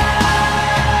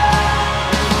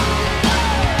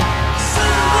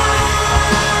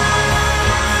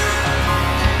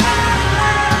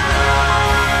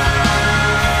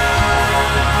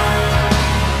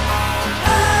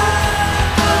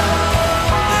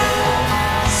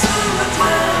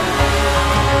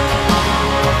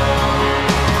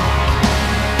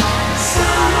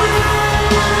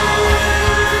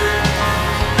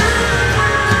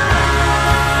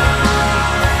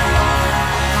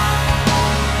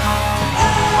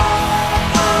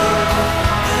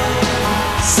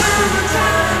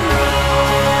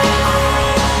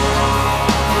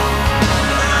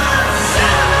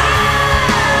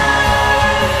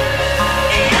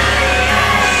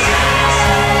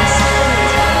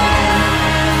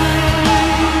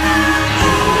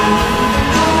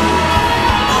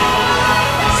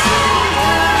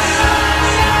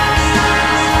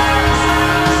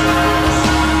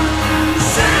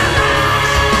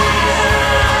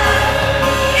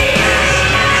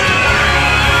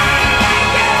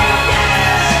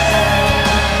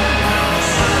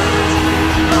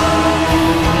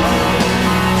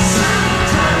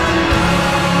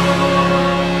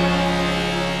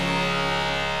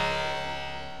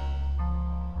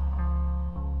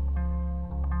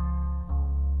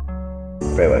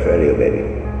Brainwashed Radio, baby.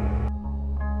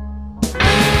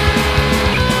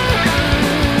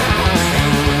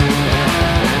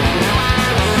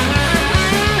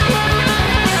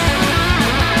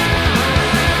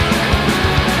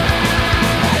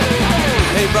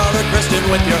 Hey brother Christian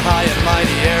with your high and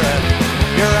mighty errand.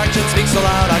 Your action speaks so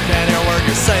loud I can't hear a word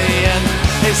you're saying.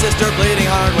 Hey sister bleeding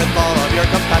heart with all of your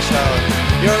compassion.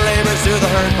 Your labors do the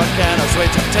hurt but can't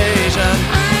assuage temptation.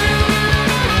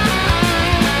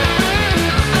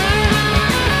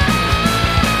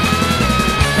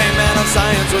 Hey man of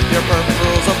science with your perfect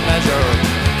rules of measure.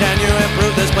 Can you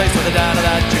improve this place with the data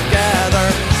that you gather?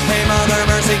 Hey mother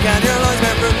mercy, can your lungs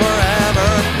bear fruit forever?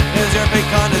 Is your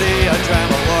fecundity a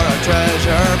tremble or a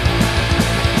treasure?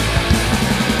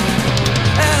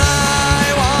 And I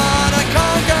wanna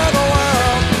conquer the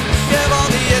world. Give all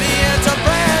the idiots a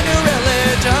brand new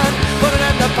religion. Put an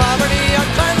end to poverty,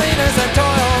 uncleanliness and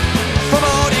toil.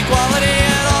 Promote equality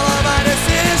in all of my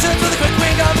decisions with a quick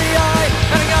wink of the eye.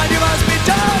 And God, you must be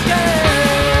joking.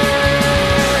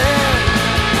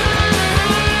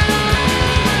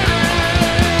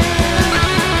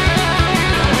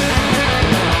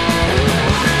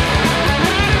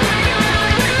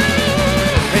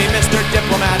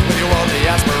 Diplomat with your worldly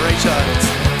aspirations.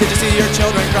 Did you see your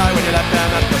children cry when you left them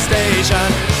at the station?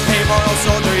 Hey moral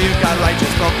soldier, you've got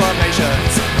righteous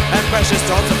proclamations and precious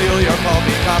stones to fuel your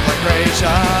pulpy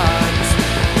conflagrations.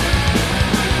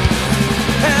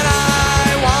 And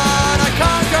I wanna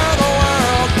conquer the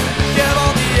world. Give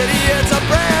all the idiots a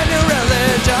brand new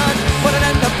religion. Put an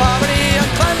end to poverty,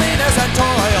 uncleanliness and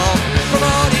toil.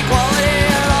 Promote equality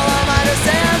in all of my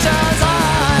decisions.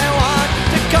 I want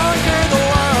to conquer the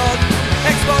world.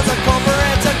 Expose the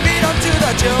culprits and beat them to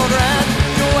the children.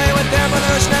 Do away with their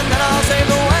pollution and then I'll save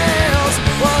the whales.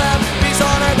 We'll have peace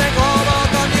on earth and global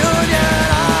communion.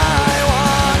 I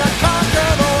wanna conquer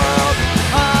the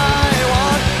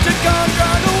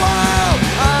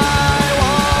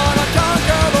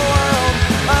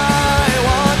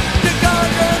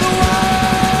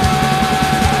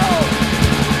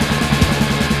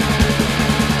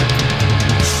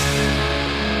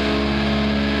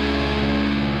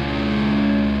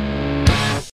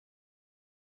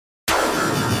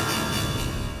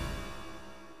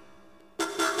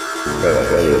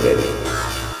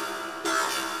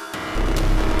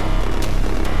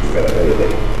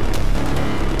incredibility.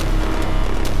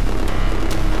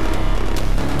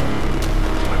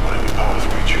 Like whatever path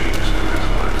we choose in this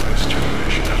life, this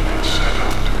generation has been set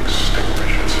up to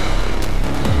extinguish itself.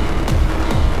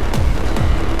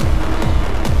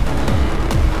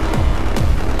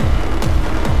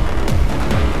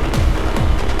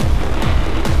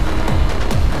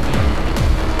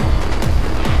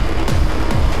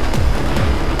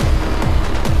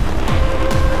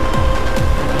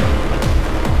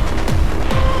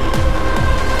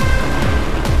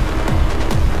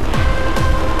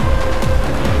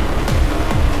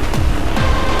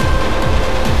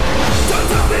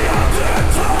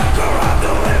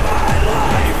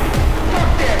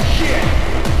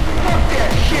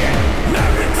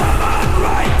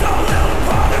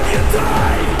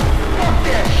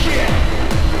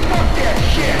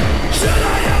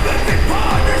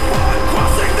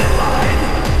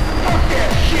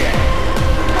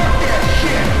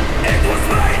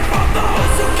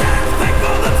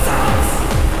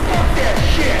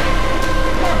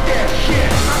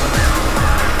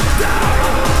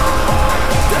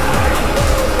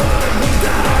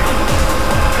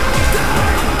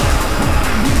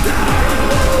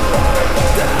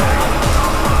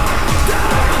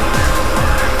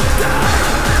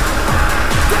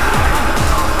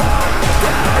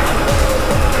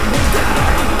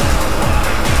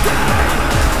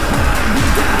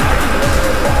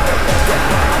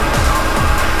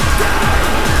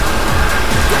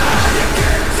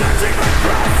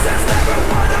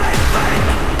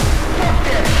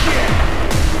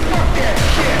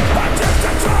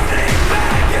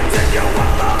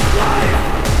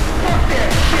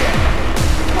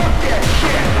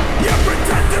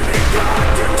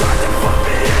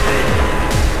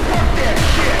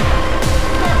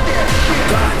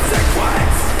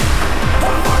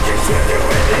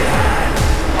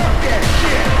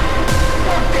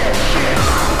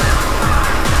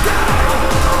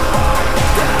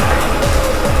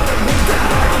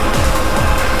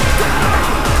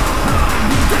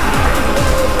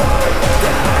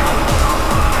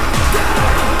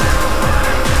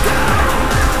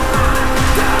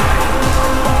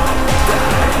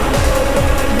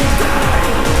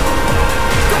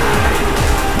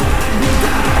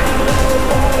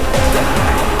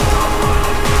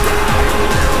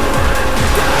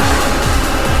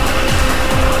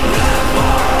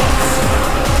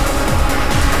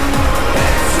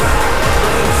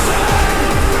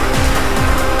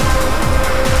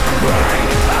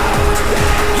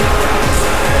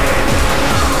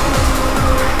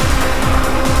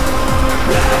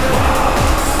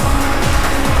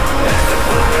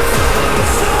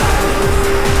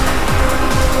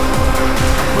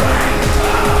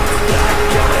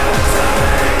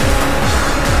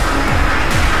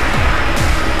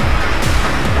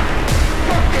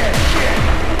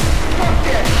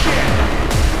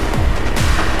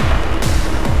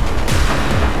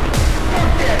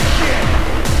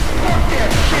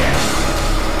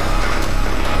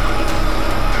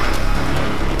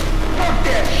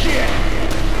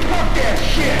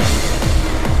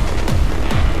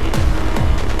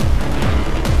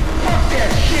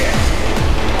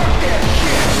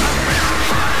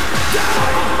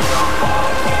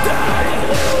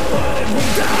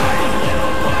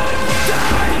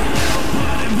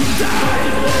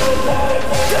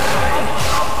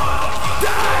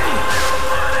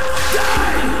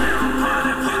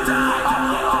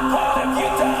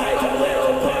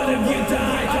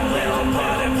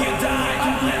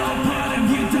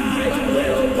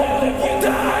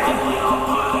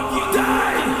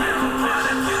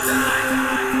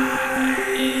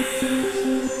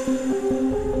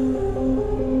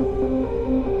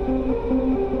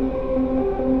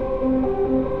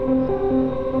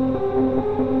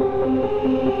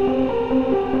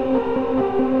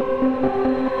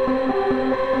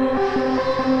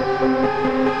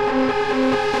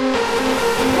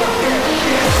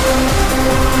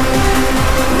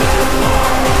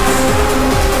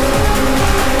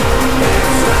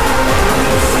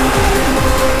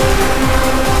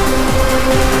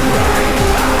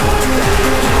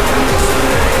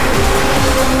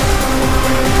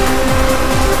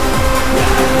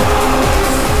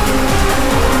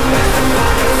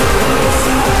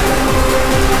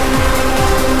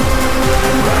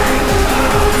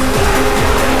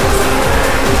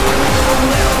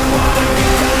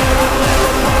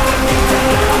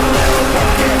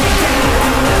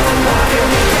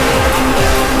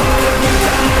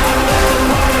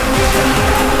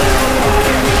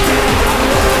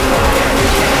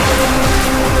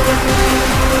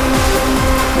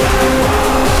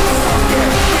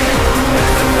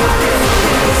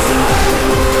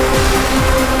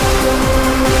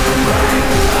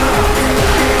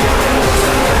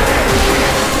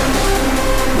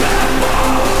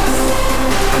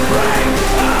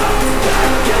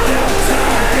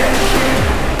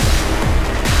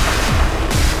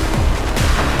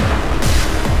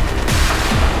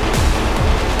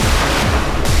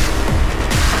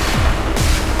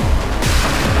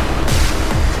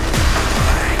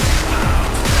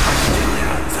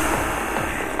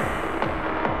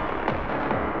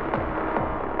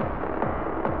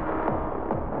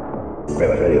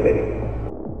 Brainwashed Radio, baby.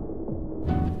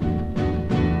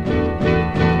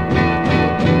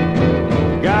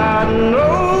 Got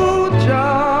no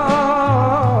job,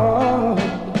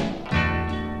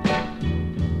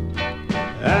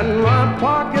 and my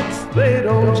pockets, they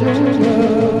don't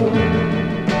jingle.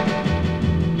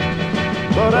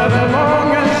 But as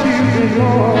long as you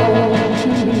belong to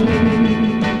me,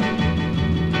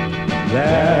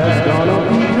 there's gonna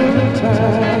be good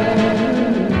times.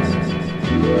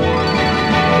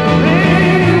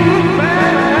 Things look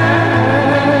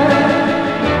bad.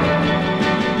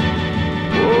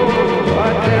 Oh, I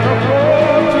can't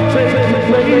afford to take you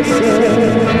places.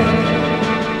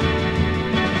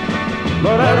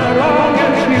 But as long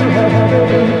as you have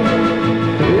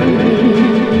faith in me,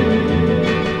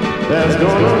 there's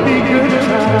gonna be good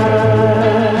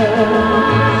times.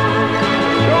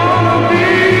 Gonna be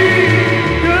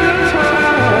good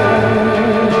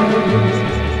times.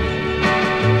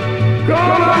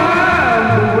 Gonna have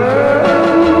the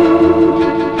world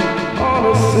on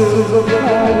a silver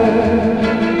platter.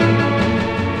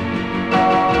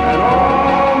 And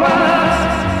all that's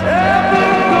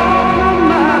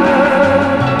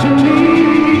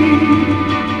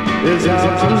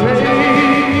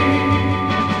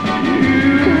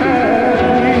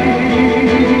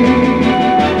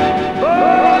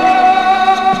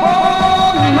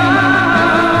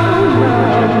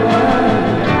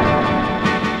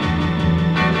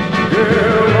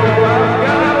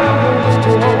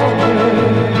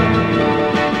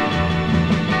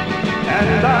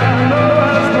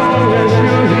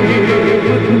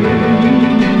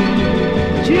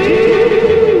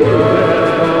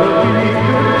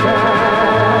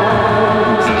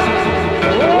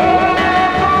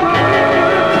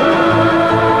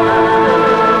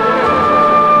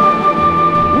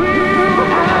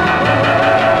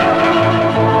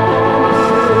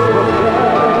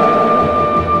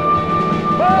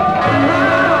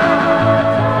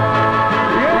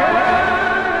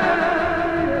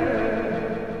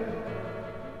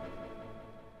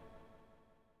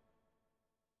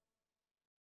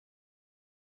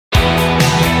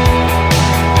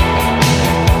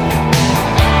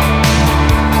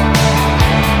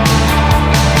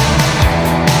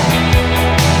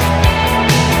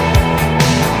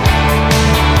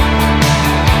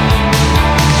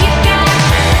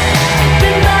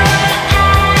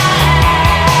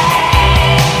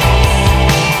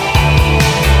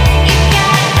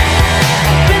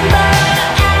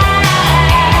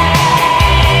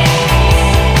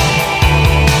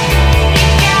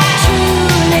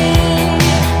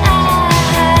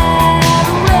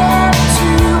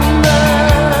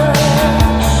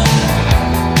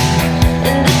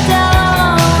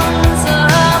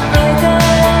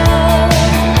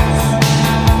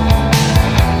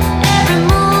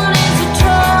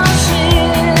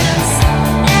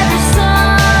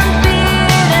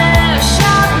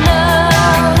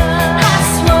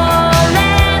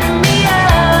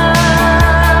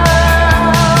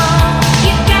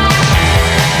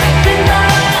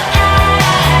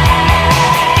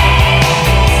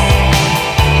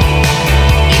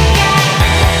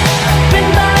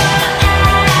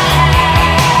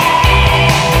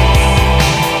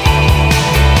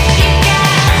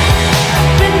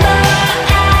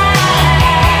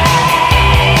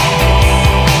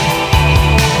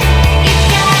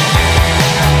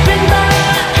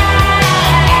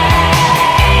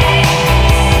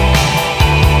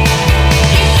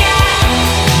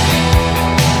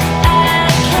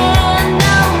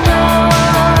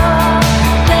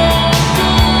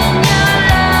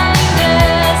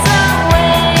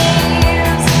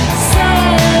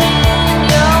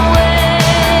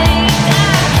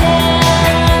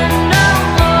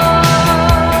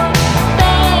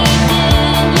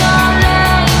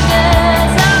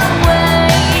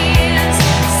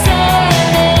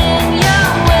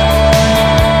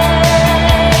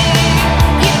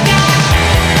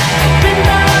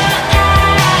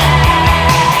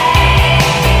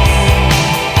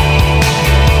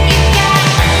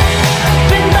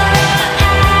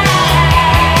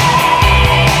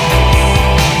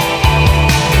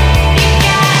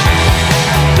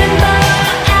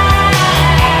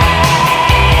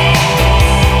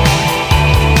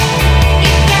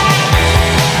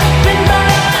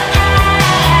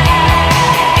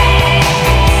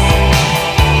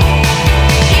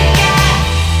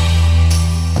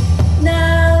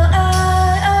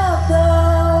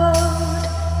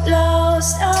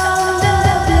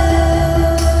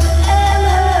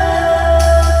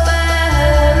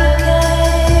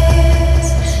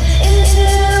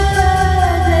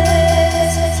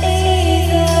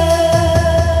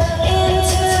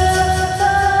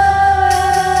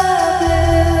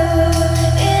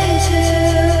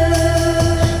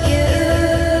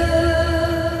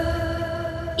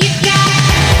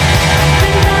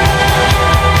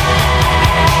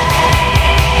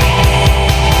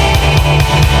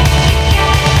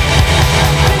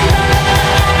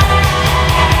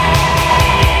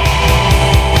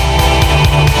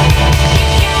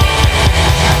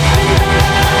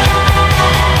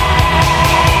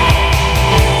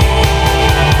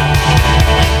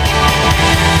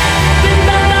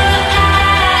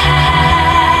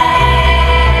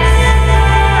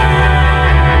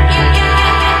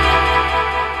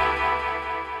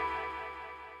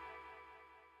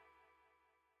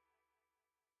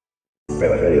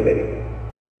Brainwashed Radio, baby.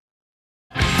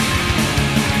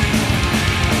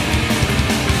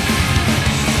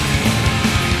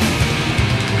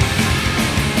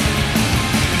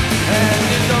 And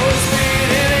in those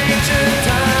fleeting ancient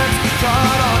times,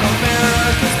 trod on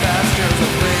America's pastures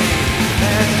of free.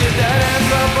 And did that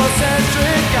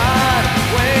anthropocentric God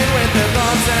wane with their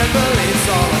thoughts and beliefs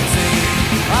all unseen?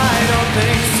 I don't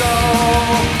think so.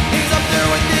 He's up there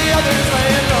with the others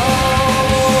laying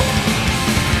low,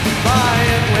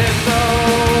 lying with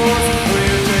those who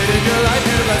you traded your life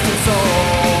to bless your soul.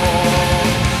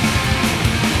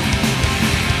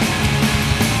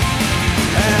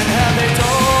 And have they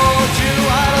told you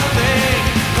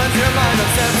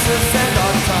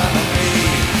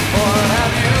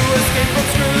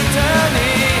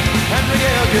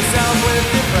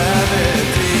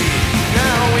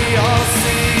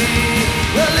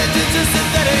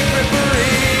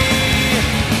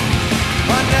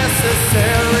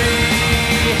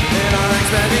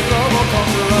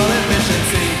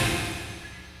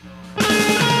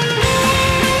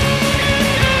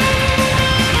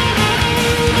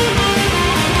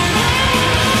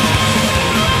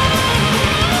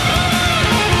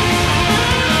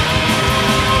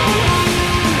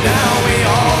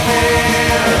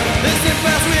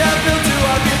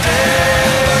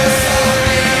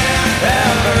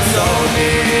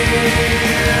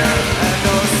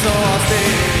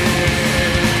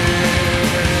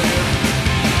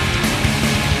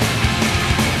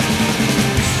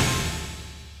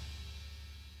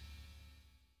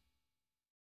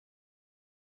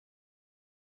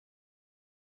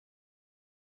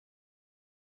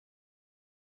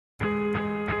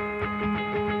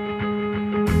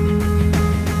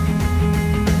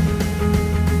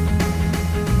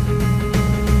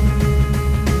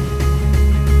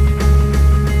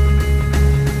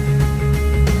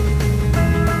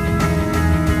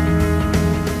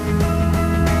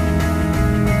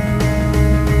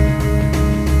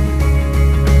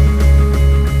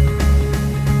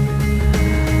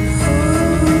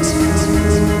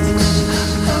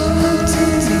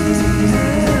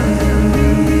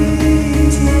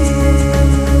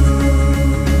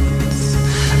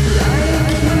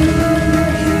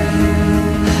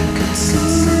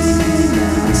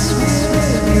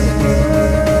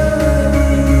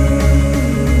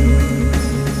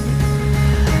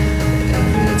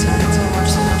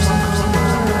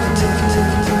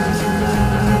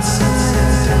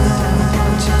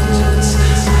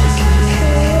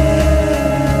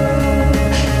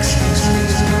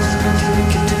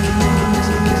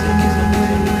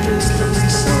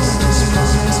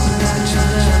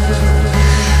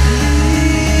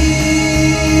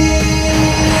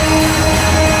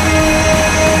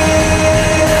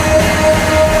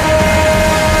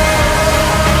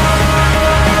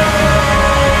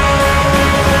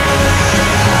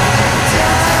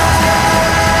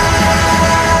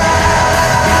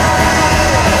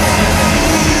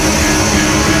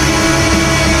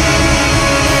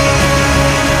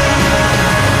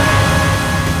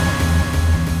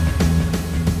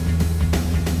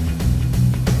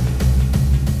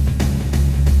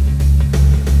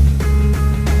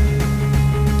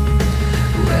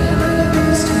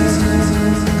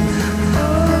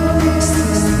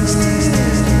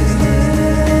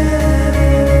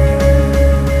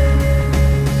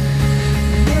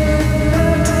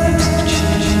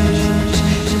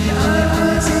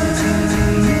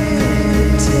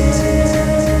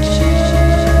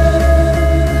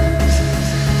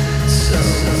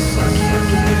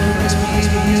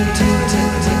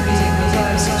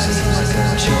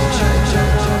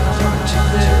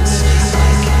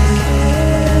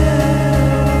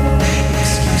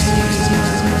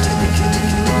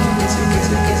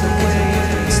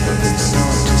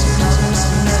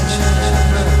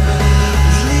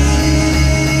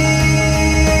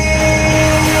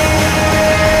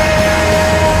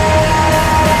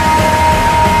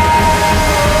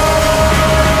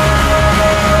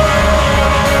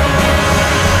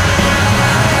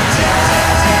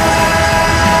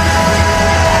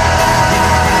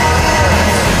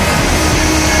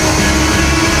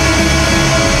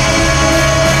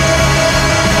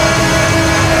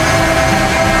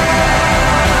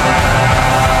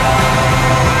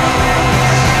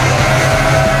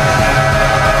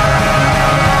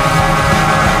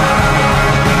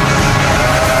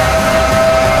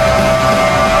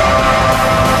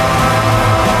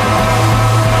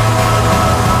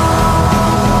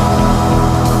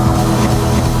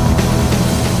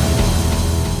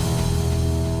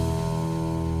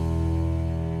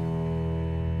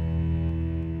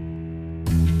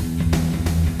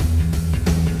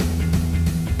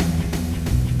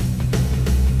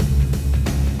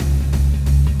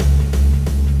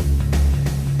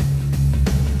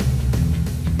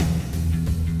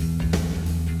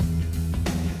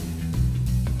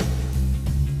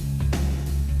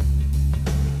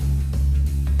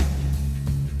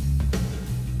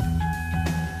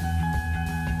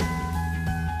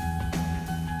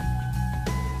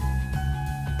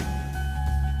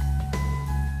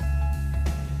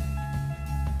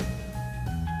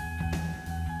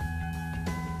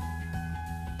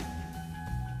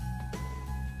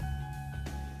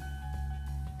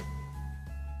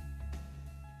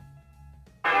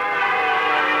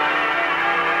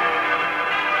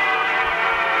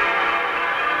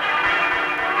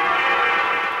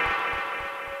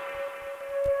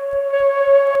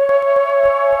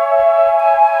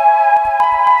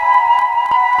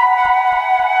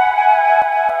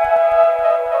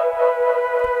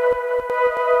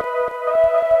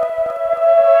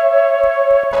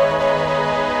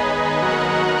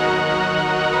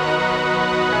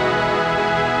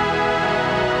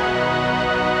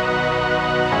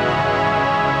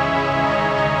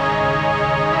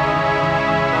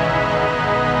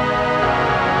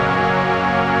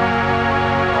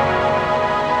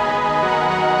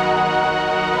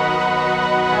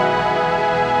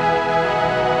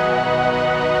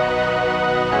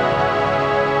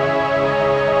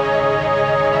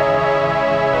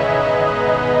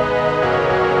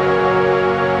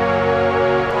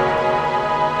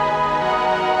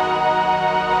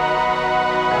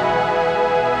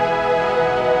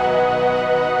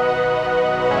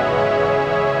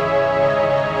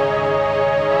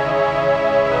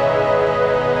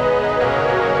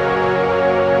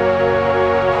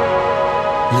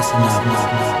Listen up.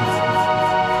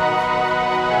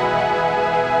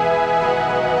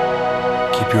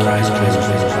 Keep your eyes closed.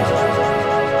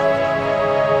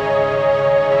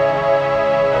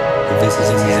 This is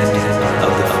the end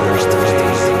of the first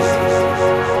phase.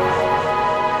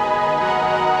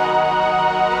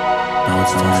 Now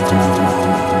it's time to move on.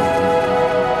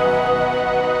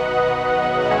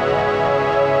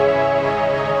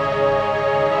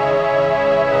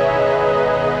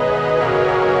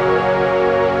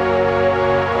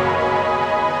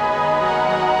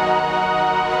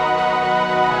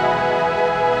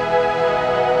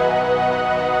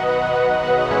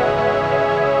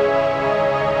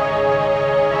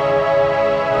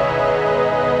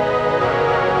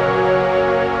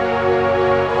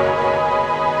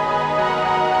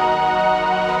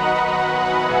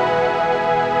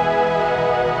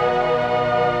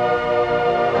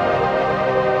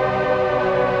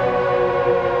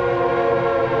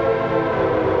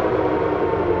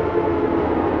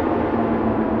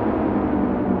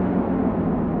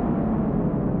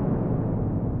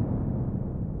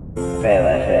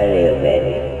 Brainwashed Radio,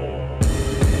 baby.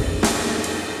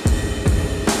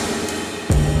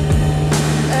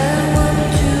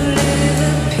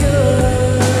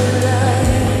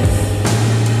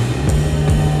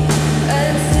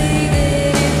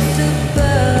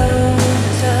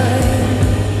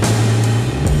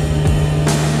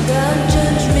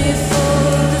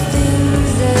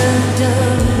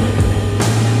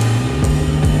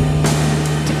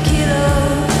 To kill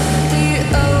off the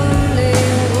only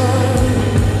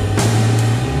one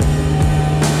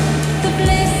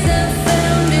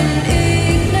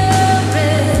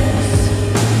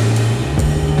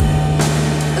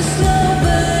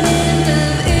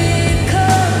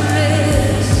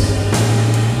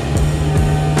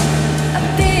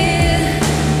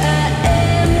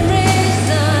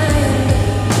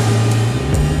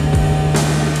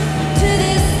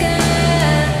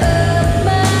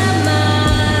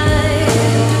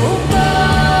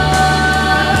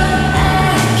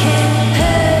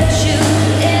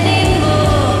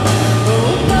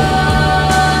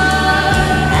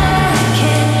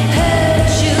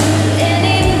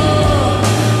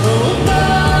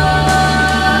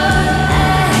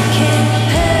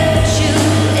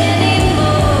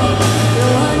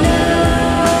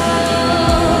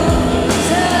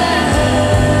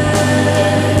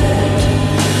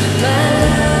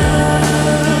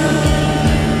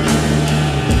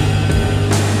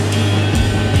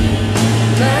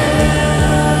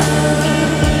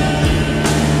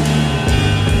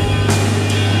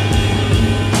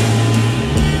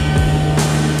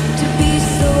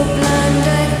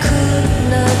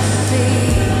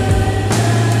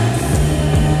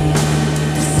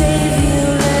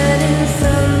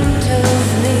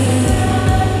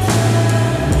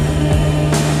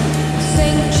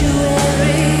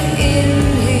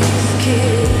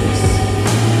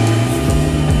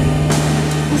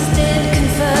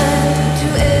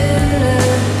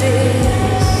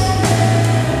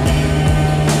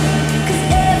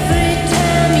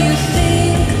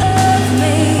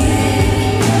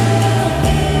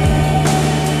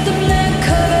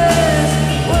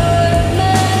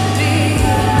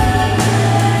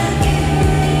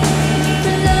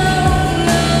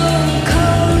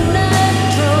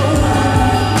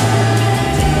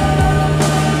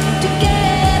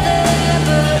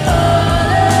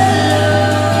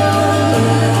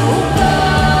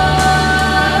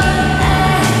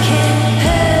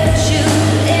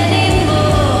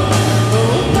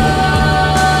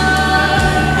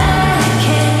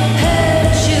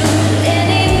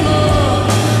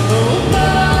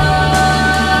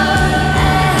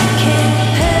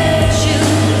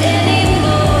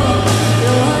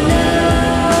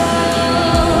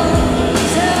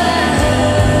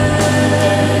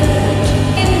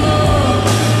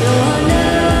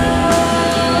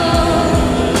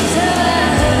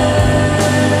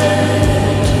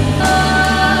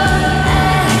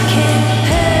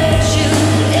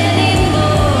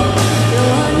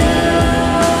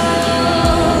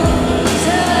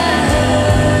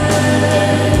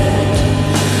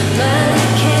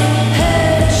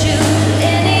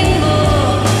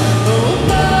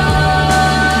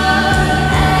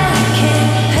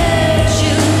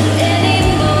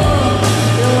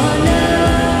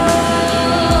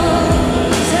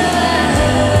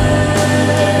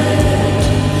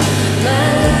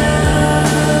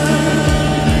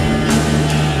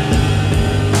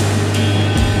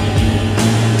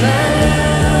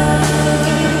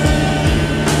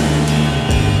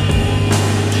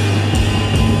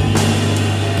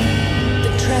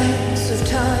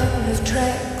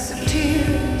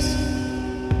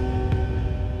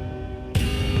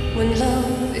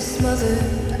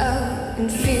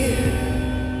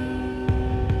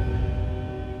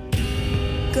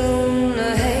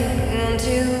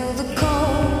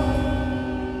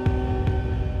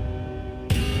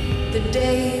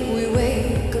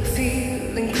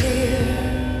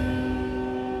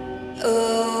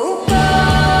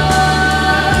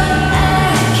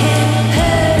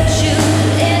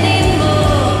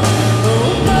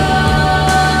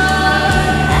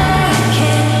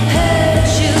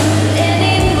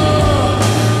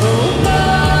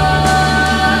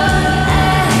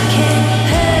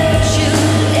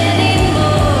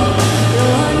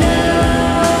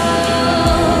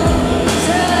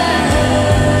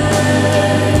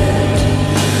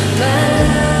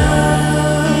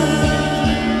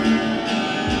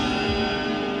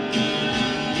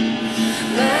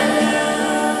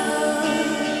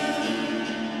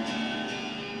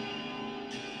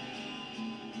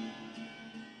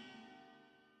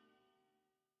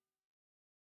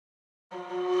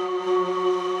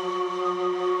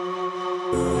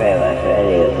Brainwashed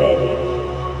Radio, baby.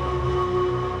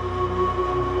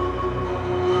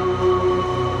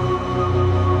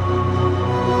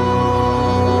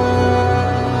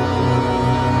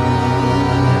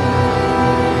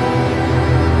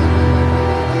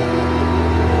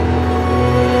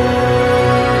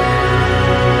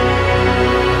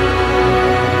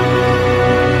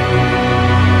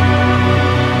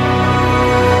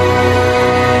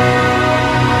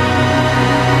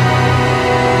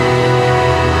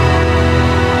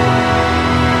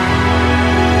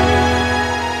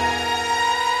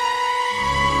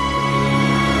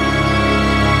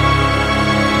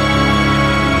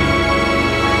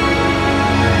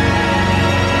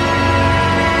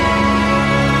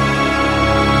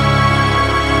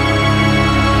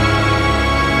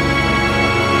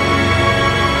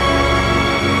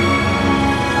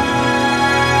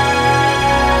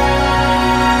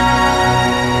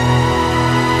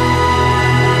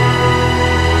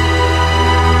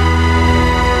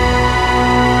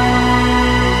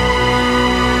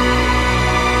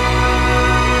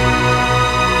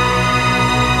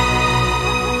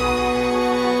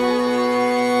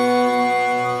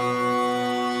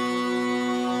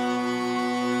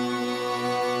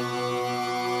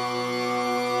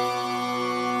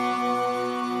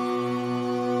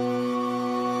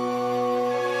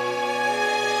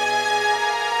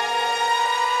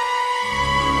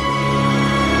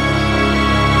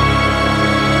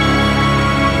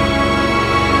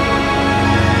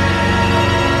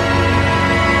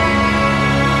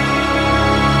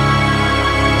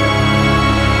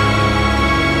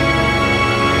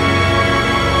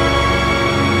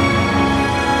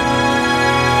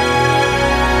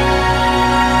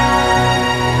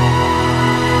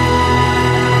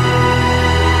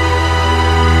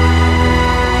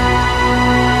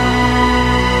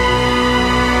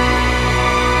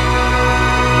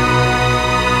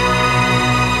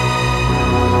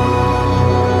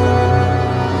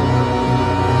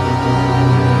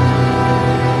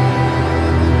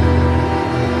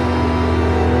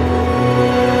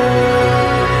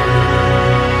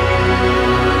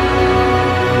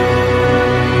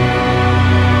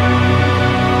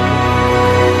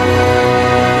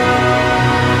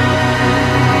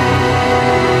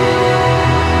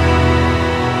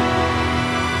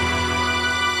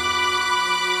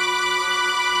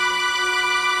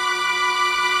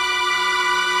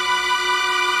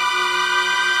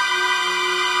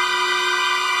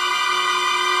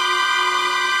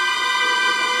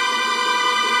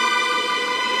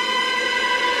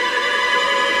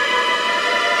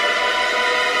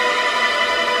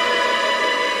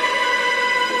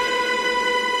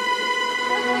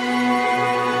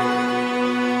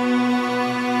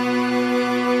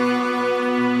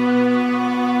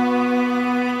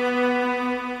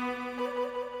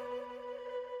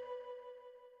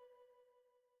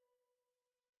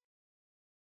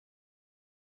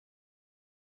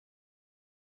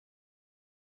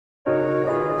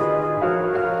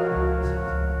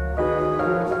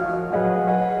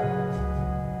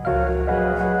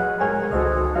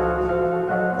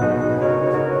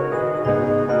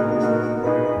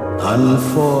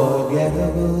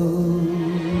 Unforgettable,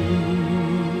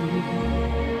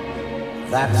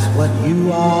 that's what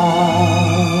you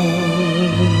are.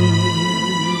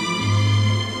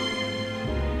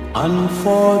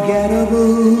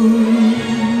 Unforgettable,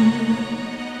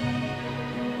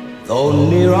 though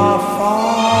near or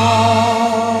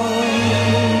far,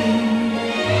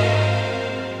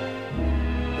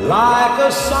 like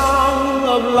a song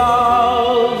of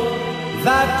love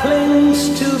that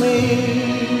clings to me.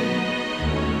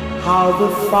 How the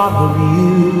thought of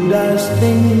you does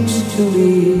things to me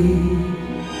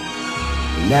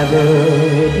never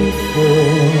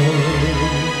before.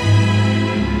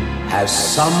 Has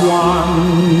someone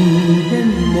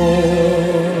been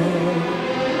more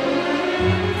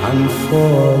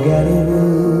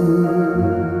unforgettable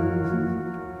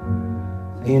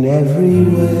in every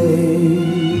way?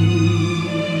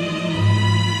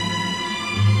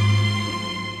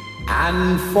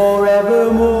 And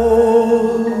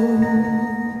forevermore,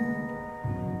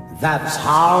 that's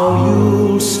how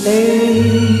you'll stay.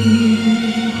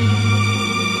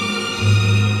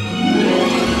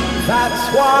 That's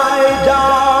why,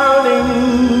 darling,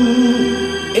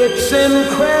 it's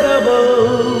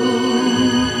incredible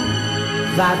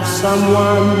that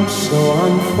someone so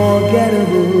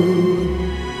unforgettable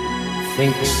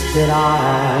thinks that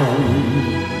I'm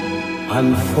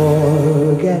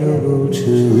unforgettable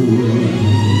too.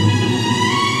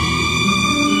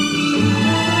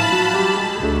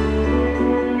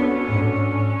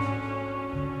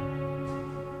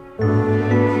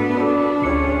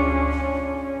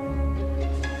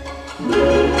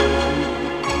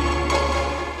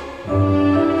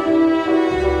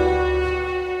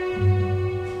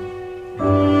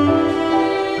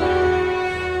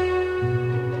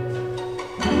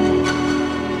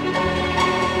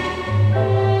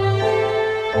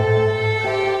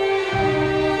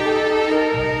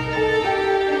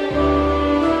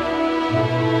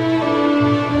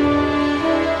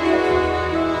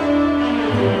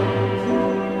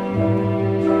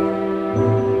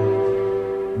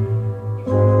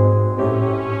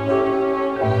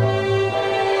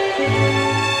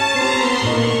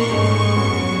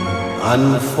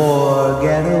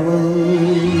 unforgettable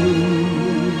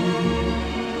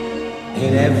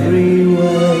in every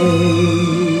way,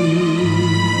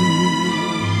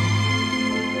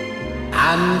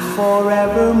 and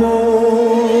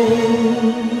forevermore.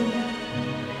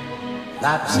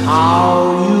 That's how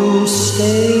you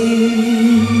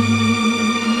stay.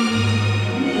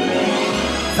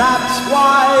 That's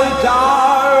why,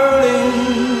 darling,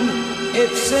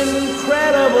 it's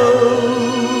incredible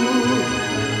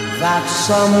that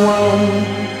someone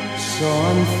so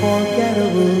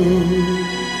unforgettable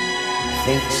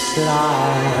thinks that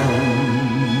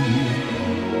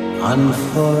I'm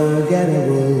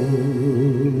unforgettable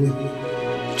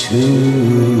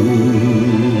too.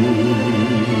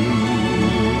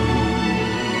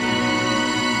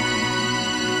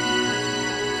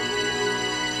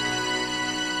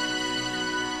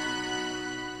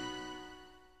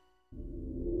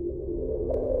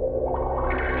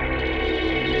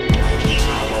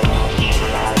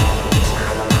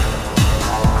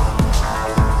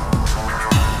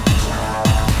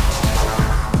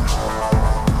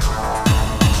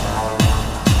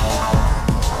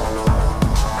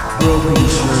 Broken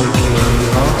hurricane,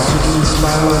 oxygen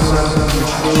spirals out of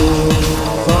control,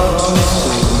 far too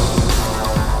soon.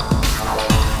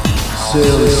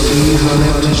 Sail the seas on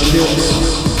empty ships,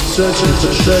 searching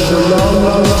for treasure long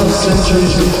lost in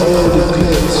centuries of old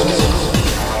eclipse.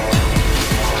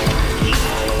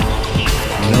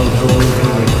 No gold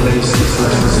can replace the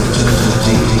flames of eternal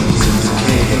deeds and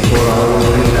decay before our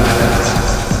world dies.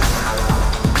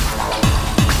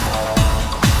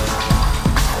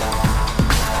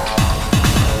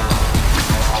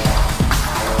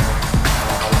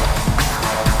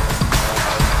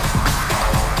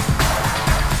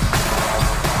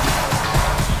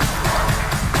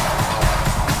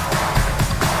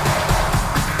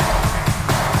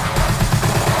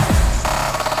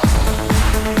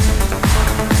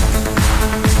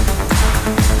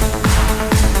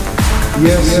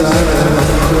 Yes, I am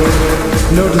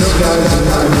afraid, no disguising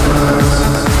my minds.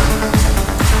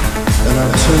 And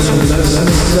I've turned less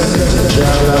and second to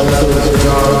jab out those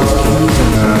dark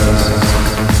accusing eyes.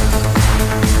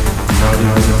 Not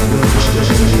even flinched at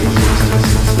any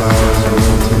existence of flowers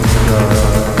wilting in the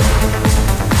dark.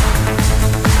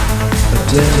 A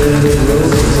dead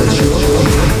rose at your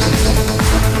feet,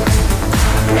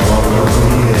 all over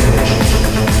the edge.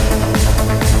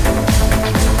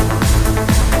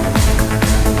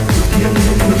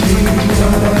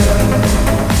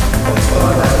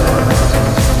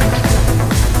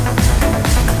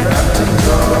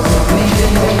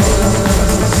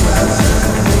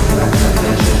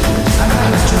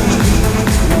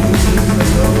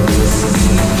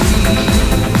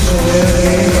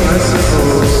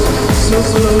 So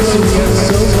close and yet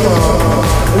so far,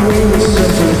 away with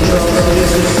simple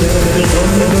troubles,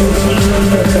 only those who turn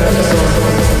their backs on,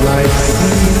 like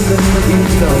seas and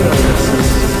indulgences.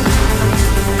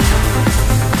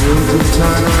 Wheels of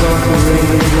time off the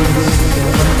radiance in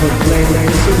unproclaimed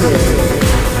disarray.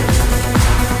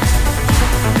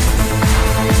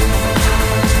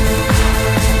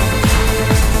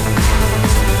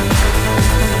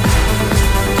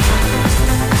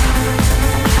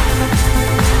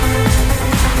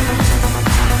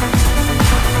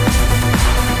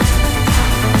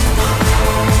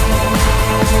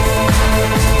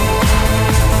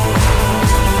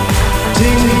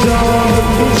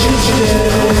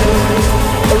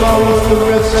 Along with the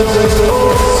rest of the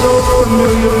old, so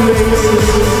familiar faces,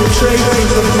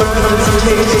 traces of mountains,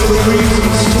 tastes of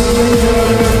reasons to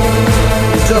linger.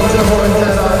 Don't the horn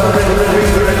that I already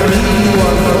finger and me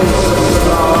one most of the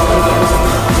love.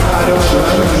 I don't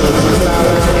remember without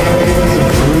areas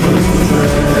of green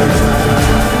thread.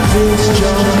 Vince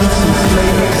Johnson's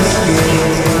flaming skin,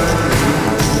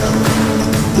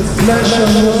 the flesh of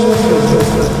the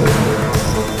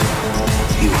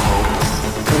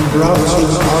brought to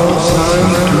all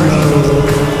time through.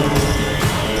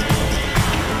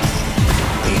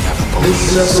 This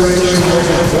separation was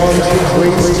wanted,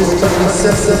 wasted, but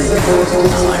necessity forced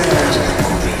its hand.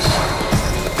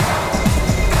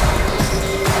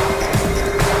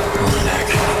 All it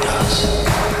actually does,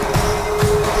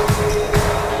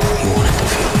 you want it to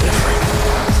feel different.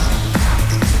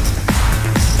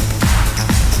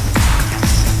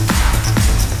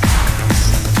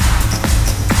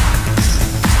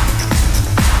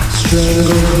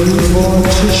 Strangled newborn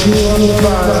tissue on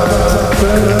fire,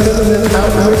 burn filament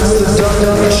outwits the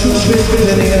dark, shoot big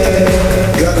penny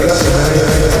egg, got a snag.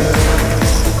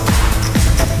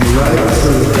 Right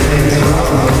through the hanging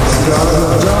rock, scars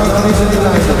of darkly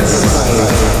delighted sight.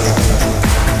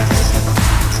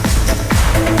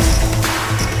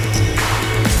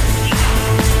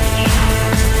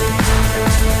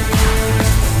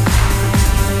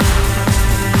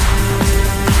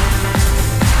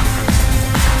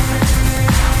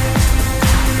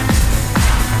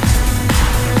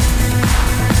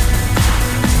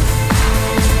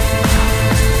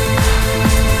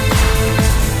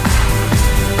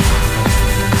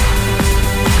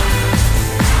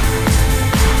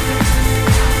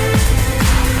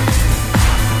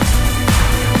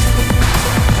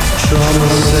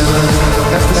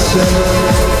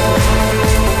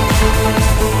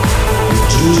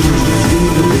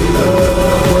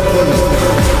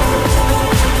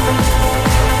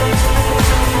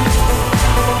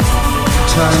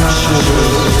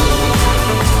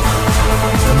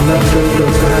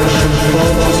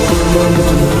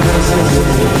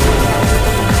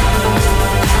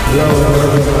 blowing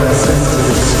over my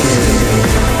sensitive skin.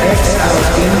 X out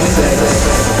insects.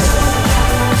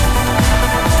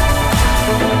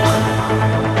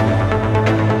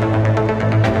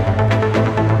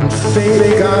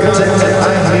 Fate, goddamn it,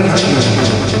 I hate you.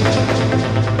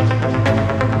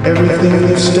 Everything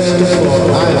you stand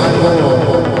for, I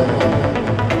abhor.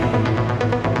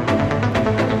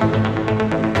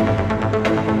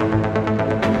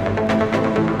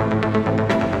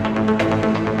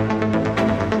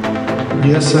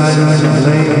 Yes, I am to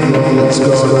blame for all that's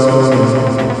going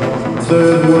on.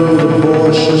 Third world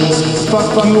abortions,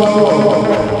 fuck you all.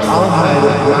 I'll hide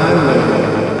it my way.